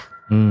myself.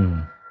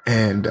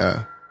 And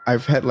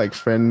I've had like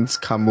friends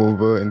come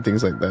over and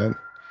things like that.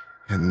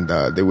 And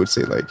they would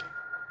say like,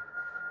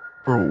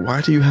 bro,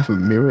 why do you have a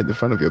mirror at the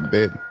front of your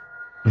bed?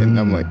 And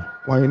I'm like,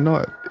 why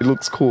not? It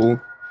looks cool.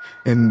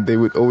 And they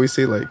would always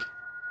say like,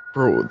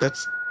 bro,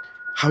 that's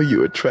how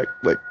you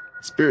attract like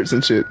spirits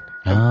and shit.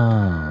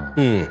 Ah.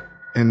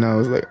 And I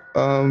was like,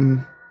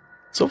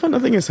 so far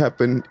nothing has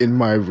happened in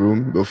my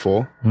room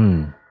before.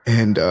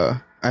 And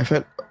I've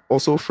had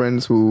also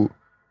friends who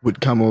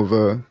would come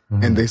over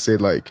and they say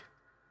like,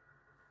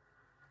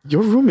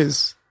 your room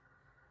is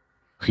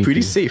Creepy.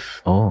 pretty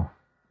safe. Oh.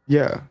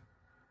 Yeah.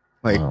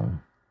 Like Wow.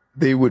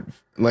 they would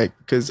like,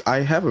 cause I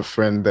have a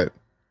friend that,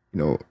 you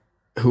know,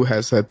 who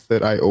has had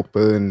third eye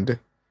opened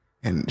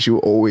and she will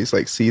always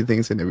like see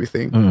things and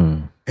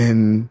everything.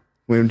 And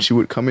when she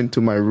would come into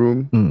my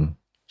room,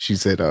 she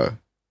said,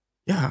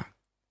 yeah,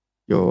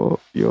 your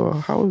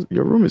house,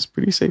 your room is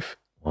pretty safe.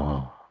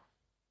 Wow.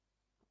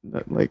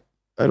 Not, like,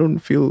 I don't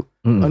feel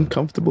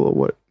uncomfortable or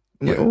what.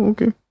 I'm like, oh,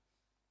 okay.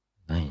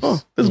 Nice.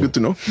 Oh, that's good to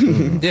know.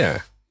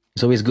 Yeah.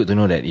 It's always good to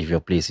know that if your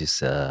place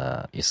is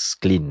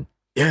clean.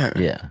 Yeah.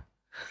 Yeah.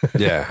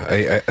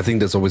 Yeah. I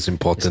think that's always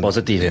important. It's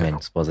positive, Yeah. man.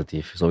 It's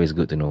positive. It's always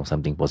good to know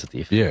something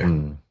positive. Yeah.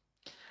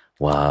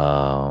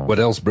 Wow. What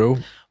else, bro?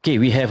 Okay,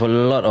 we have a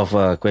lot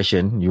of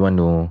question. You want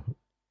to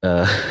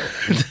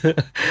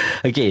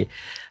okay.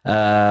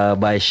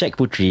 By Shaq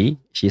Putri,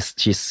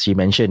 she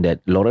mentioned that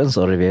Lawrence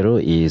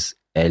Olivero is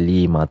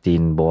Ellie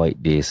Martin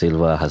Boyd de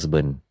Silva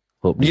husband.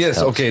 Hope this Yes,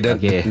 helps. okay.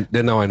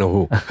 Then now I know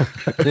who.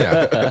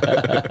 Yeah.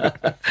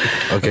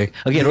 Okay.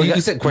 Okay,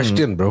 You said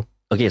question, bro.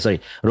 Okay,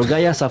 sorry.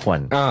 Rogaya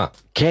Safwan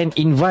can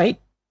invite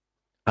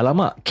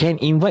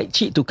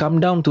Cik to come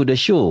down to the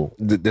show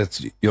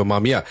That's your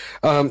mom, yeah.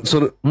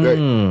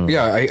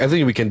 Yeah, I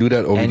think we can do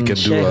that, or we and can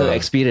share do her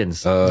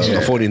experience.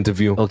 a phone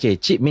interview. Okay,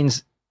 Cik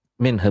means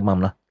her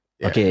mom lah.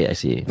 Yeah. Okay, I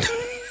see.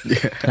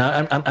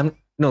 Now, I'm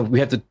no. We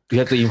have to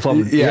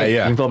inform.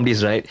 Yeah. Inform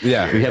this, right?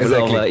 Yeah, We have a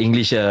lot of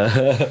English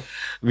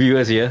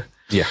viewers here.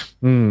 Yeah.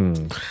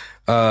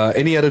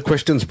 Any other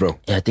questions, bro?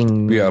 Yeah, I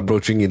think We are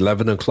approaching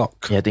 11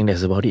 o'clock. Yeah, I think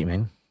that's about it,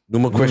 man. No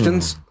more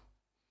questions?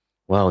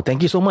 Wow,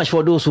 thank you so much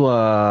for those who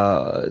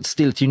are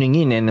still tuning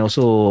in and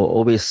also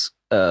always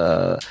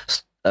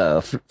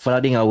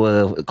flooding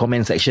our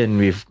comment section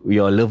with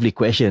your lovely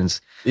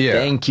questions. Yeah.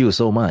 Thank you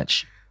so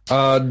much.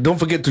 Don't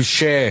forget to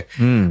share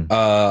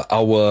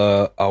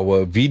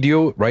our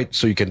video, right?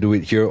 So you can do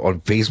it here on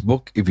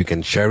Facebook. If you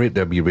can share it,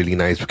 that'd be really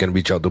nice. We can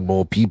reach out to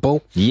more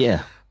people.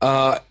 Yeah.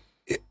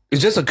 It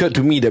just occurred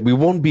to me that we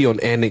won't be on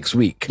air next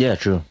week, Yeah,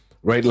 true.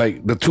 right?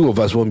 Like the two of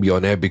us won't be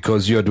on air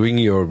because you're doing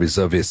your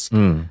reservist.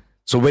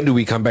 So when do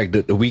we come back?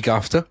 The week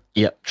after?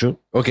 Yeah, true.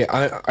 Okay,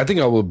 I think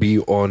I will be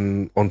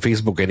on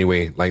Facebook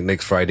anyway, like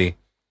next Friday.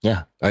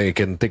 Yeah. I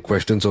can take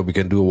questions, or we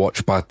can do a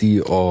watch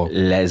party, or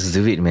Let's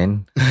do it,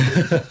 man.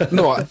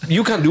 no,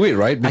 you can't do it,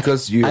 right?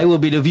 Because you I will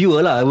be the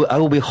viewer lah. I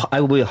will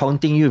be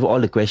haunting you with all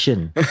the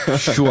questions.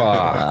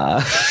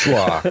 sure.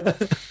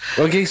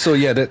 Okay, so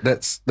yeah,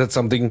 that's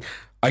something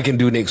I can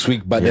do next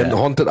week. But then Yeah.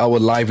 Haunted Hour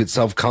Live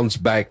itself comes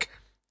back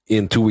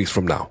in 2 weeks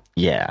from now.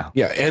 Yeah.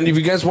 Yeah, and if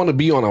you guys want to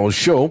be on our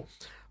show,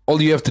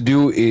 all you have to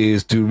do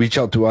is to reach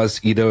out to us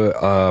either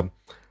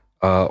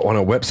on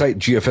our website,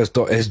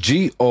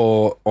 gfs.sg,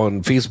 or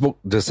on Facebook.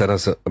 Just send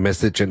us a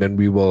message and then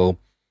we will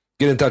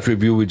get in touch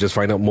with you. We just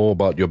find out more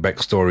about your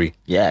backstory.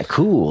 Yeah,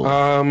 cool.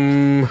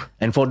 And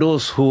for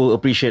those who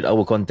appreciate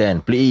our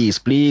content, please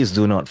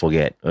do not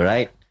forget. All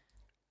right,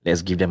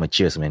 let's give them a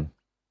cheers, man.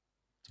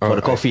 For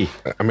the coffee.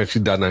 I'm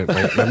actually done.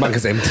 My mug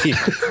is empty.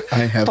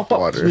 I have Top up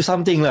water. with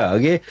something lah,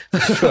 okay?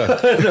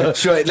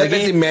 Sure.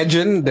 Let's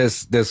imagine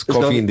there's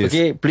coffee in this.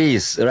 Okay,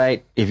 please,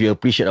 right? If you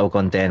appreciate our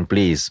content,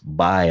 please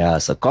buy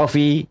us a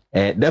coffee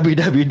at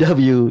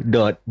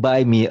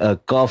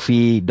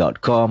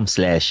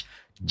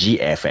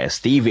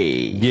www.buymeacoffee.com/GFSTV.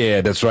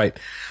 Yeah, that's right.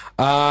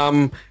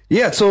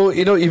 Yeah, so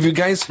if you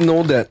guys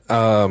know that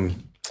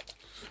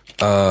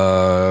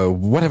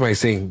what am I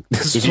saying?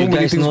 There's If so you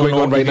many guys things know, going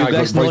on right now.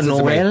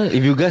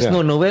 if you guys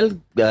know Noel,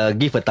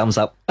 give a thumbs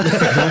up.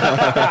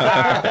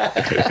 Yeah,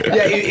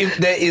 if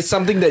there is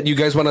something that you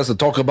guys want us to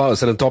talk about, a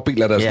certain topic,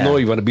 let us Yeah. know.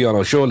 You want to be on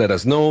our show, let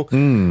us know.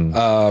 You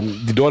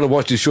don't want to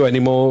watch the show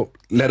anymore,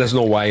 let us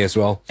know why as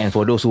well. And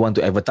for those who want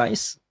to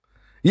advertise,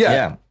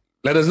 Yeah.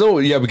 Let us know.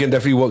 Yeah, we can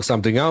definitely work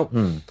something out.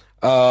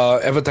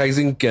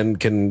 Advertising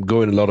can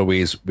go in a lot of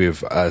ways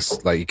with us.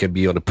 Like it can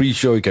be on the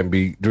pre-show, it can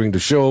be during the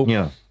show.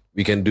 yeah.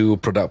 We can do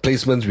product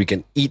placements. We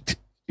can eat.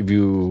 If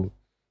you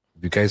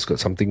guys got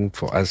something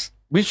for us,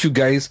 wish you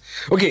guys.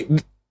 Okay,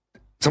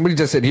 somebody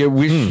just said here,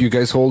 wish you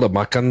guys hold a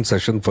makan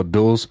session for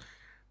those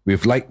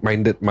with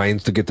like-minded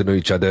minds to get to know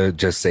each other.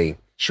 Just saying.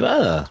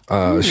 Sure.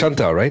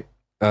 Shanta, right?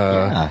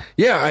 Yeah.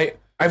 Yeah.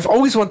 I've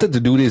always wanted to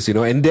do this,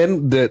 and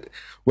then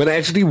when I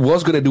actually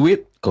was going to do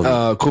it,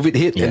 COVID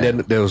hit, and Yeah. then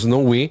there was no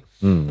way.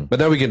 But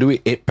now we can do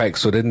it 8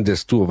 packs. So then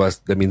there's 2 of us.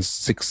 That means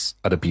 6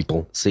 other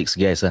people. 6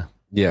 guys.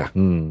 Yeah.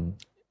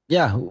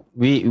 Yeah,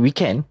 we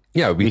can.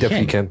 Yeah, we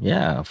definitely can.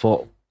 Yeah,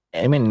 for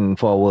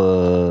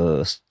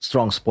our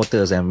strong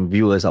supporters and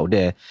viewers out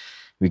there,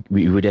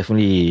 we will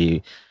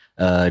definitely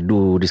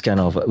do this kind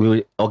of. We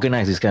will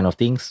organize this kind of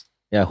things.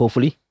 Yeah,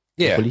 hopefully.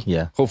 Yeah. Hopefully,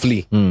 yeah.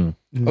 Hopefully.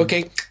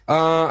 Okay.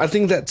 I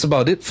think that's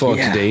about it for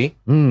today.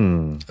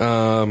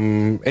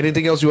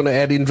 Anything else you want to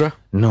add, Indra?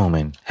 No,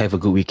 man. Have a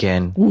good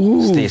weekend.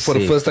 Stay For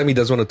safe. the first time, he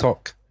doesn't want to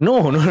talk.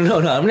 No.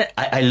 I'm not,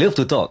 I love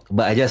to talk,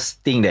 but I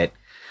just think that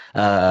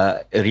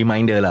a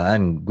reminder lah.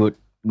 And good.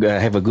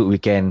 Have a good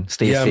weekend.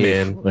 Stay Yeah,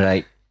 safe. man.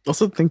 Right.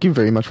 Also, thank you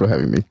very much for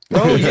having me.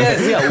 Oh,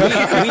 yes. Yeah,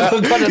 we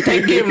forgot to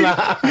thank him.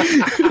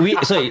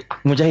 Sorry,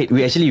 Mujahid.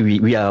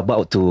 We are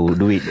about to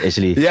do it.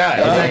 Actually. Yeah,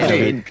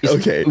 exactly.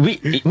 Okay.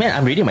 Man,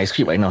 I'm reading my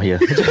script right now here.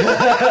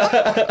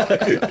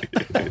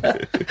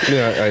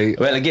 Yeah,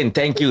 Well, again,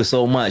 thank you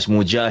so much,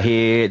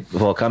 Mujahid,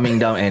 for coming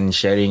down and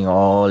sharing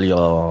all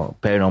your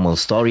paranormal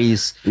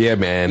stories. yeah,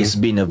 man. It's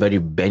been a very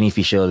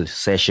beneficial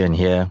session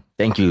here.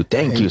 Thank you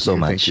so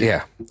much.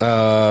 Yeah.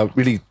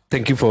 Really,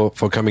 thank you for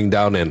coming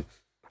down, and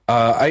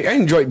I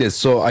enjoyed this.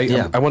 So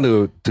I want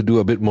to do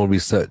a bit more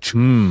research.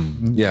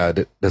 Yeah,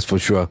 that's for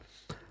sure.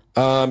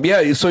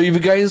 Yeah. So if you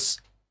guys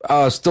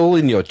are still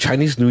in your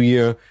Chinese New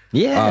Year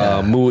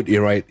mood,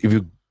 right? If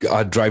you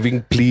are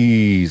driving,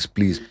 please,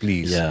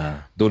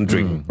 don't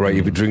drink. Right?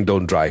 If you drink,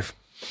 don't drive.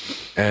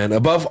 And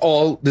above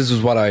all, this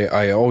is what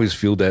I always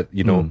feel that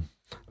we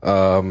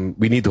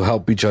need to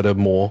help each other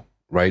more.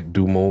 Right?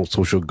 Do more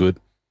social good.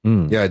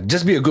 Yeah,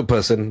 just be a good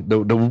person.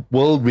 The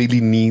world really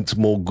needs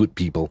more good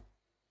people.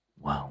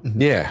 Wow.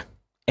 Yeah.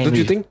 And Don't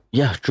you think?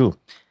 Yeah, true.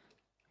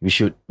 We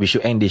should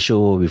end the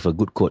show with a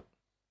good quote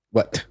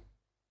What?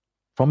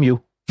 from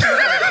you.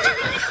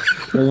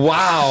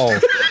 Wow.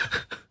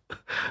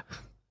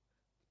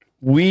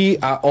 We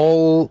are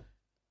all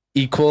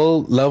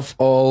equal, love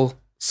all,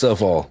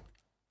 serve all.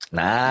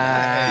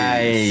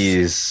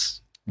 Nice.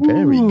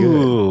 Very good.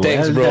 Ooh,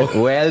 Thanks, well bro.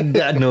 done. Well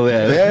done,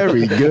 Noel.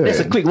 Very good. That's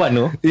a quick one,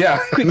 no? Yeah.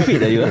 Quick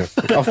fit, are you?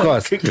 Of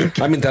course.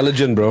 I'm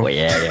intelligent, bro. Oh,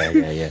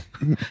 yeah.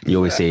 You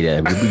always say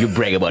that. You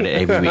brag about it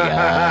every week.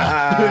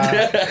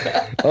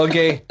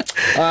 Okay.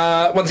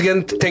 Once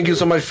again, thank you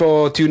so much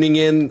for tuning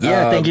in.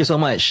 Yeah, thank you so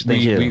much.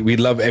 Thank you. We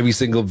love every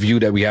single view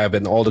that we have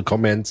and all the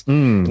comments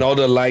and all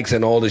the likes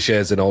and all the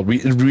shares and all.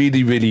 It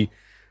really, really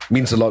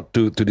means a lot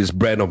to this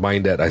brand of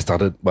mine that I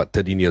started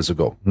 13 years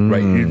ago.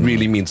 Right? It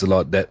really means a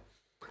lot that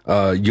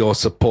your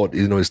support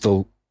is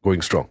still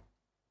going strong.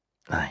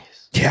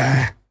 Nice.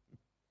 Yeah.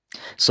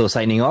 So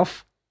signing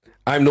off,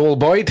 I'm Noel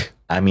Boyd.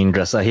 I'm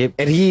Indra Sahib.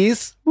 And he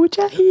is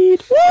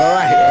Mujahid.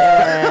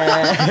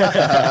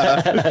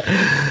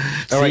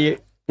 all right.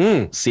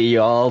 See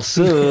you all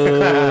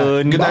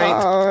soon. Good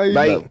night. Bye.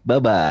 Bye.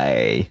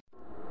 Bye-bye.